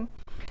talk to him.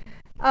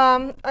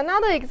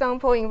 Another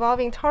example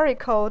involving toric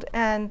code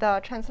and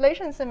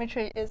translation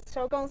symmetry is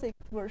Xiaogang's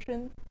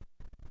version,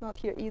 not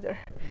here either.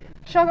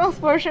 Xiaogang's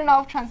version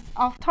of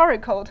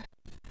toric code.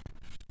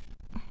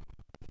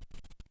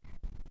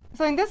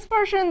 So in this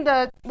version,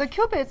 the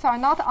qubits are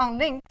not on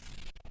links,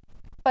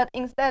 but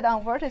instead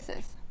on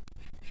vertices.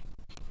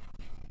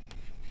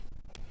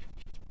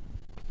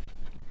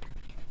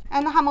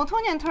 And the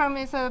Hamiltonian term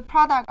is a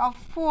product of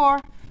 4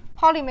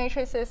 Pauli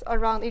matrices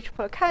around each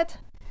plaquette.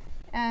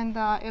 And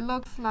it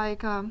looks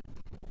like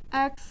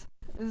X,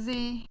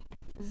 Z,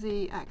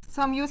 Z, X.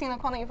 So I'm using the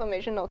quantum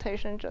information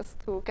notation just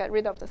to get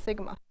rid of the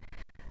sigma.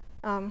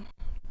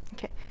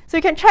 Okay, so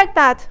you can check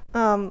that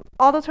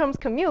all the terms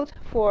commute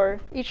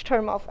for each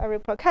term of every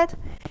plaquette.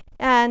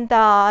 And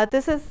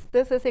this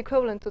is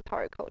equivalent to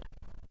toric code.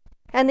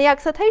 And the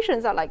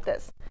excitations are like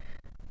this.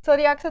 So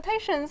the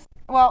excitations,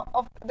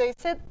 well, they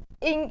sit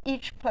in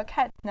each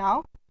plaquette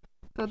now.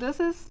 So this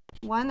is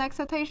one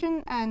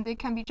excitation, and it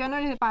can be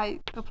generated by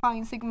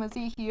applying sigma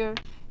z here,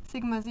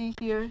 sigma z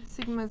here,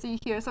 sigma z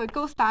here. So it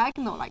goes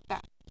diagonal like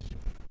that.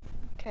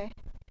 Okay,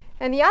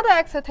 and the other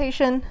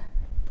excitation,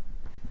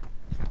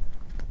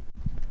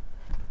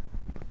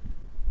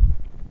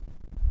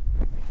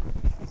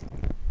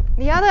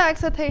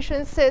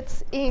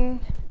 sits in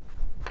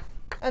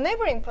a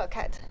neighboring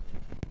plaquette.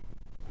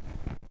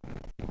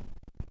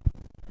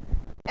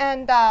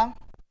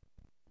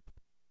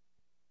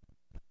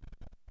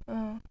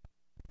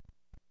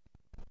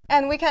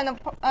 And we can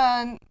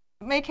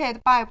make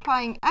it by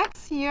applying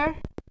x here,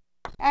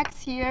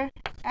 x here,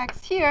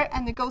 x here,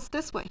 and it goes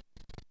this way.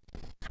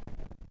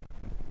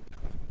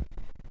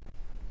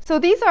 So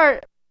these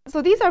are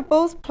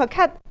both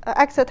plaquette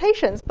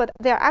excitations, but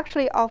they're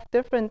actually of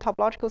different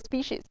topological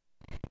species.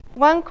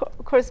 One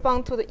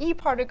corresponds to the E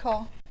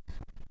particle,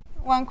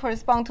 one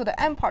corresponds to the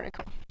M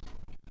particle.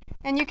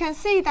 And you can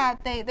see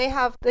that they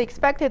have the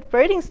expected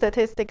braiding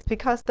statistics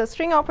because the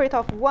string operator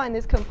of one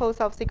is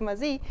composed of sigma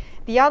z,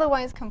 the other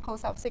one is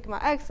composed of sigma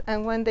x,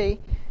 and when they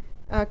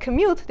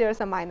commute, there's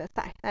a minus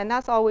sign. And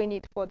that's all we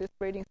need for this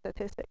braiding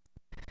statistics.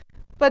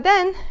 But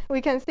then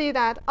we can see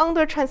that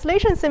under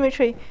translation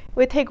symmetry,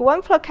 we take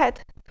one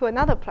plaquette to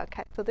another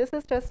plaquette. So this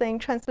is just saying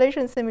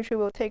translation symmetry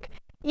will take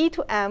E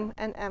to M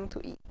and M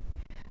to E.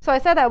 So I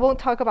said I won't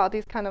talk about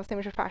this kind of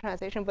symmetry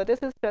fractionalization, but this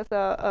is just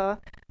a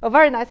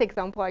very nice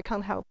example. I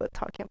can't help but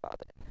talking about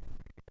it.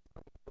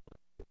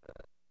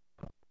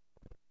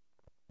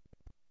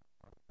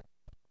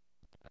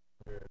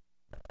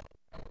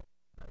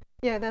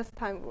 Yeah, that's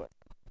time work.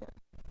 Yeah.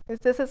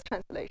 This is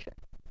translation.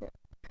 Yeah.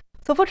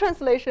 So for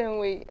translation,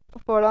 we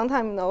for a long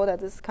time know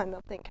that this kind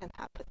of thing can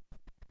happen.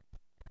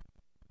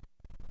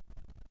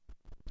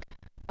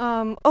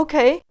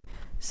 Okay.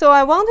 So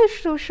I wanted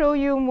to show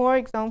you more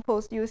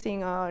examples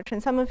using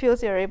Chen-Simon field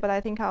theory, but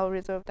I think I'll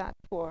reserve that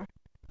for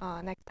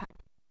next time.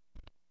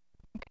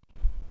 Okay.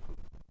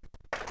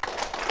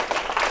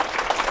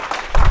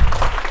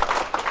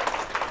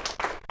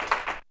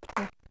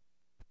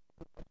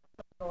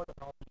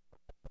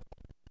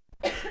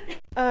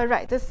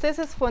 Right, this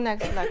is for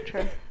next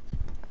lecture.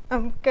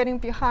 I'm getting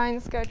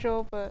behind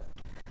schedule, but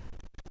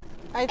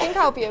I think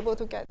I'll be able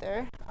to get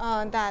there.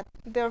 That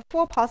there are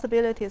 4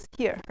 possibilities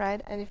here,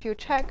 right? And if you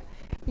check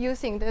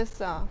using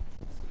this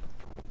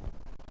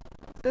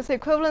this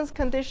equivalence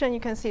condition,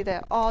 you can see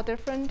they're all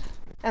different.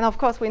 And of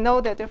course, we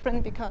know they're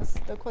different because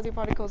the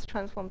quasi-particles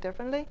transform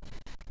differently.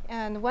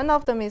 And one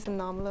of them is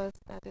anomalous,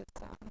 that is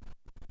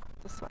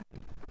this one.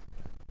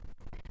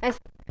 And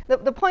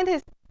the point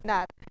is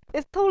that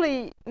it's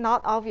totally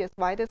not obvious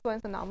why this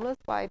one's anomalous,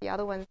 why the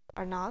other ones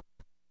are not.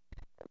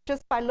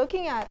 Just by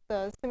looking at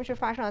the symmetry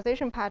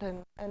fractionalization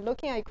pattern and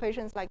looking at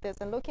equations like this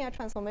and looking at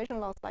transformation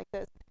laws like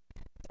this,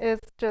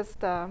 it's just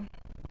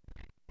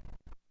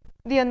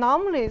the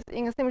anomalies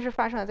in a symmetry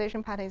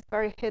fractionalization pattern is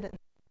very hidden.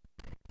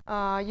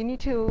 You need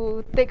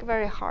to dig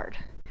very hard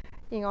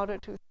in order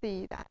to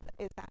see that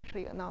it's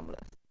actually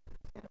anomalous.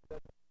 Yeah.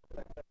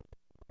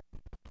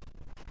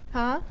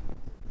 Huh?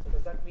 So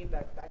does that mean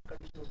that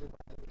condition will be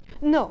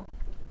violated? No,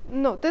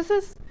 no. This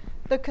is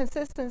the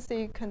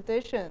consistency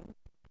condition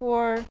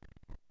for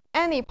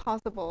any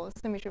possible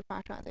symmetry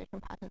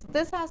fractionalization patterns.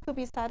 This has to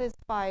be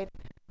satisfied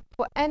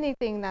for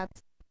anything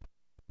that's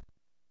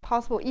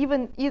possible,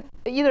 even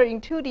either in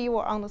 2D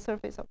or on the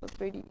surface of the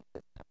 3D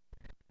system.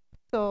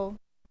 So,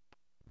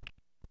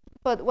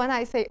 but when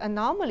I say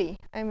anomaly,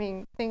 I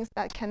mean things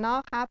that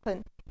cannot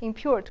happen in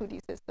pure 2D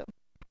system.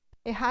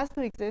 It has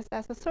to exist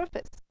as a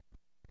surface.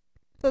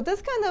 So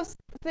this kind of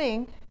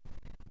thing,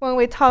 when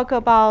we talk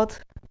about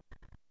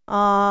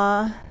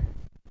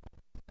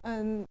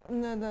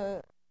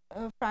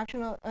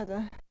fractional,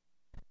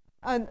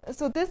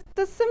 so this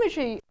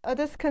symmetry,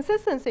 this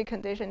consistency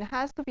condition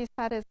has to be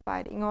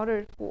satisfied in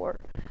order for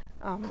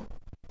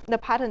the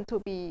pattern to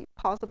be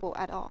possible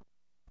at all.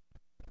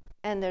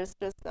 And there's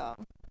just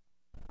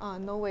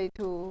no way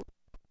to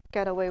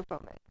get away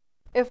from it.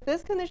 If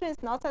this condition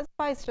is not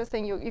satisfied, it's just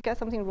saying you get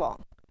something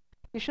wrong.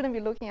 You shouldn't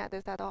be looking at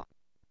this at all.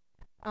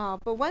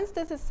 But once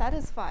this is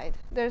satisfied,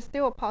 there's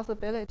still a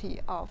possibility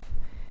of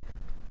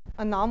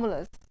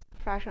anomalous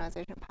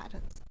fractionalization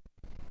patterns.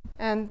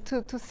 And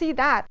to see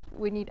that,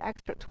 we need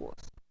extra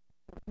tools.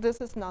 This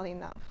is not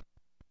enough.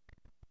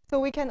 So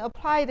we can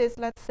apply this,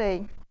 let's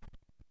say.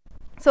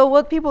 So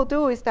what people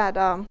do is that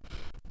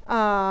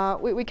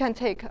we can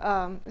take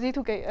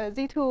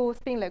Z2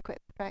 spin liquid,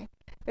 right?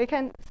 We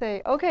can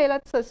say, okay,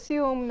 let's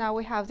assume now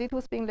we have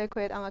Z2 spin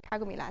liquid on a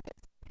Kagome lattice.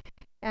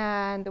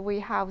 And we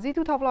have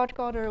Z2 topological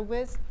order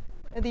with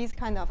these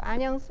kind of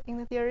anions in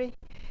the theory.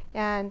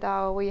 And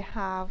we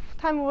have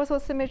time reversal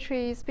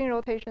symmetry, spin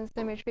rotation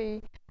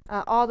symmetry,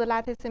 all the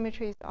lattice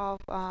symmetries of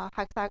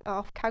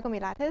Kagome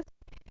lattice.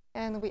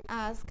 And we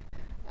ask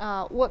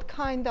what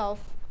kind of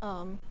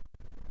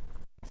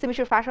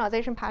symmetry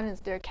fractionalization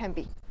patterns there can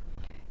be.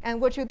 And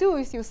what you do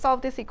is you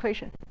solve this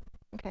equation.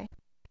 Okay,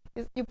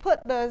 you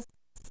put the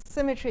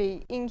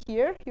symmetry in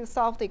here, you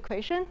solve the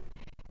equation,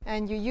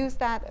 and you use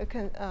that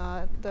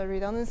the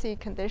redundancy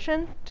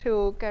condition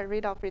to get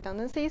rid of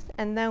redundancies,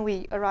 and then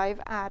we arrive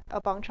at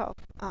a bunch of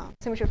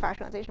symmetry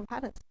fractionalization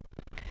patterns.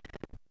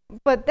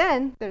 But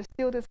then there's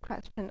still this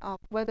question of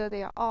whether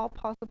they are all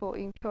possible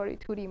in purely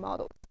 2D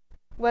models.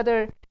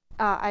 Whether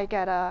I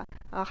get a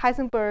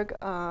Heisenberg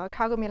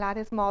Kagome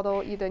lattice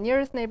model, either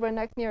nearest neighbor,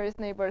 next nearest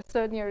neighbor,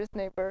 third nearest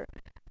neighbor,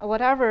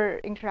 whatever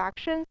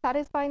interaction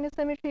satisfying the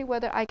symmetry,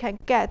 whether I can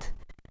get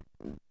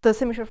the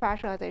symmetry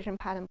fractionalization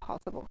pattern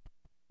possible.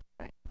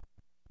 Right?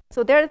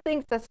 So there are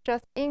things that's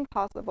just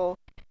impossible,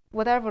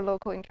 whatever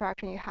local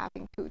interaction you have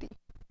in 2D.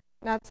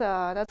 That's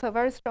a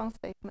very strong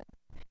statement.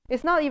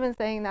 It's not even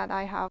saying that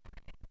I have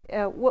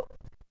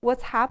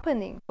what's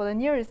happening for the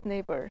nearest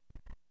neighbor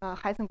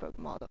Heisenberg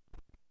model.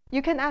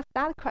 You can ask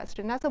that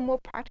question. That's a more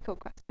practical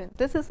question.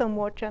 This is a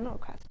more general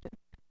question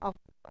of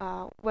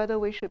whether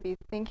we should be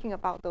thinking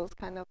about those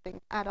kind of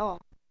things at all,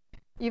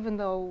 even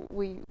though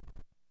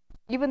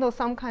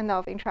some kind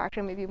of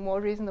interaction may be more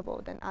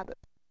reasonable than others.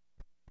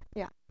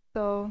 Yeah.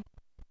 So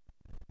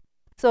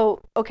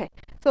okay.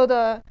 So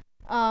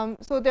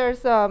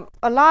there's a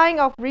line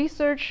of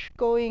research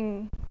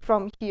going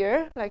from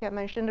here, like I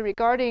mentioned,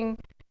 regarding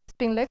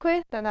spin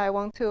liquid that I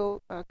want to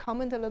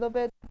comment a little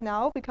bit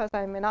now because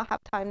I may not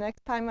have time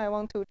next time. I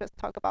want to just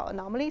talk about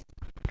anomalies.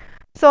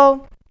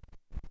 So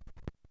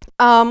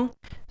now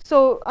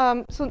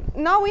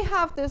we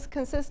have this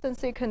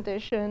consistency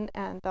condition,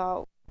 and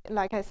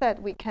like I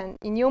said, we can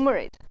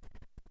enumerate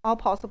all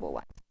possible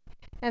ones.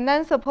 And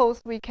then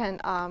suppose we can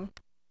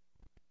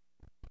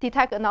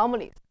detect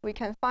anomalies. We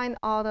can find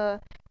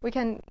we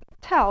can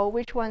tell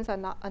which ones are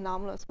not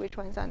anomalous, which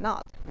ones are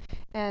not.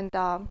 And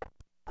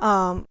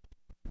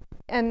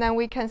then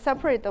we can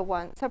separate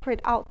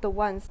out the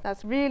ones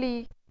that's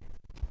really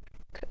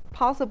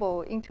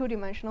possible in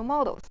two-dimensional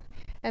models.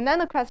 And then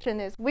the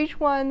question is, which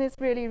one is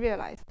really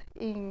realized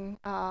in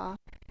the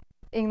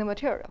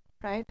material,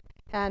 right?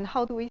 And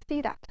how do we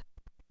see that?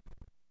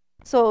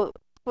 So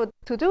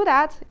to do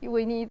that,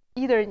 we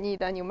either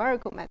need a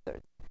numerical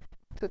method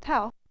to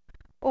tell,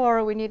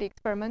 or we need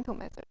experimental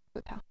method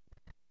to tell.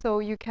 So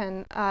you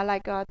can,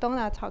 like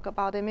Donna talk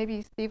about it,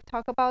 maybe Steve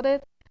talk about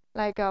it.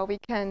 Like we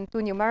can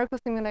do numerical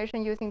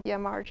simulation using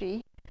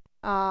DMRG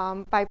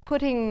by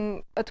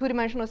putting a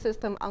two-dimensional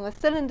system on a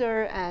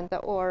cylinder and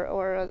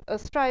or a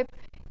stripe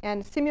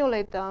and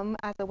simulate them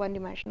as a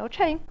one-dimensional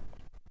chain.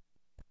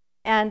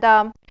 And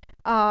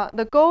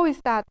the goal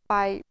is that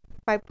by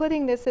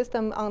putting this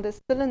system on this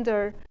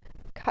cylinder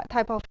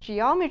type of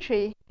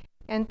geometry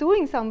and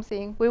doing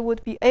something, we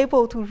would be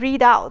able to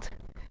read out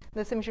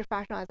the symmetry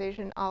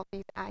fractionalization of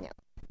these anions.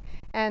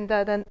 And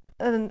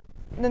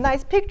the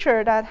nice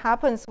picture that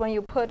happens when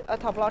you put a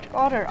topological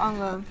order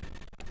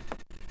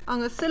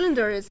on a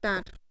cylinder is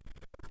that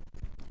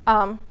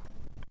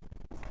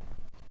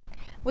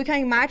we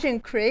can imagine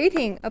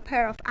creating a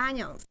pair of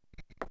anions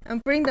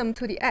and bring them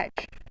to the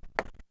edge,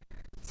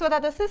 so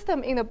that the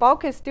system in the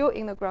bulk is still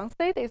in the ground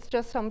state. It's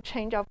just some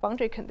change of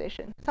boundary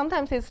condition.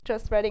 Sometimes it's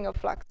just spreading a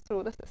flux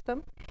through the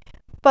system.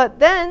 But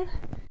then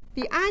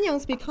the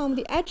anions become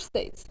the edge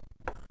states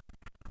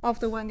of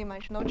the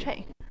one-dimensional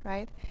chain,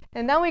 right?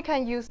 And then we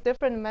can use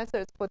different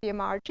methods for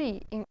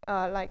DMRG,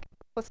 like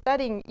for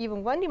studying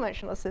even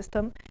one-dimensional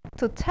system,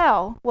 to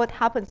tell what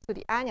happens to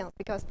the anions,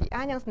 because the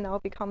anions now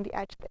become the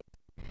edge states.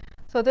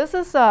 So this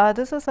is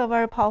a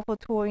very powerful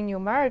tool in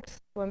numerics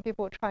when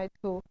people try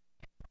to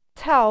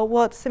tell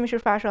what symmetry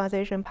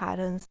fractionalization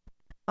patterns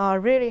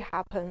really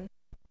happen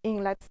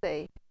in, let's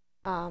say,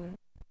 Kagome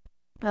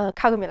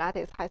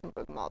lattice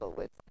Heisenberg model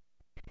with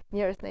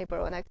nearest neighbor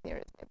or next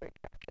nearest neighbor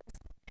interactions.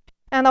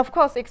 And of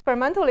course,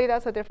 experimentally,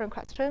 that's a different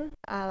question.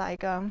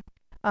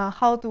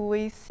 How do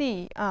we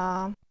see?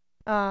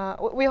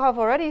 We have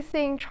already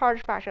seen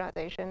charge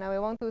fractionalization, and we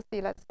want to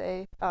see, let's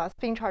say,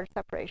 spin charge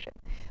separation.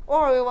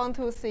 Or we want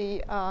to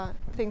see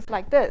things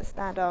like this,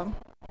 that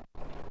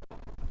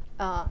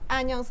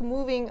anions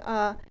moving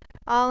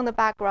on the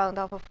background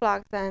of a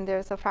flux, and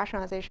there's a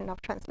fractionalization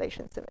of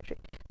translation symmetry.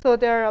 So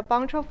there are a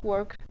bunch of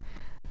work.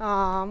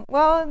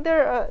 Well,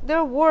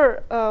 there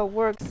were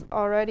works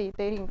already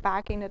dating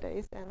back in the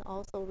days, and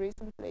also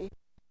recently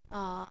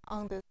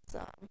on this,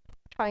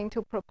 trying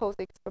to propose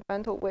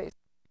experimental ways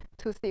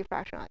to see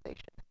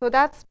fractionalization. So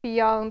that's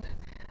beyond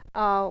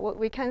what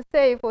we can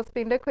say for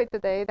spin liquid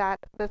today, that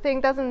the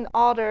thing doesn't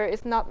order,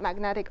 it's not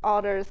magnetic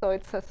order, so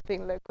it's a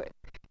spin liquid.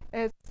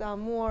 It's a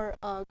more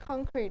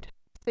concrete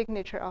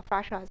signature of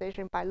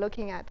fractionalization by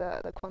looking at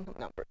the quantum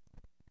numbers.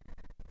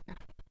 Yeah.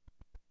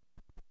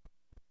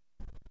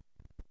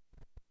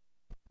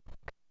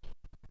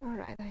 All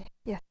right.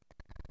 Yes.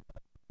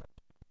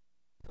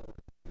 So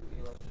to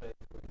illustrate,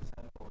 for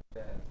example,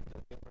 that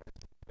the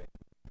difference between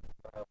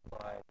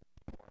apply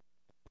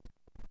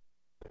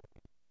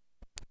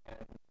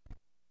and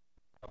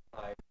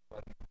apply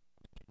one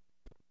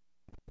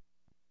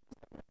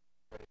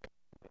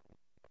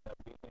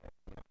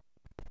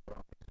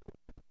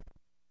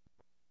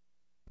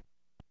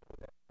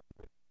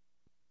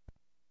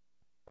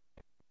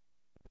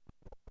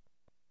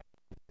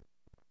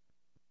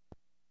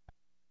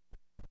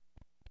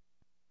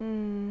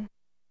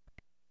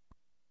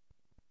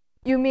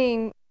You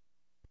mean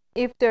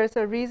if there's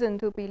a reason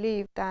to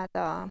believe that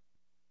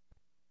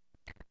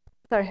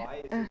sorry.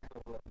 Y is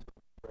equivalent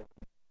to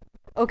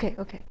Okay.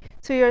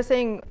 So you're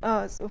saying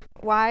so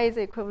Y is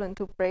equivalent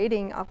to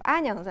braiding of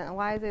anyons, and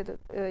Y is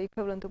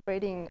equivalent to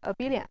braiding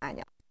abelian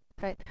anyons,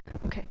 right?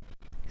 Okay.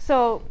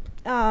 So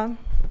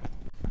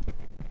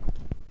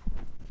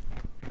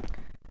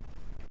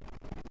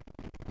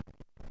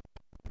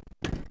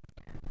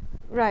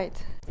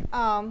right.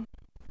 I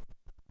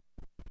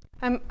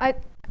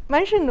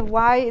mentioned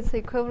Y is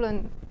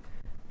equivalent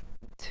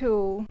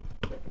to.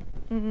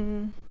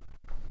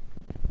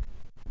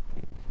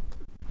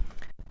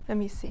 Let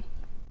me see.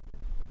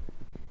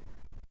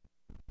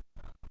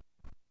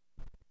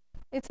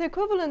 It's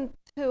equivalent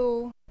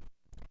to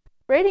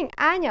braiding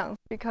anyons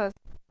because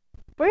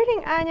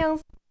braiding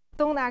anyons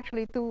don't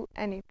actually do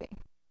anything.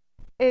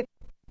 If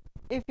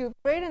you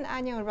braid an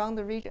anion around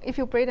the region, if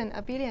you braid an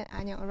abelian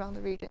anion around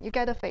the region, you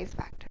get a phase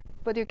factor,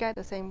 but you get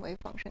the same wave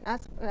function.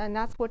 That's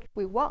what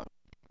we want,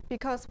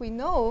 because we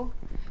know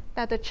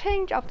that the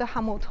change of the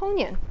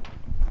Hamiltonian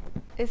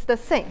is the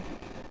same.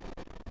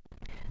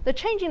 The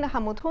change in the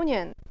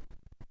Hamiltonian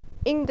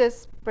in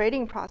this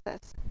braiding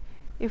process,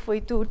 if we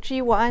do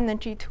G1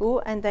 and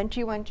G2 and then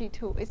G1,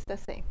 G2, it's the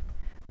same,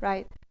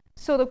 right?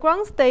 So the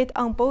ground state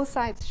on both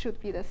sides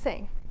should be the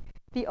same.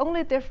 The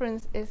only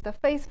difference is the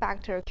phase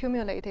factor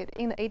accumulated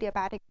in the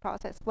adiabatic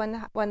process when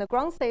the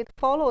ground state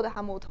follow the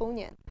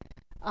Hamiltonian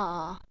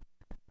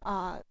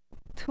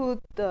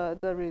to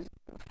the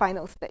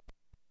final state.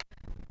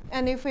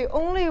 And if we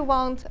only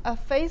want a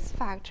phase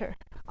factor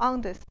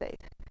on this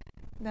state,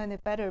 then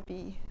it better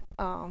be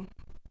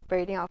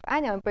braiding of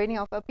anion, braiding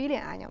of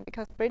abelian anion,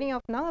 because braiding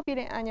of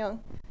non-abelian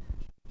anion,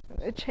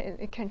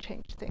 it can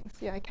change things.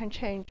 Yeah, it can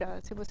change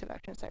super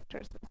selection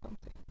sectors or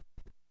something.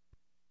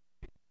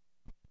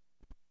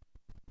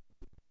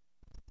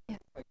 Yeah.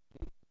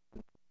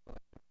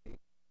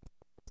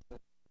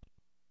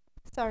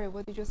 Sorry,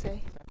 what did you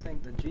say? So I'm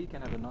saying the G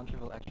can have a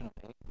non-trivial action of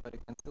A, but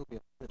it can still be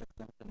a split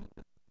extension in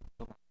this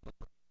domain.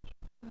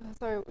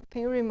 Sorry,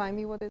 can you remind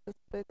me what is the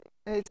split?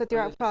 It's a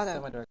direct product.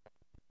 Semi-direct.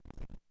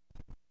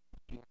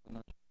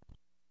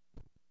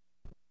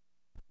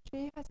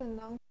 G has a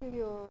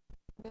non-trivial,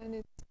 then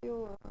it's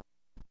still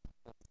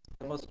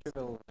the most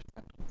trivial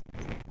extension.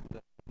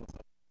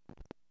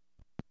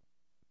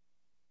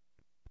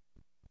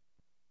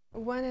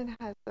 When it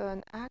has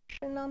an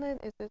action on it,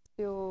 is it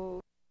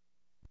still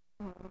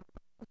a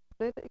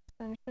split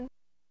extension? I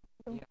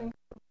don't think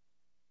so.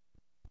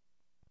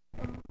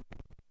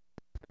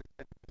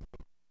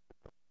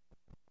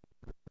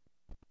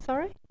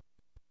 Sorry?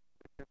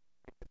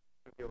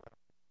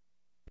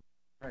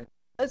 Right.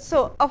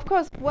 So of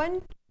course,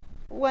 when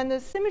the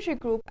symmetry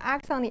group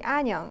acts on the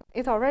anion,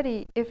 it's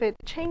already, if it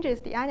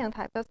changes the anion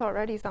type, that's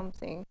already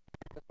something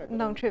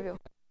non-trivial.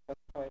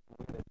 Specify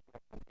with it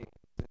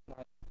it's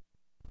not,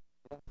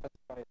 you don't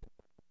specify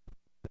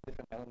the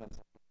different elements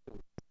of the two.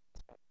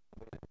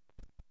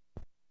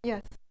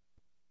 Yes.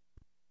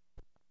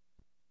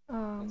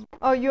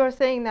 Oh, you are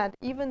saying that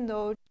even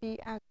though G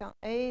acts on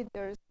A,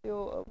 there's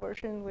still a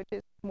version which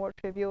is more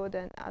trivial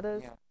than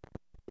others?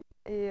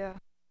 Yeah.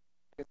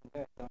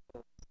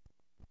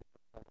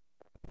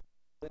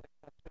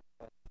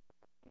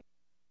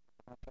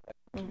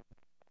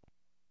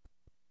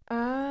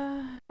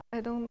 I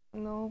don't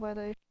know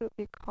whether it should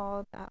be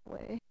called that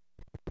way.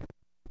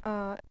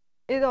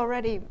 It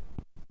already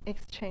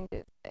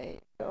exchanges A,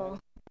 so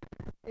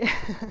it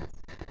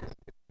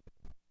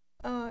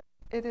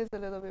is a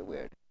little bit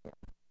weird.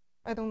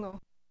 I don't know.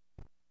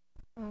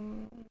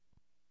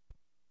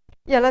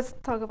 Yeah, let's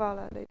talk about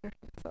that later.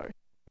 Sorry.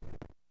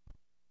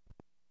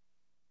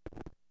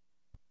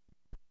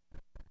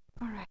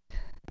 All right.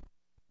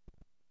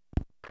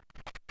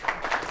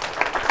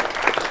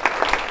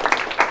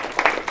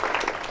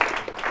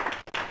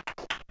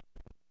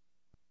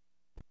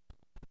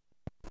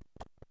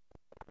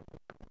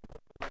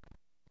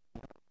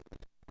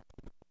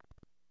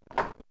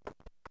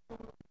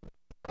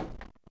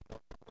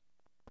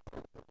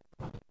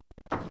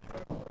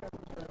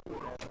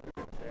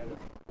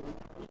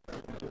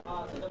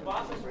 So the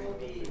process will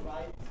be,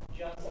 right,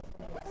 just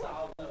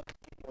solve